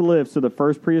place to live, so the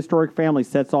first prehistoric family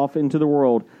sets off into the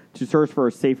world to search for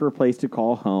a safer place to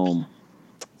call home.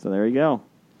 So there you go.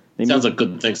 Sounds like a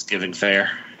good Thanksgiving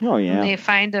fare. Oh, yeah. They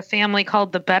find a family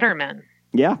called the Bettermen.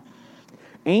 Yeah.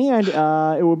 And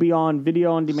it will be on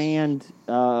video on demand,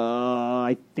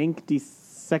 I think,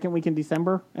 second week in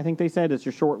December. I think they said it's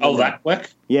a short Oh, window. that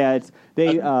quick? Yeah, it's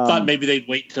they. Thought maybe they'd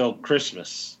wait till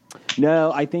Christmas.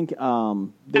 No, I think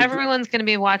Everyone's going to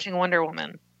be watching Wonder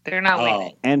Woman. They're not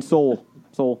waiting. and Soul,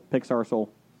 Pixar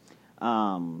Soul.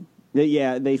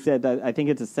 They said that I think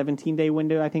it's a 17-day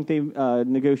window. I think they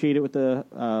negotiated with the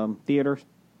theaters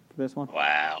for this one.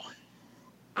 Wow.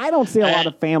 I don't see a lot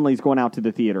of families going out to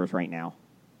the theaters right now.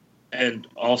 And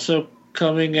also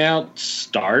coming out,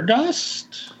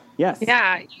 Stardust? Yes.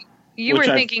 Yeah. You were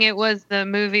thinking it was the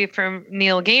movie from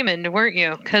Neil Gaiman, weren't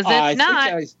you? Because it's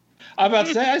not. I'm about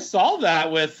to say, I saw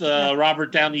that with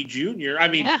Robert Downey Jr.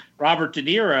 Robert De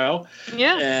Niro.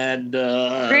 Yeah. And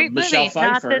Great Michelle movie,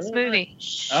 Pfeiffer. not this movie.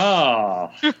 Oh.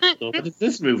 So what is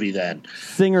this movie then?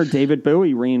 Singer David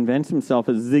Bowie reinvents himself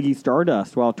as Ziggy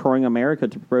Stardust while touring America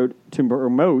to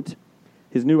promote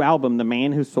his new album, The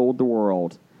Man Who Sold the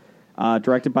World.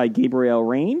 Directed by Gabrielle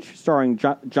Range, starring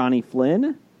Johnny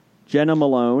Flynn, Jenna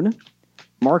Malone,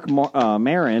 Mark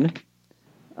Maron,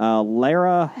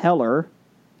 Lara Heller,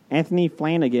 Anthony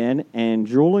Flanagan, and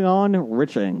Julian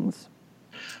Richings.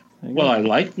 Well, I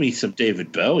like me some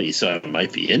David Bowie, so I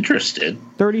might be interested.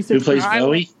 36. Who plays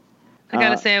Bowie? I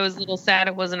gotta say, I was a little sad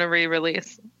it wasn't a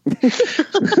re-release.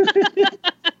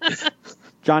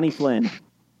 Johnny Flynn.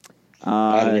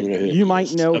 You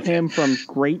might know him from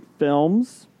great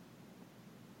films.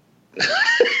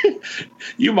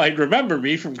 You might remember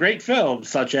me from great films,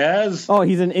 such as... Oh,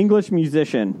 he's an English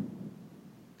musician.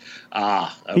 Okay.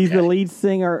 He's the lead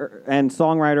singer and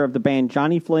songwriter of the band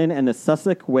Johnny Flynn and the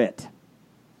Sussex Wit.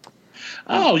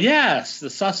 Oh, yes, the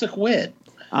Sussex Wit.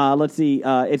 Let's see.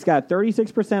 It's got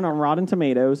 36% on Rotten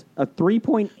Tomatoes, a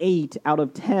 3.8 out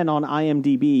of 10 on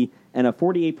IMDb, and a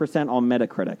 48% on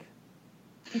Metacritic.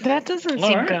 That doesn't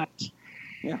seem good.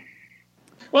 Yeah.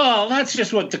 Well, that's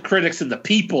just what the critics and the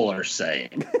people are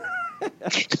saying.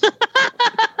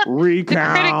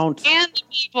 Recount. The critics and the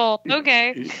people.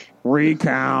 Okay.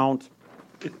 Recount.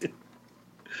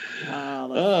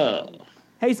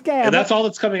 Hey, Scab. And that's all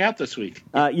that's coming out this week.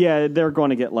 Yeah, they're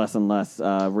going to get less and less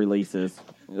releases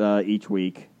each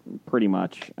week, pretty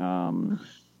much. I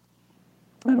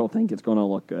don't think it's going to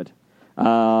look good.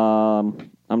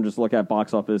 I'm just looking at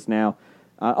box office now.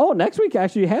 Next week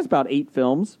actually has about 8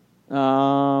 films.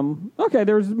 Okay,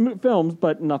 there's films,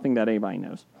 but nothing that anybody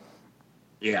knows.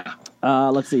 Yeah.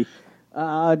 Let's see.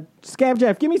 Scab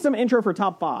Jeff, give me some intro for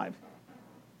top 5.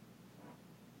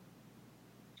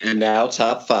 And now,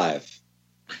 top 5.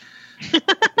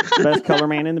 Best color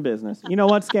man in the business. You know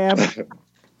what, Scab?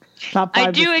 Top 5.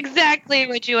 I do exactly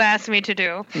what you asked me to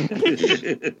do.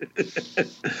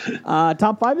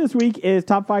 Top 5 this week is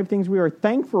top 5 things we are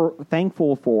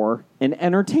thankful for in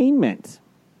entertainment.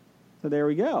 So there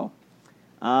we go.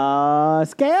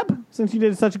 Scab, since you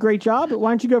did such a great job, why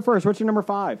don't you go first? What's your number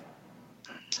 5?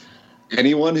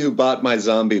 Anyone who bought my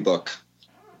zombie book.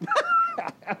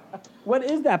 What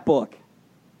is that book?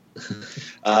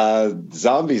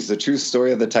 Zombies, the true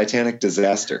story of the Titanic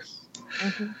disaster.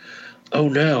 Mm-hmm. Oh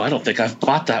no, I don't think I've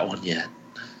bought that one yet.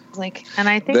 Like, and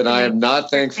I think Then I am not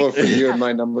thankful for you in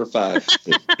my number 5.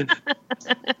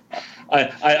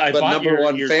 I But bought number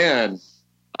one your fan,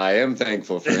 I am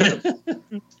thankful for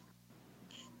him.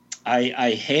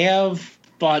 I have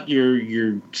bought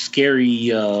your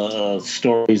scary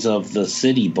stories of the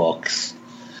city books,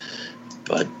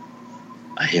 but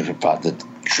I haven't bought the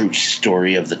true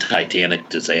story of the Titanic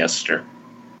disaster.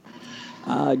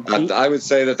 I would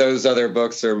say that those other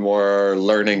books are more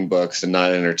learning books and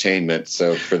not entertainment.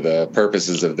 So for the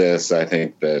purposes of this, I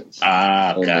think that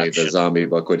only gotcha. the zombie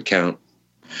book would count.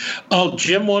 Oh,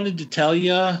 Jim wanted to tell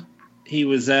you he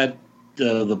was at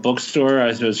the bookstore.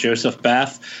 I was Joseph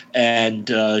Beth, and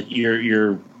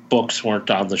your books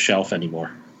weren't on the shelf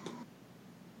anymore.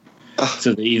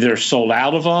 So they either sold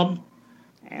out of them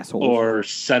Assholes. or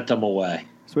sent them away.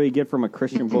 That's what you get from a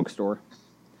Christian bookstore.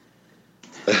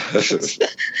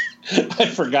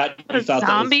 I forgot you a thought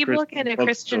zombie that was book at a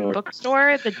Christian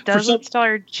bookstore that some- doesn't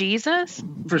star Jesus.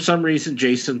 For some reason,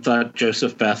 Jason thought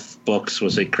Joseph Beth Books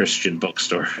was a Christian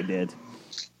bookstore. I did.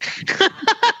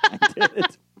 I did.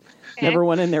 Never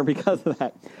went in there because of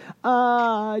that.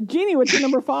 Jeannie, what's your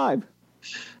number 5?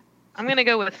 I'm gonna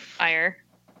go with fire.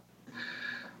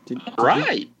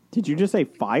 Right. Did you just say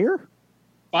fire?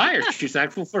 Fire. She's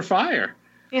thankful for fire.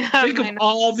 Yeah, Think of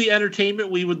all the entertainment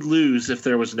we would lose if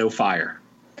there was no fire.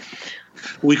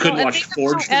 We couldn't watch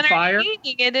Forged in Fire.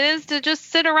 Entertaining it is to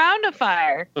just sit around a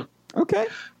fire. Okay.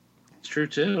 It's true,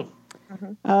 too.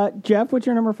 Jeff, what's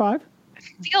your number 5?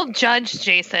 Feel judged,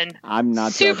 Jason. I'm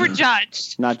not Super judging.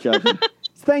 judged. Not judging.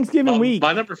 It's Thanksgiving week.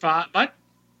 My number 5. My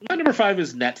number 5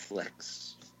 is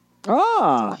Netflix.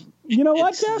 You know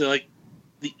what, It's Jeff? like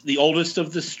the oldest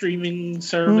of the streaming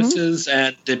services,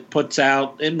 and it puts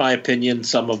out, in my opinion,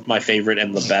 some of my favorite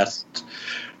and the best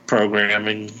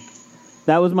programming.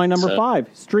 That was my number 5.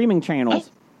 Streaming channels.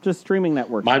 Just streaming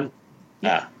networks. Mine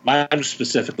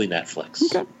specifically Netflix.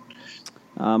 Okay.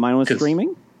 Mine was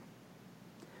streaming.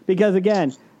 Because,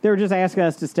 again, they're just asking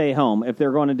us to stay home if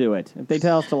they're going to do it. If they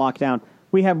tell us to lock down,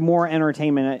 we have more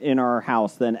entertainment in our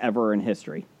house than ever in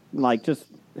history. Like, just,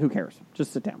 who cares?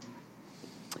 Just sit down.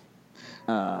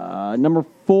 Number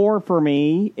 4 for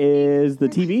me is the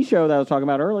TV show that I was talking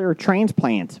about earlier,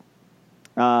 Transplant,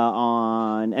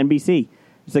 on NBC.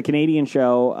 It's a Canadian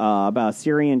show about a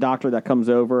Syrian doctor that comes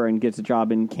over and gets a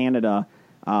job in Canada.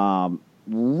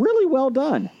 Really well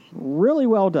done. Really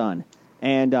well done.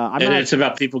 And it's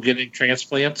about people getting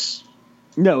transplants?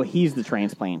 No, he's the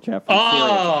transplant, Jeff.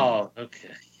 Oh,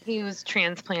 okay. He was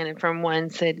transplanted from one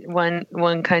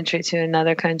country to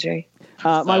another country.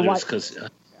 My wife.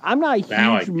 I'm not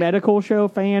a huge medical show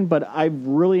fan, but I've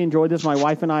really enjoyed this. My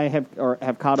wife and I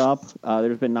have caught up.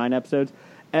 There's been 9 episodes.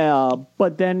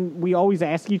 But then we always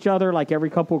ask each other, like every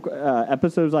couple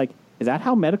episodes, like, is that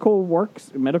how medical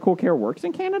care works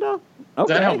in Canada? Okay.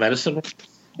 Is that how medicine works?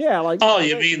 Yeah, like. Oh,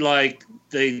 you mean like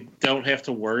they don't have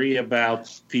to worry about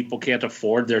people can't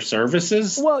afford their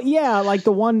services? Well, yeah, like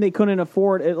the one they couldn't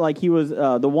afford. Like he was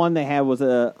the one they had was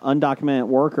a undocumented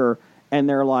worker, and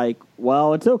they're like,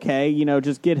 well, it's okay,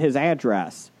 just get his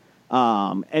address.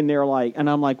 And they're like, and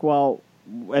I'm like, well,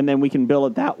 and then we can bill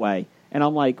it that way. And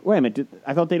I'm like, wait a minute,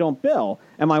 I thought they don't bill.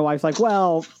 And my wife's like,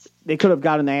 well, they could have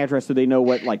gotten the address so they know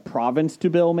what, like, province to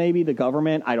bill, maybe, the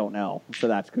government. I don't know. So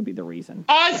that could be the reason.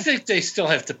 I think they still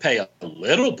have to pay a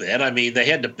little bit. I mean, they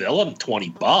had to bill them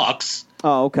 $20.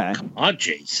 Oh, okay. Come on,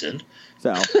 Jason.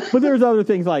 So, but there's other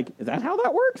things like, is that how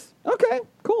that works? Okay,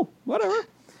 cool, whatever.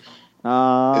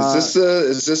 Is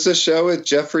this a show with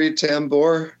Jeffrey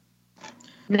Tambor?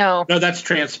 No, that's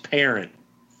Transparent.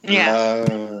 Yeah.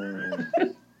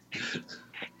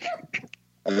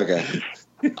 Okay.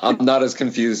 I'm not as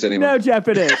confused anymore. No, Jeff,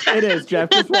 it is. It is,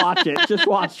 Jeff. Just watch it. Just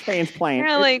watch Transplant.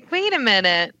 You're like, wait a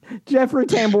minute. Jeffrey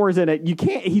Tambor's in it. You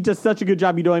can't. He does such a good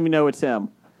job. You don't even know it's him.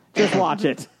 Just watch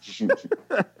it. You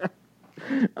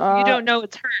don't know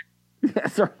it's her.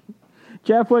 Sorry.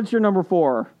 Jeff, what's your number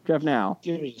 4? Jeff, now.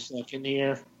 Give me a second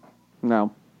here.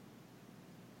 No.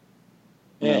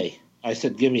 Hey, I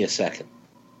said give me a second.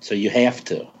 So you have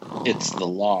to. It's the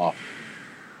law.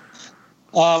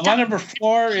 My number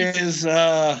 4 is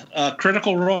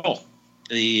Critical Role,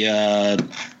 the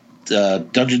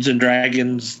Dungeons and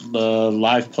Dragons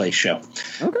live play show.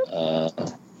 Okay.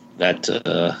 That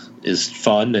is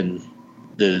fun, and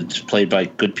it's played by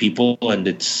good people, and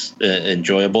it's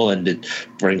enjoyable, and it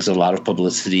brings a lot of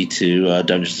publicity to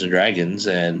Dungeons and Dragons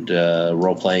and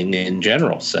role playing in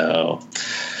general. So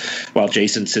while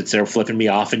Jason sits there flipping me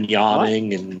off and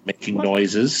yawning and making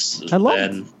noises, I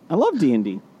love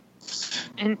D&D.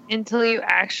 Until you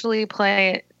actually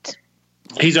play it.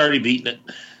 He's already beaten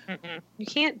it. You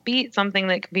can't beat something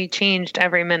that can be changed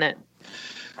every minute.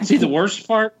 See, the worst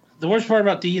part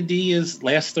about D&D is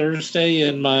last Thursday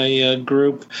in my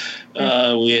group, we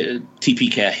had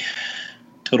TPK,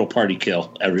 total party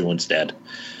kill. Everyone's dead.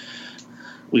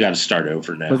 We got to start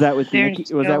over now. Was that with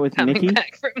Nikki? Was that with coming Nikki?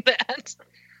 back from that.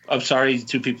 I'm sorry,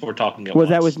 two people were talking at Was once.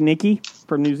 that with Nikki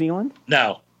from New Zealand?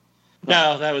 No,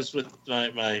 that was with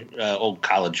my old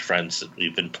college friends that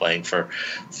we've been playing for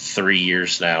 3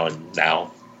 years now, and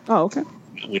now Oh, okay.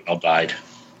 we all died.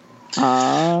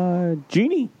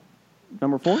 Jeannie,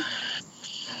 number 4.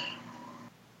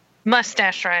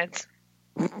 Mustache rides.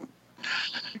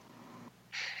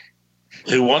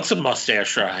 Who wants a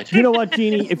mustache ride? You know what,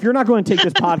 Jeannie? If you're not going to take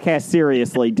this podcast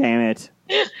seriously, damn it.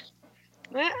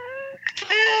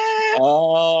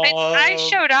 I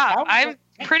showed up. I'm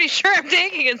pretty sure I'm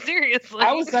taking it seriously.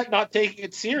 How is that not taking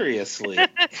it seriously?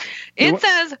 It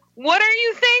says, "What are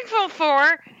you thankful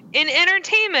for in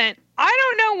entertainment?" I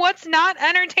don't know what's not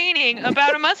entertaining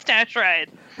about a mustache ride.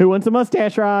 Who wants a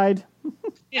mustache ride?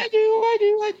 I do.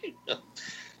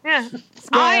 Yeah,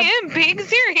 I am being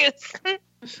serious.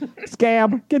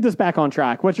 Scab, get this back on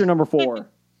track. What's your number 4?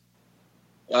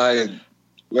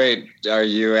 Wait, are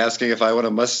you asking if I want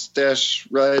a mustache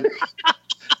ride?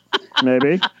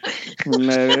 Maybe.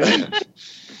 My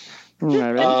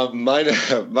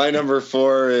number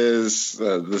 4 is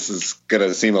this is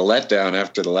gonna seem a letdown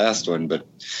after the last one, but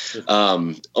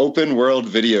open world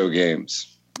video games.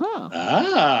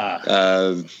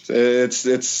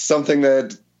 It's something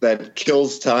that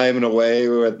kills time in a way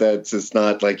that's it's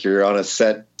not like you're on a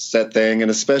set thing,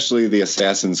 and especially the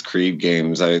Assassin's Creed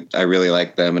games. I really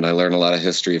like them, and I learn a lot of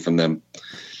history from them.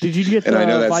 Did you get and the I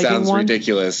know that Viking sounds one?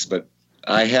 ridiculous, but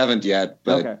I haven't yet.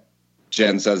 But Okay.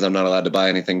 Jen says I'm not allowed to buy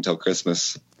anything till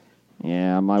Christmas.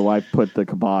 Yeah, my wife put the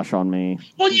kibosh on me.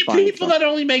 Well, you buying people, stuff. that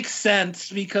only makes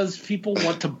sense because people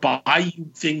want to buy you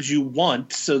things you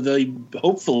want, so they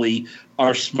hopefully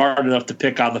are smart enough to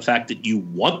pick on the fact that you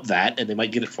want that, and they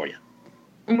might get it for you.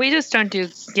 We just don't do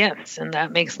gifts, and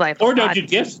that makes life. Or a don't lot do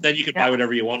gifts, then you can buy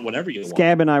whatever you want, whenever you want.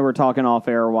 Scab and I were talking off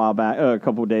air a while back, a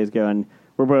couple of days ago, and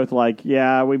we're both like,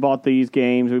 yeah, we bought these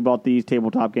games, we bought these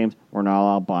tabletop games. We're not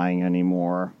allowed buying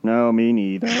anymore. No, me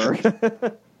neither.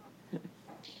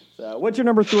 So, what's your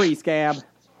number 3, Scab?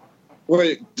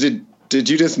 Wait, did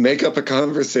you just make up a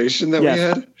conversation that we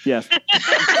had? Yes.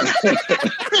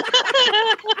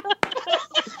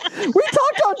 We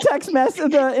talked on text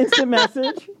message, the instant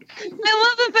message. I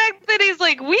love the fact that he's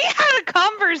like, we had a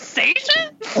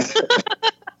conversation?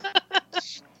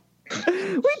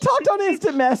 We talked on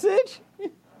instant message.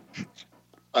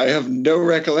 I have no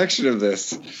recollection of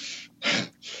this.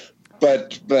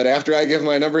 But after I give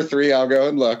my number 3, I'll go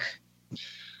and look.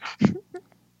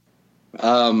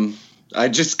 I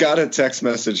just got a text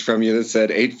message from you that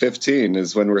said 8:15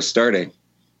 is when we're starting.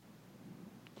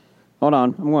 Hold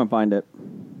on, I'm going to find it.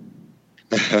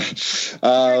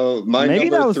 My Maybe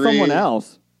number that was 3, someone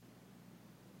else.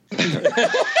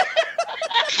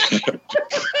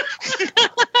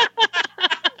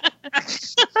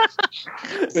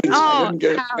 Since I didn't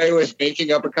get away with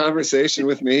making up a conversation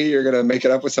with me, you're going to make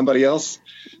it up with somebody else?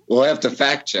 We'll have to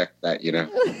fact check that, you know.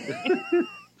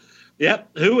 Yep.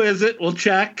 Who is it? We'll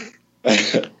check.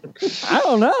 I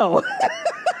don't know.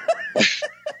 I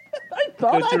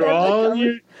thought Go I through had all that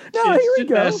your No, here we instant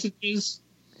go. messages.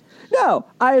 No,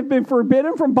 I have been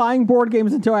forbidden from buying board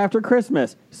games until after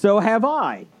Christmas. So have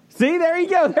I. See, there you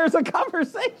go. There's a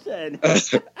conversation. Was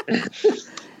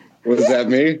that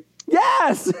me?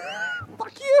 Yes.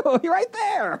 Fuck you. You're right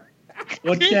there.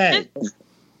 What day?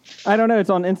 I don't know. It's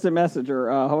on Instant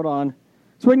Messenger. Hold on.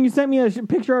 It's when you sent me a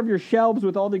picture of your shelves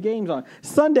with all the games on.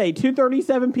 Sunday,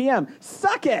 2:37 p.m.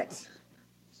 Suck it.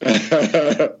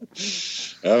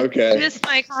 Okay. This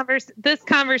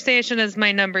conversation is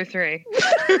my number 3.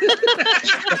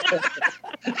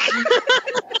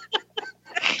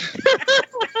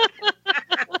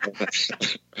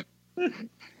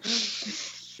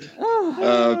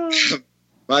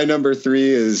 My number 3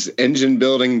 is engine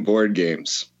building board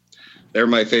games. They're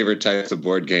my favorite types of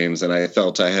board games, and I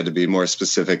felt I had to be more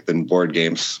specific than board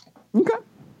games. Okay.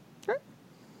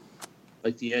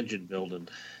 Like the engine building.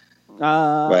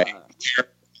 Like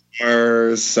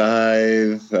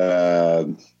Scythe,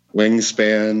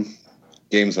 Wingspan,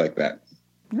 games like that.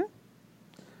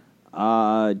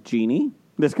 Jeannie,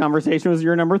 this conversation was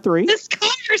your number 3. This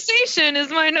conversation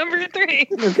is my number 3.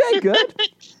 Okay, good.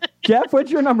 Jeff,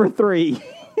 what's your number 3?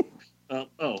 Wait, I'm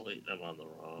on the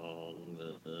wrong.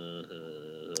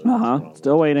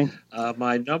 Still waiting.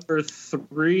 My number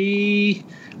 3,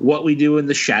 What We Do in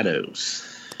the Shadows.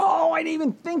 Oh, I didn't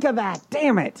even think of that.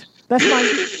 Damn it. That's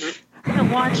my. I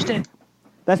watched it.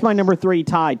 That's my number 3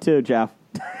 tied too, Jeff.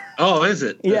 Oh, is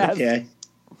it? Yes. Okay.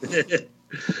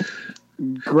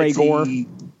 Gregor.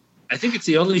 I think it's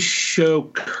the only show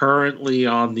currently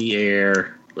on the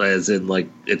air, as in, like,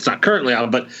 it's not currently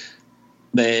on, but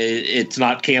it's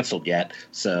not canceled yet.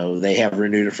 So they have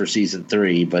renewed it for season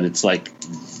 3, but it's like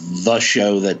the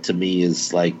show that to me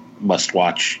is like must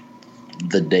watch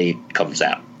the day it comes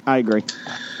out. I agree.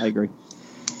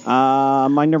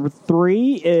 My number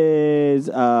 3 is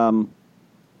What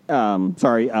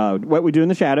We Do in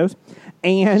the Shadows,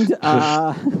 and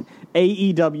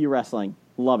AEW wrestling.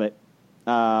 Love it.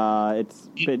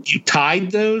 You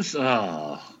tied those?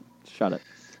 Oh. Shut it.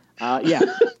 Yeah.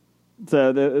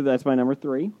 So that's my number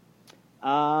 3.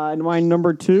 And my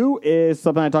number 2 is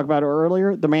something I talked about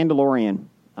earlier, The Mandalorian.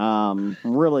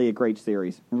 Really a great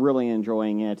series. Really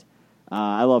enjoying it.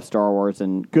 I love Star Wars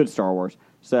and good Star Wars.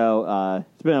 So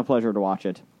it's been a pleasure to watch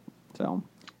it. So,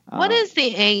 what is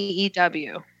the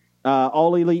AEW?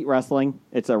 All Elite Wrestling.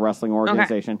 It's a wrestling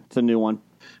organization. Okay. It's a new one.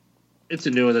 It's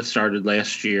a new one that started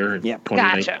last year in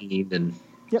 2019. Gotcha. And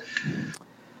yep.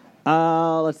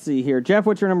 Let's see here. Jeff,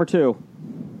 what's your number 2?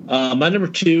 My number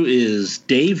 2 is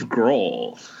Dave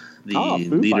Grohl, the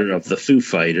leader of the Foo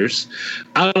Fighters.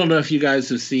 I don't know if you guys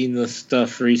have seen this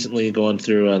stuff recently going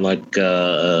through on like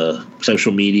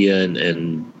social media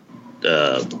and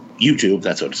YouTube,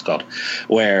 that's what it's called,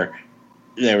 where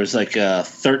there was like a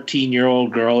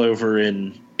 13-year-old girl over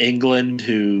in England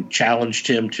who challenged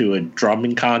him to a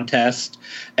drumming contest,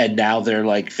 and now they're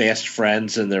like fast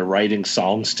friends and they're writing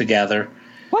songs together.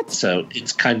 What? So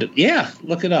it's kind of,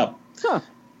 look it up. Huh.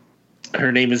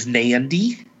 Her name is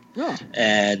Nandy. Oh.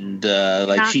 And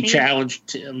she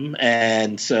challenged him,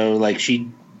 and so like she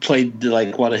played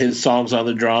like one of his songs on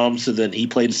the drums, so then he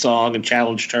played a song and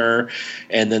challenged her,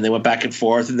 and then they went back and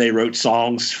forth and they wrote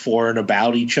songs for and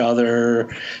about each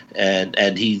other,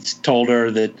 and he's told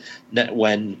her that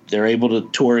when they're able to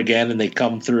tour again and they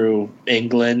come through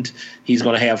England, he's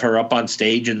going to have her up on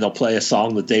stage and they'll play a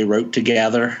song that they wrote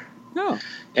together. Oh.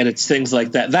 And it's things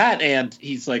like that. That, and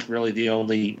he's like really the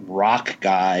only rock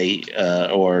guy,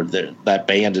 that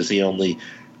band is the only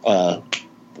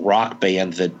rock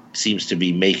band that seems to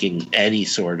be making any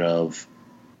sort of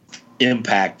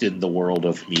impact in the world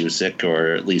of music,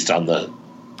 or at least on the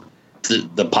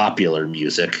popular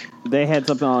music. They had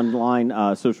something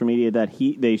online, social media, that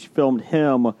they filmed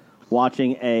him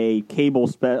watching a cable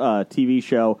TV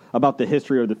show about the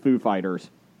history of the Foo Fighters.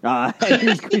 And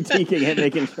he's critiquing it,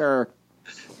 making sure.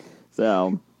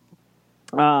 So,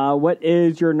 what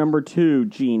is your number 2,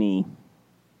 Jeannie?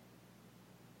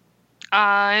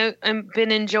 I've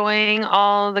been enjoying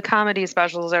all the comedy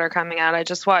specials that are coming out. I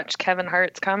just watched Kevin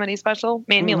Hart's comedy special.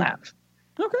 Made me laugh.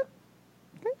 Okay.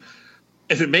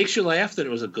 If it makes you laugh, then it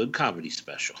was a good comedy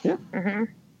special. Yeah.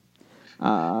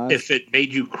 Mm-hmm. If it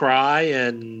made you cry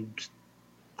and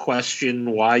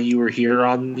question why you were here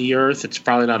on the earth, it's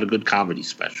probably not a good comedy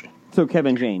special. So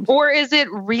Kevin James. Or is it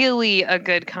really a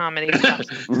good comedy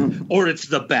special? Or it's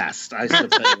the best, I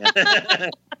suppose.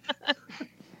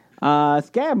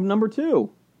 Scab, number 2.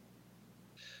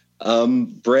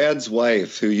 Brad's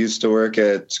wife, who used to work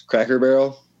at Cracker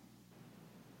Barrel.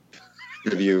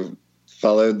 Have you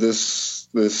followed this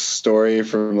story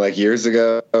from like years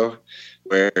ago,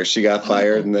 where she got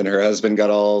fired and then her husband got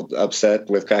all upset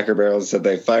with Cracker Barrel and said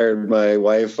they fired my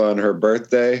wife on her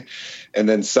birthday, and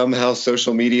then somehow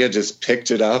social media just picked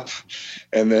it up,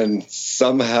 and then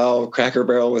somehow Cracker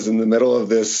Barrel was in the middle of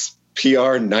this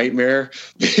PR nightmare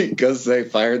because they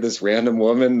fired this random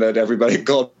woman that everybody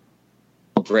called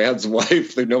Brad's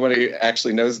wife that nobody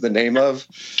actually knows the name of.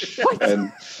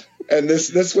 and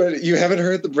this one, you haven't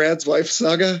heard the Brad's wife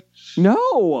saga?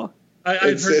 No.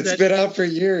 It's been out for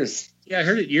years. Yeah, I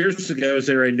heard it years ago. Is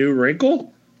there a new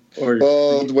wrinkle? Or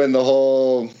when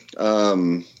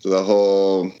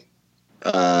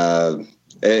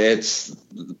it's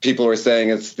people were saying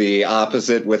it's the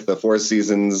opposite with the Four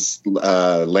Seasons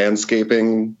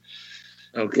landscaping,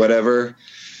 whatever,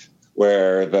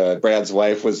 where the Brad's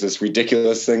wife was this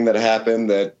ridiculous thing that happened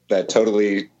that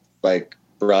totally like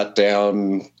brought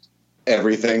down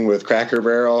everything with Cracker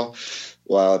Barrel,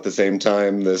 while at the same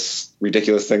time this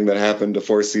ridiculous thing that happened to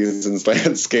Four Seasons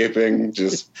landscaping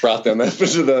just brought them up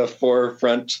into the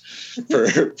forefront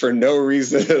for no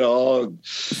reason at all.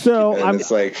 So it's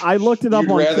like, I looked it up.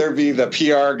 You'd rather be the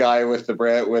PR guy with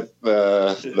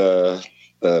the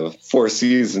Four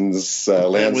Seasons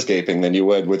landscaping than you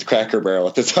would with Cracker Barrel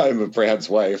at the time of Brad's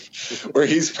wife, where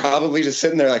he's probably just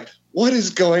sitting there like, what is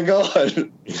going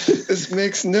on? This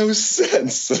makes no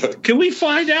sense. Can we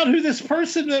find out who this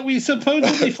person that we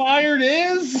supposedly fired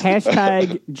is?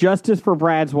 Hashtag justice for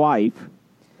Brad's wife.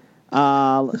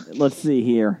 Let's see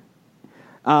here.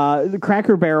 The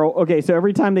Cracker Barrel. Okay, so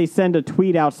every time they send a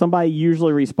tweet out, somebody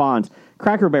usually responds.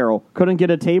 Cracker Barrel, couldn't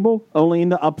get a table? Only in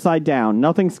the upside down.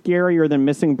 Nothing scarier than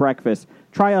missing breakfast.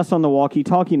 Try us on the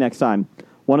walkie-talkie next time.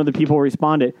 One of the people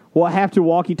responded, "We'll have to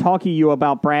walkie-talkie you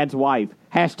about Brad's wife.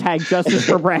 Hashtag justice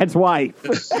for Brad's wife."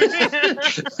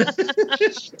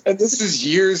 And this is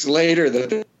years later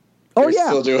that they're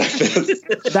still doing this.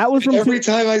 That was from every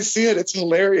time I see it, it's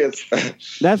hilarious.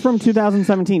 That's from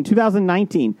 2017.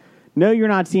 2019. No, you're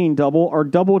not seeing double. Our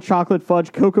double chocolate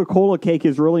fudge Coca-Cola cake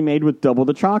is really made with double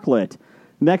the chocolate.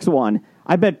 Next one.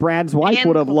 I bet Brad's wife And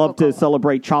would have loved to Coca-Cola.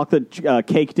 celebrate chocolate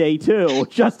cake day, too.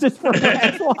 Justice for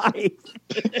Brad's wife.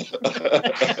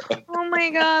 Oh my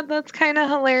god, that's kind of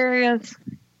hilarious.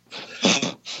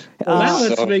 Now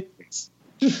let's make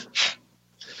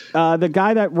The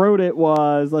guy that wrote it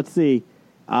was, let's see,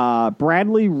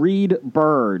 Bradley Reed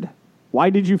Bird. Why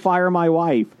did you fire my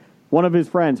wife? One of his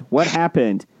friends. What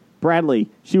happened? Bradley,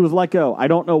 she was let go. I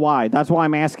don't know why. That's why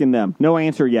I'm asking them. No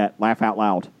answer yet. Laugh out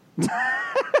loud.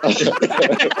 I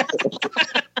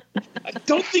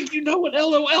don't think you know what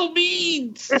LOL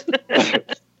means.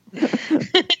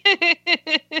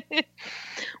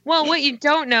 Well, what you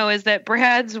don't know is that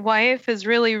Brad's wife is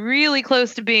really, really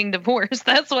close to being divorced.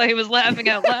 That's why he was laughing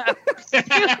out loud.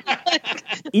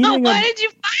 Why did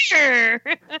you fire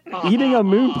her? Eating a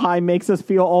moon pie makes us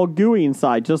feel all gooey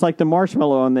inside, just like the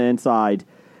marshmallow on the inside.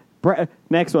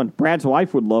 Next one. Brad's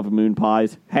wife would love moon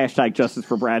pies. Hashtag justice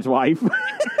for Brad's wife.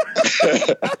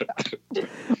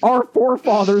 Our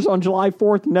forefathers on July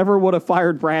 4th never would have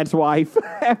fired Brad's wife,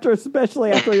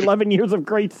 especially after 11 years of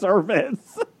great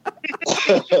service.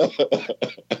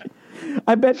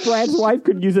 I bet Brad's wife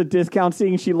could use a discount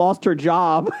seeing she lost her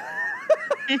job.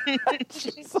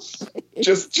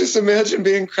 Just imagine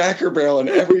being Cracker Barrel, and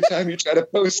every time you try to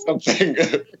post something,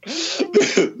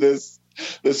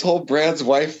 this whole Brad's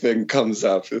wife thing comes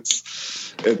up. I'm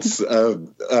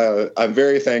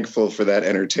very thankful for that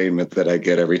entertainment that I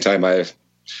get every time I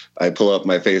pull up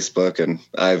my Facebook, and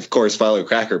I of course follow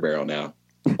Cracker Barrel now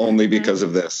only because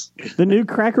of this. The new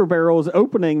Cracker Barrel is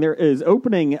opening.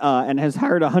 And has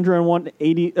hired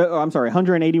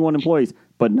 181 employees,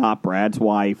 but not Brad's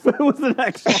wife. Was the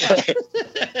next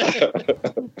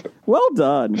one. Well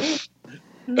done.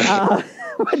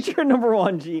 What's your number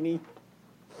one, Jeannie?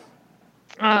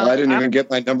 I didn't even get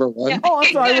my number one. Oh,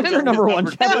 I'm sorry. What's your number one,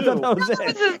 Jeff? I thought that was This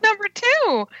it. is number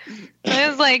 2. I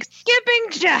was like, skipping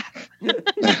Jeff.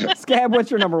 Scab, what's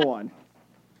your number one?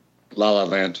 La La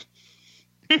Land.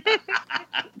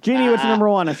 Jeannie, what's your number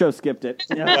one? I should have skipped it.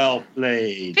 Yeah. Well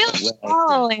played. Phil La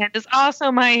La Land is also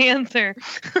my answer.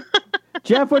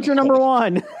 Jeff, what's your number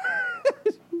one?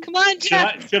 Come on,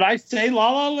 Jeff. Should I say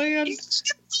La La Land?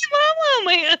 La La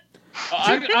Land.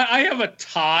 I have a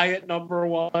tie at number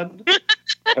 1.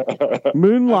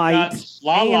 Moonlight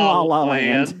La and La, La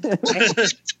Land,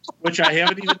 which I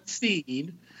haven't even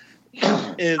seen,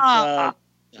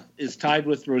 is tied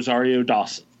with Rosario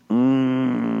Dawson.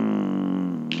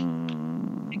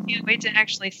 I can't wait to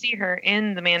actually see her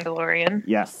in The Mandalorian.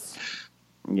 Yes.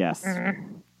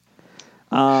 Mm-hmm.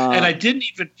 And I didn't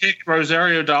even pick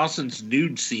Rosario Dawson's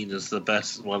nude scene as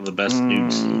one of the best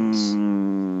nude scenes.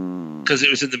 Because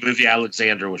it was in the movie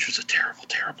Alexander, which was a terrible,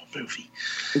 terrible movie.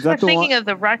 Is that I'm thinking of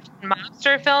the Russian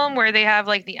monster film where they have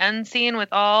like the end scene with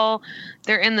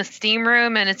they're in the steam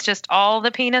room and it's just all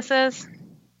the penises.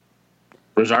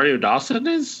 Rosario Dawson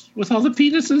is with all the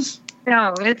penises?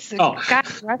 No, it's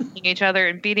guys wrestling each other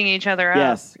and beating each other up.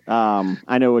 Yes.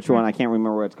 I know which one. I can't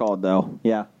remember what it's called, though.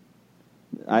 Yeah.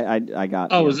 I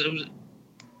got Oh, is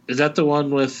that the one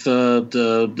with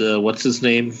the what's his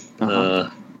name?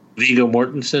 Viggo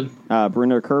Mortensen?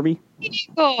 Bruno Kirby?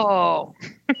 Oh.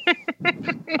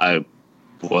 I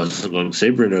wasn't going to say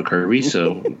Bruno Kirby,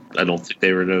 so I don't think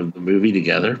they were in the movie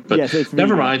together. But yes, it's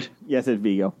never Viggo. mind. Yes, it's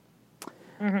Vigo.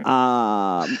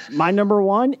 Mm-hmm. My number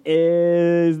one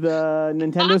is the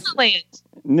Nintendo.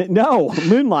 No,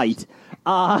 Moonlight.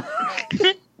 My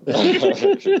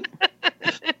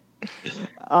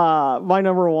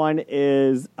number one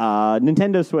is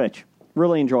Nintendo Switch.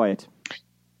 Really enjoy it.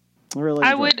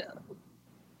 I would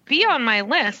be on my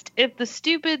list if the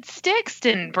stupid sticks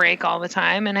didn't break all the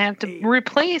time and I have to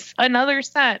replace another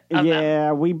set of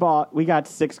them. we got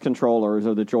 6 controllers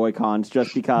of the Joy-Cons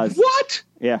just because. What?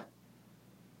 Yeah.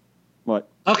 What?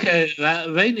 Okay,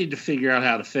 they need to figure out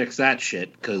how to fix that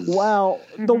shit. Cause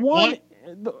the one.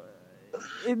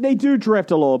 They do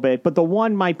drift a little bit, but the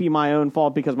one might be my own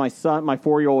fault because my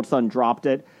 4-year-old son dropped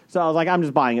it. So I was like, I'm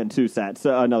just buying it 2 sets,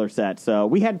 another set. So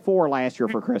we had 4 last year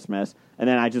for Christmas, and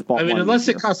then I just bought. I mean, one unless this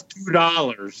it year. costs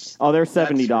 $2. Oh, they're $70.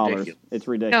 ridiculous. It's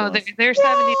ridiculous. No, they're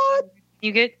 $70.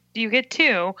 You get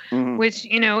 2, which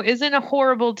isn't a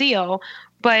horrible deal.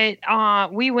 But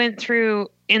we went through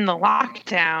in the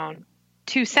lockdown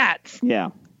 2 sets. Yeah.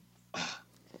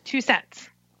 2 sets.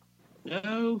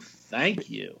 No, thank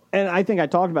you. And I think I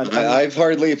talked about that. I've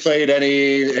hardly played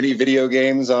any video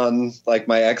games on like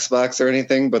my Xbox or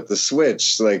anything, but the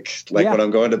Switch, like Yeah. when I'm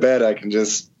going to bed, I can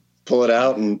just pull it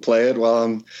out and play it while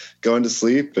I'm going to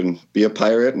sleep and be a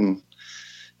pirate and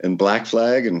Black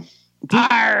Flag, and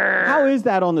How is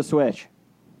that on the Switch?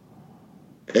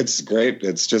 it's great.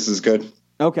 It's just as good.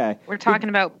 Okay. We're talking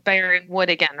about Baron Wood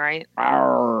again, right?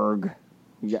 Arg.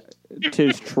 Yeah,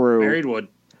 'tis true. Married wood.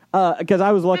 Because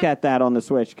I was looking at that on the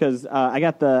Switch, because I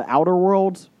got the Outer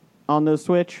Worlds on the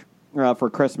Switch for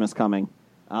Christmas coming.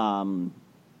 So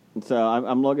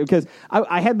I'm looking, because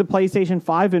I had the PlayStation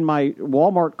 5 in my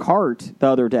Walmart cart the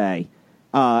other day,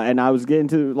 and I was getting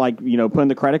to, putting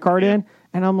the credit card in,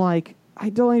 and I'm like, I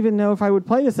don't even know if I would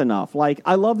play this enough. Like,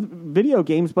 I love video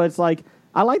games, but it's like,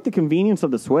 I like the convenience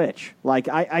of the Switch. Like,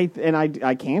 I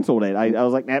canceled it. I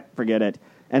was like, nah, forget it.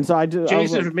 And so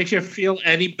Jason, if it makes you feel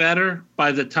any better,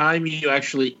 by the time you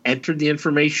actually entered the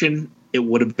information, it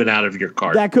would have been out of your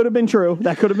cart. That could have been true.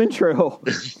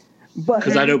 But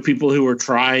Because I know people who were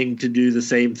trying to do the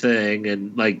same thing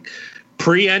and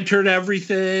pre-entered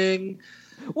everything.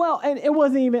 Well, and it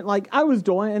wasn't even like I was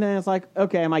doing it, and then it's like,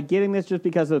 okay, am I getting this just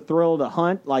because of the thrill of the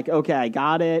hunt? Like, okay, I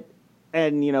got it,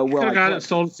 and Could have got it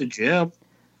sold to Jim.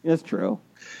 That's true.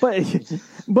 But the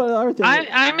other thing,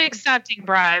 I'm accepting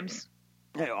bribes.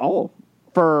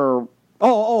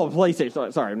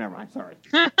 PlayStation. Sorry, never mind. Sorry.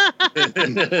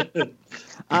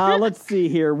 Let's see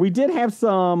here. We did have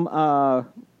some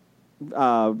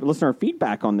listener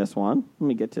feedback on this one. Let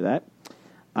me get to that.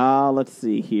 Let's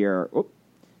see here.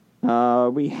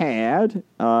 We had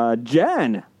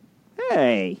Jen.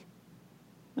 Hey.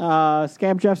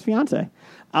 Scab Jeff's fiance.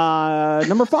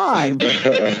 Number 5.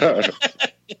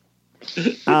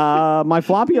 My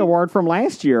floppy award from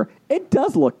last year. It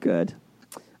does look good.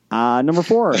 Number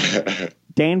 4.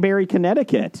 Danbury,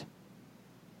 Connecticut.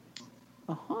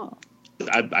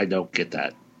 I don't get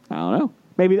that. I don't know.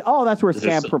 Maybe. Oh, that's where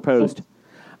Scab proposed.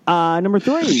 Number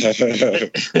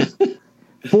 3.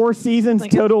 4 Seasons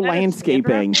Total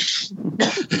Landscaping.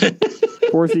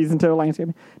 4 Seasons Total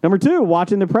Landscaping. Number 2.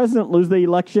 Watching the president lose the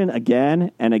election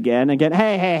again and again and again.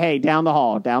 Hey! Down the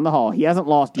hall. He hasn't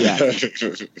lost yet.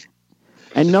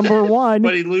 And number 1.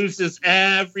 But he loses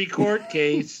every court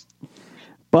case.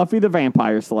 Buffy the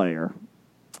Vampire Slayer.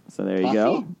 So there you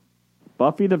go.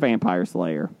 Buffy the Vampire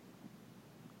Slayer.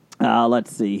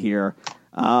 Let's see here.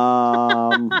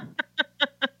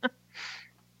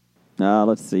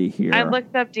 Let's see here. I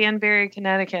looked up Danbury,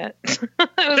 Connecticut.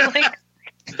 I was like,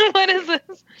 what is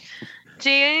this?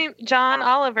 John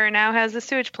Oliver now has a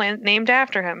sewage plant named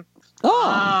after him.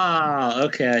 Oh,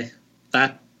 okay.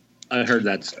 I heard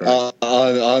that story.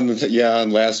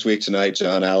 On Last Week Tonight,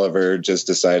 John Oliver just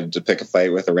decided to pick a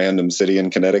fight with a random city in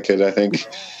Connecticut, I think.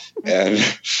 And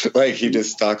he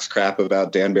just talks crap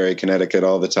about Danbury, Connecticut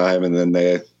all the time, and then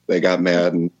they got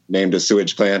mad and named a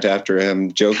sewage plant after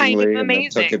him jokingly, and then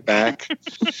took it back.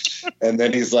 And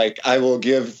then he's like, I will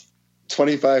give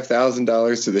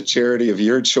 $25,000 to the charity of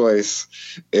your choice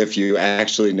if you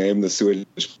actually name the sewage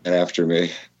plant after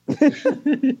me.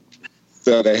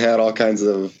 So they had all kinds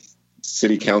of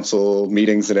city council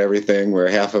meetings and everything where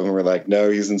half of them were like, no,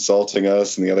 he's insulting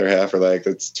us, and the other half are like,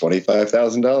 that's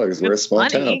 $25,000. We're a small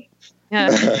town. Yeah.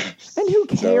 And who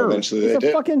cares? So eventually it's they a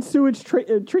did. fucking sewage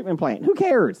treatment plant. Who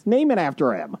cares? Name it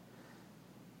after him.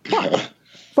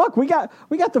 Fuck, we got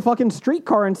the fucking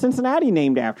streetcar in Cincinnati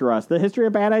named after us. The History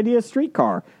of Bad Ideas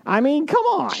streetcar. I mean, come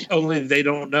on. Only they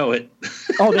don't know it.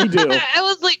 Oh, they do. I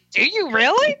was like, do you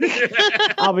really?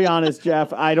 I'll be honest,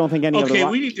 Jeff. I don't think any of the... Okay,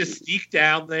 we need to sneak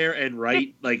down there and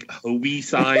write Hobie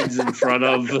signs in front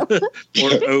of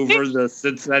or over the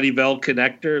Cincinnati Bell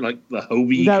connector, like the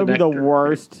Hobie That would be the connector.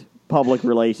 worst public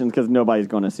relations because nobody's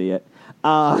going to see it.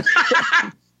 No,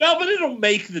 but it'll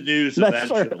make the news That's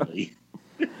eventually.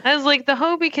 I was like, the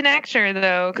Hobie connector,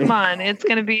 though. Come on,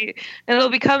 it'll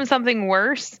become something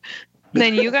worse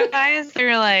than you guys.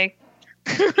 They're like,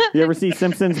 You ever see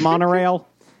Simpsons Monorail?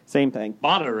 Same thing.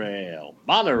 Monorail.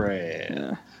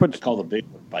 Yeah. But call the big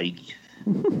one bike.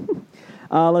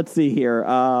 Let's see here.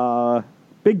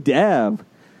 Big Dev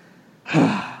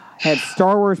had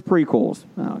Star Wars prequels.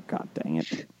 Oh, god dang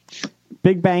it.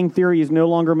 Big Bang Theory is no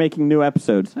longer making new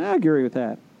episodes. I agree with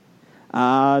that.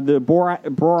 The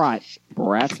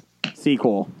Borat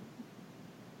sequel.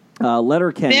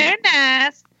 Letterkenny. Very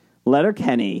nice.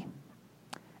 Letterkenny.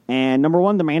 And number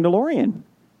 1, The Mandalorian.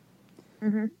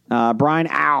 Brian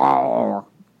Auer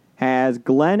has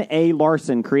Glenn A.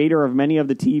 Larson, creator of many of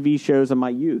the TV shows of my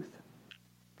youth.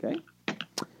 Okay.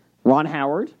 Ron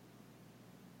Howard.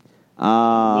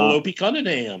 Opie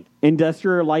Cunningham.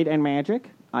 Industrial Light and Magic,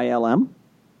 ILM.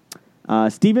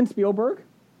 Steven Spielberg.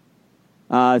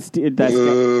 I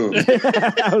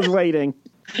was waiting.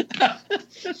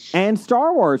 And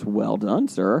Star Wars. Well done,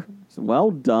 sir.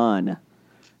 Well done.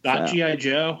 Not G.I.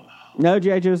 Joe? No,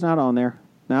 G.I. Joe's not on there.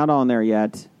 Not on there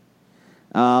yet.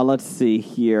 Let's see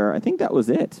here. I think that was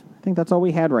it. I think that's all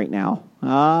we had right now.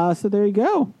 So there you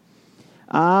go.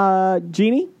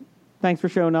 Jeannie, thanks for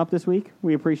showing up this week.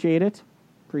 We appreciate it.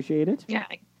 Yeah.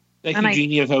 Thank you,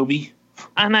 Jeannie of Hobie.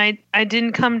 And I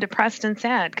didn't come depressed and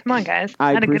sad. Come on, guys.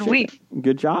 I had a good week. It.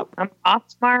 Good job. I'm off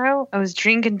tomorrow. I was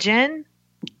drinking gin.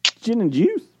 Gin and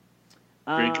juice.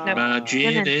 Drinking my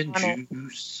gin and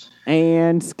juice.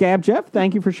 And Scab Jeff,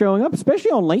 thank you for showing up, especially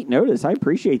on late notice. I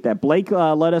appreciate that. Blake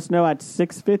let us know at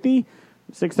 6:50,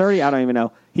 6:30, I don't even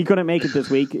know. He couldn't make it this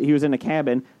week. He was in a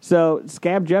cabin. So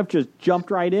Scab Jeff just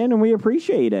jumped right in, and we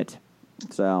appreciate it.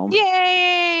 So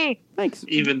yay! Thanks.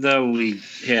 Even though we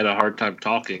had a hard time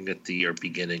talking at the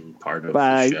beginning part of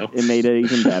the show. It made it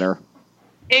even better.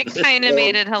 It kind of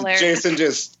made it hilarious.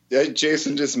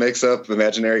 Jason just makes up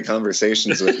imaginary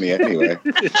conversations with me anyway.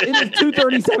 It is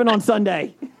 2:37 on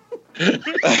Sunday.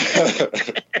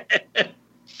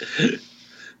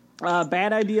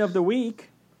 Bad idea of the week.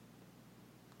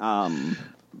 Number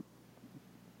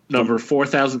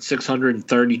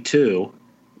 4,632.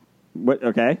 What?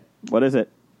 Okay. What is it?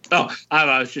 Oh,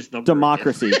 I was just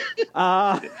democracy.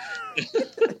 Firing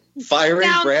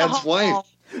Brad's wife.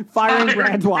 Firing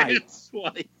Brad's wife.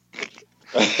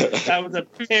 That was a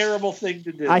terrible thing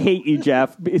to do. I hate you,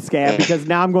 Jeff Scab, because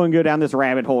now I'm going to go down this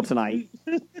rabbit hole tonight.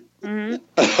 Mm-hmm.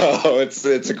 Oh, it's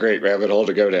a great rabbit hole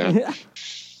to go down.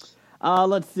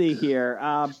 Let's see here.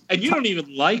 And you don't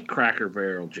even like Cracker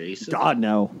Barrel, Jason. God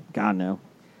no.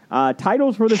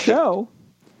 Titles for the show.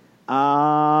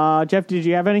 Jeff, did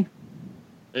you have any?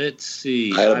 Let's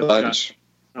see. I have a bunch.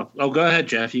 Go ahead,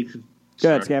 Jeff. You can. Go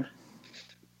ahead, Scab.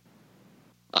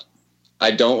 I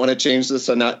don't want to change the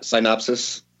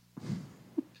synopsis.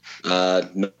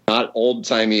 Not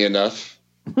old-timey enough.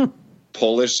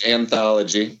 Polish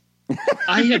anthology.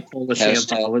 I had Polish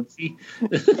anthology.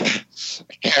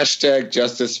 Hashtag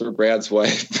justice for Brad's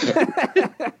wife.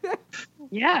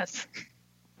 Yes.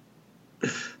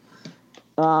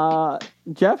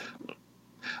 Jeff?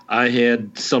 I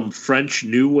had some French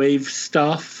New Wave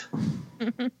stuff.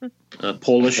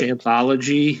 Polish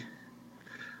anthology.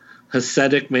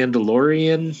 Hasidic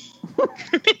Mandalorian.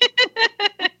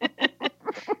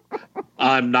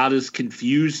 I'm not as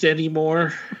confused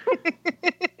anymore.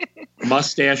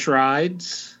 Mustache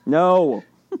rides. No.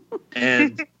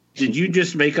 And did you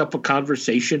just make up a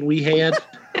conversation we had?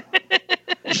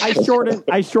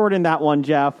 I shortened that one,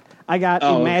 Jeff. I got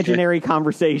imaginary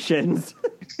conversations.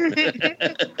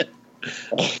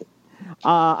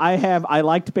 I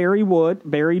liked Buried Wood.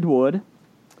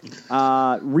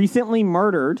 Recently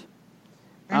Murdered.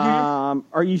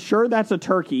 Are you sure that's a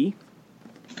turkey?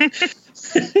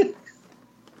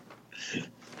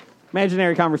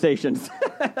 Imaginary conversations.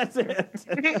 That's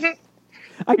it.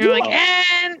 You're like,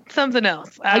 and something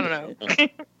else. I don't know.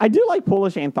 I do like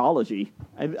Polish anthology.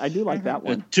 I do like that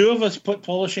one. The two of us put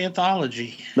Polish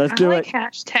anthology. Let's do it.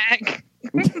 Hashtag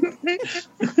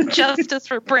justice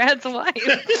for Brad's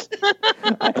wife.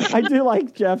 I do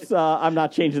like Jeff's. I'm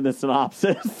not changing the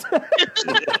synopsis.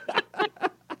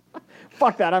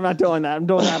 Fuck that. I'm not doing that. I'm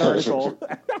doing that article.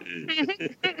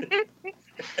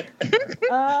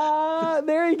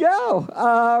 There you go.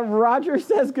 Roger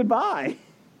says goodbye.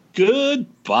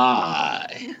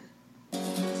 Goodbye.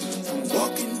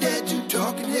 Walking Dead to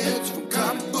Talking Heads, from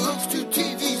comic books to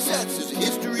TV sets. There's a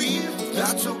history,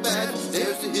 not so bad.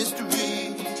 There's the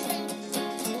history.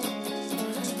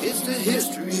 It's the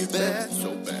history of bad,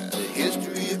 so bad. The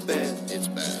history of bad, it's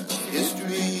bad.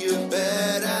 History of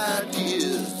bad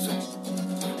ideas.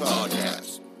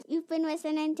 Podcast. You've been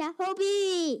listening to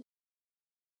Hobie.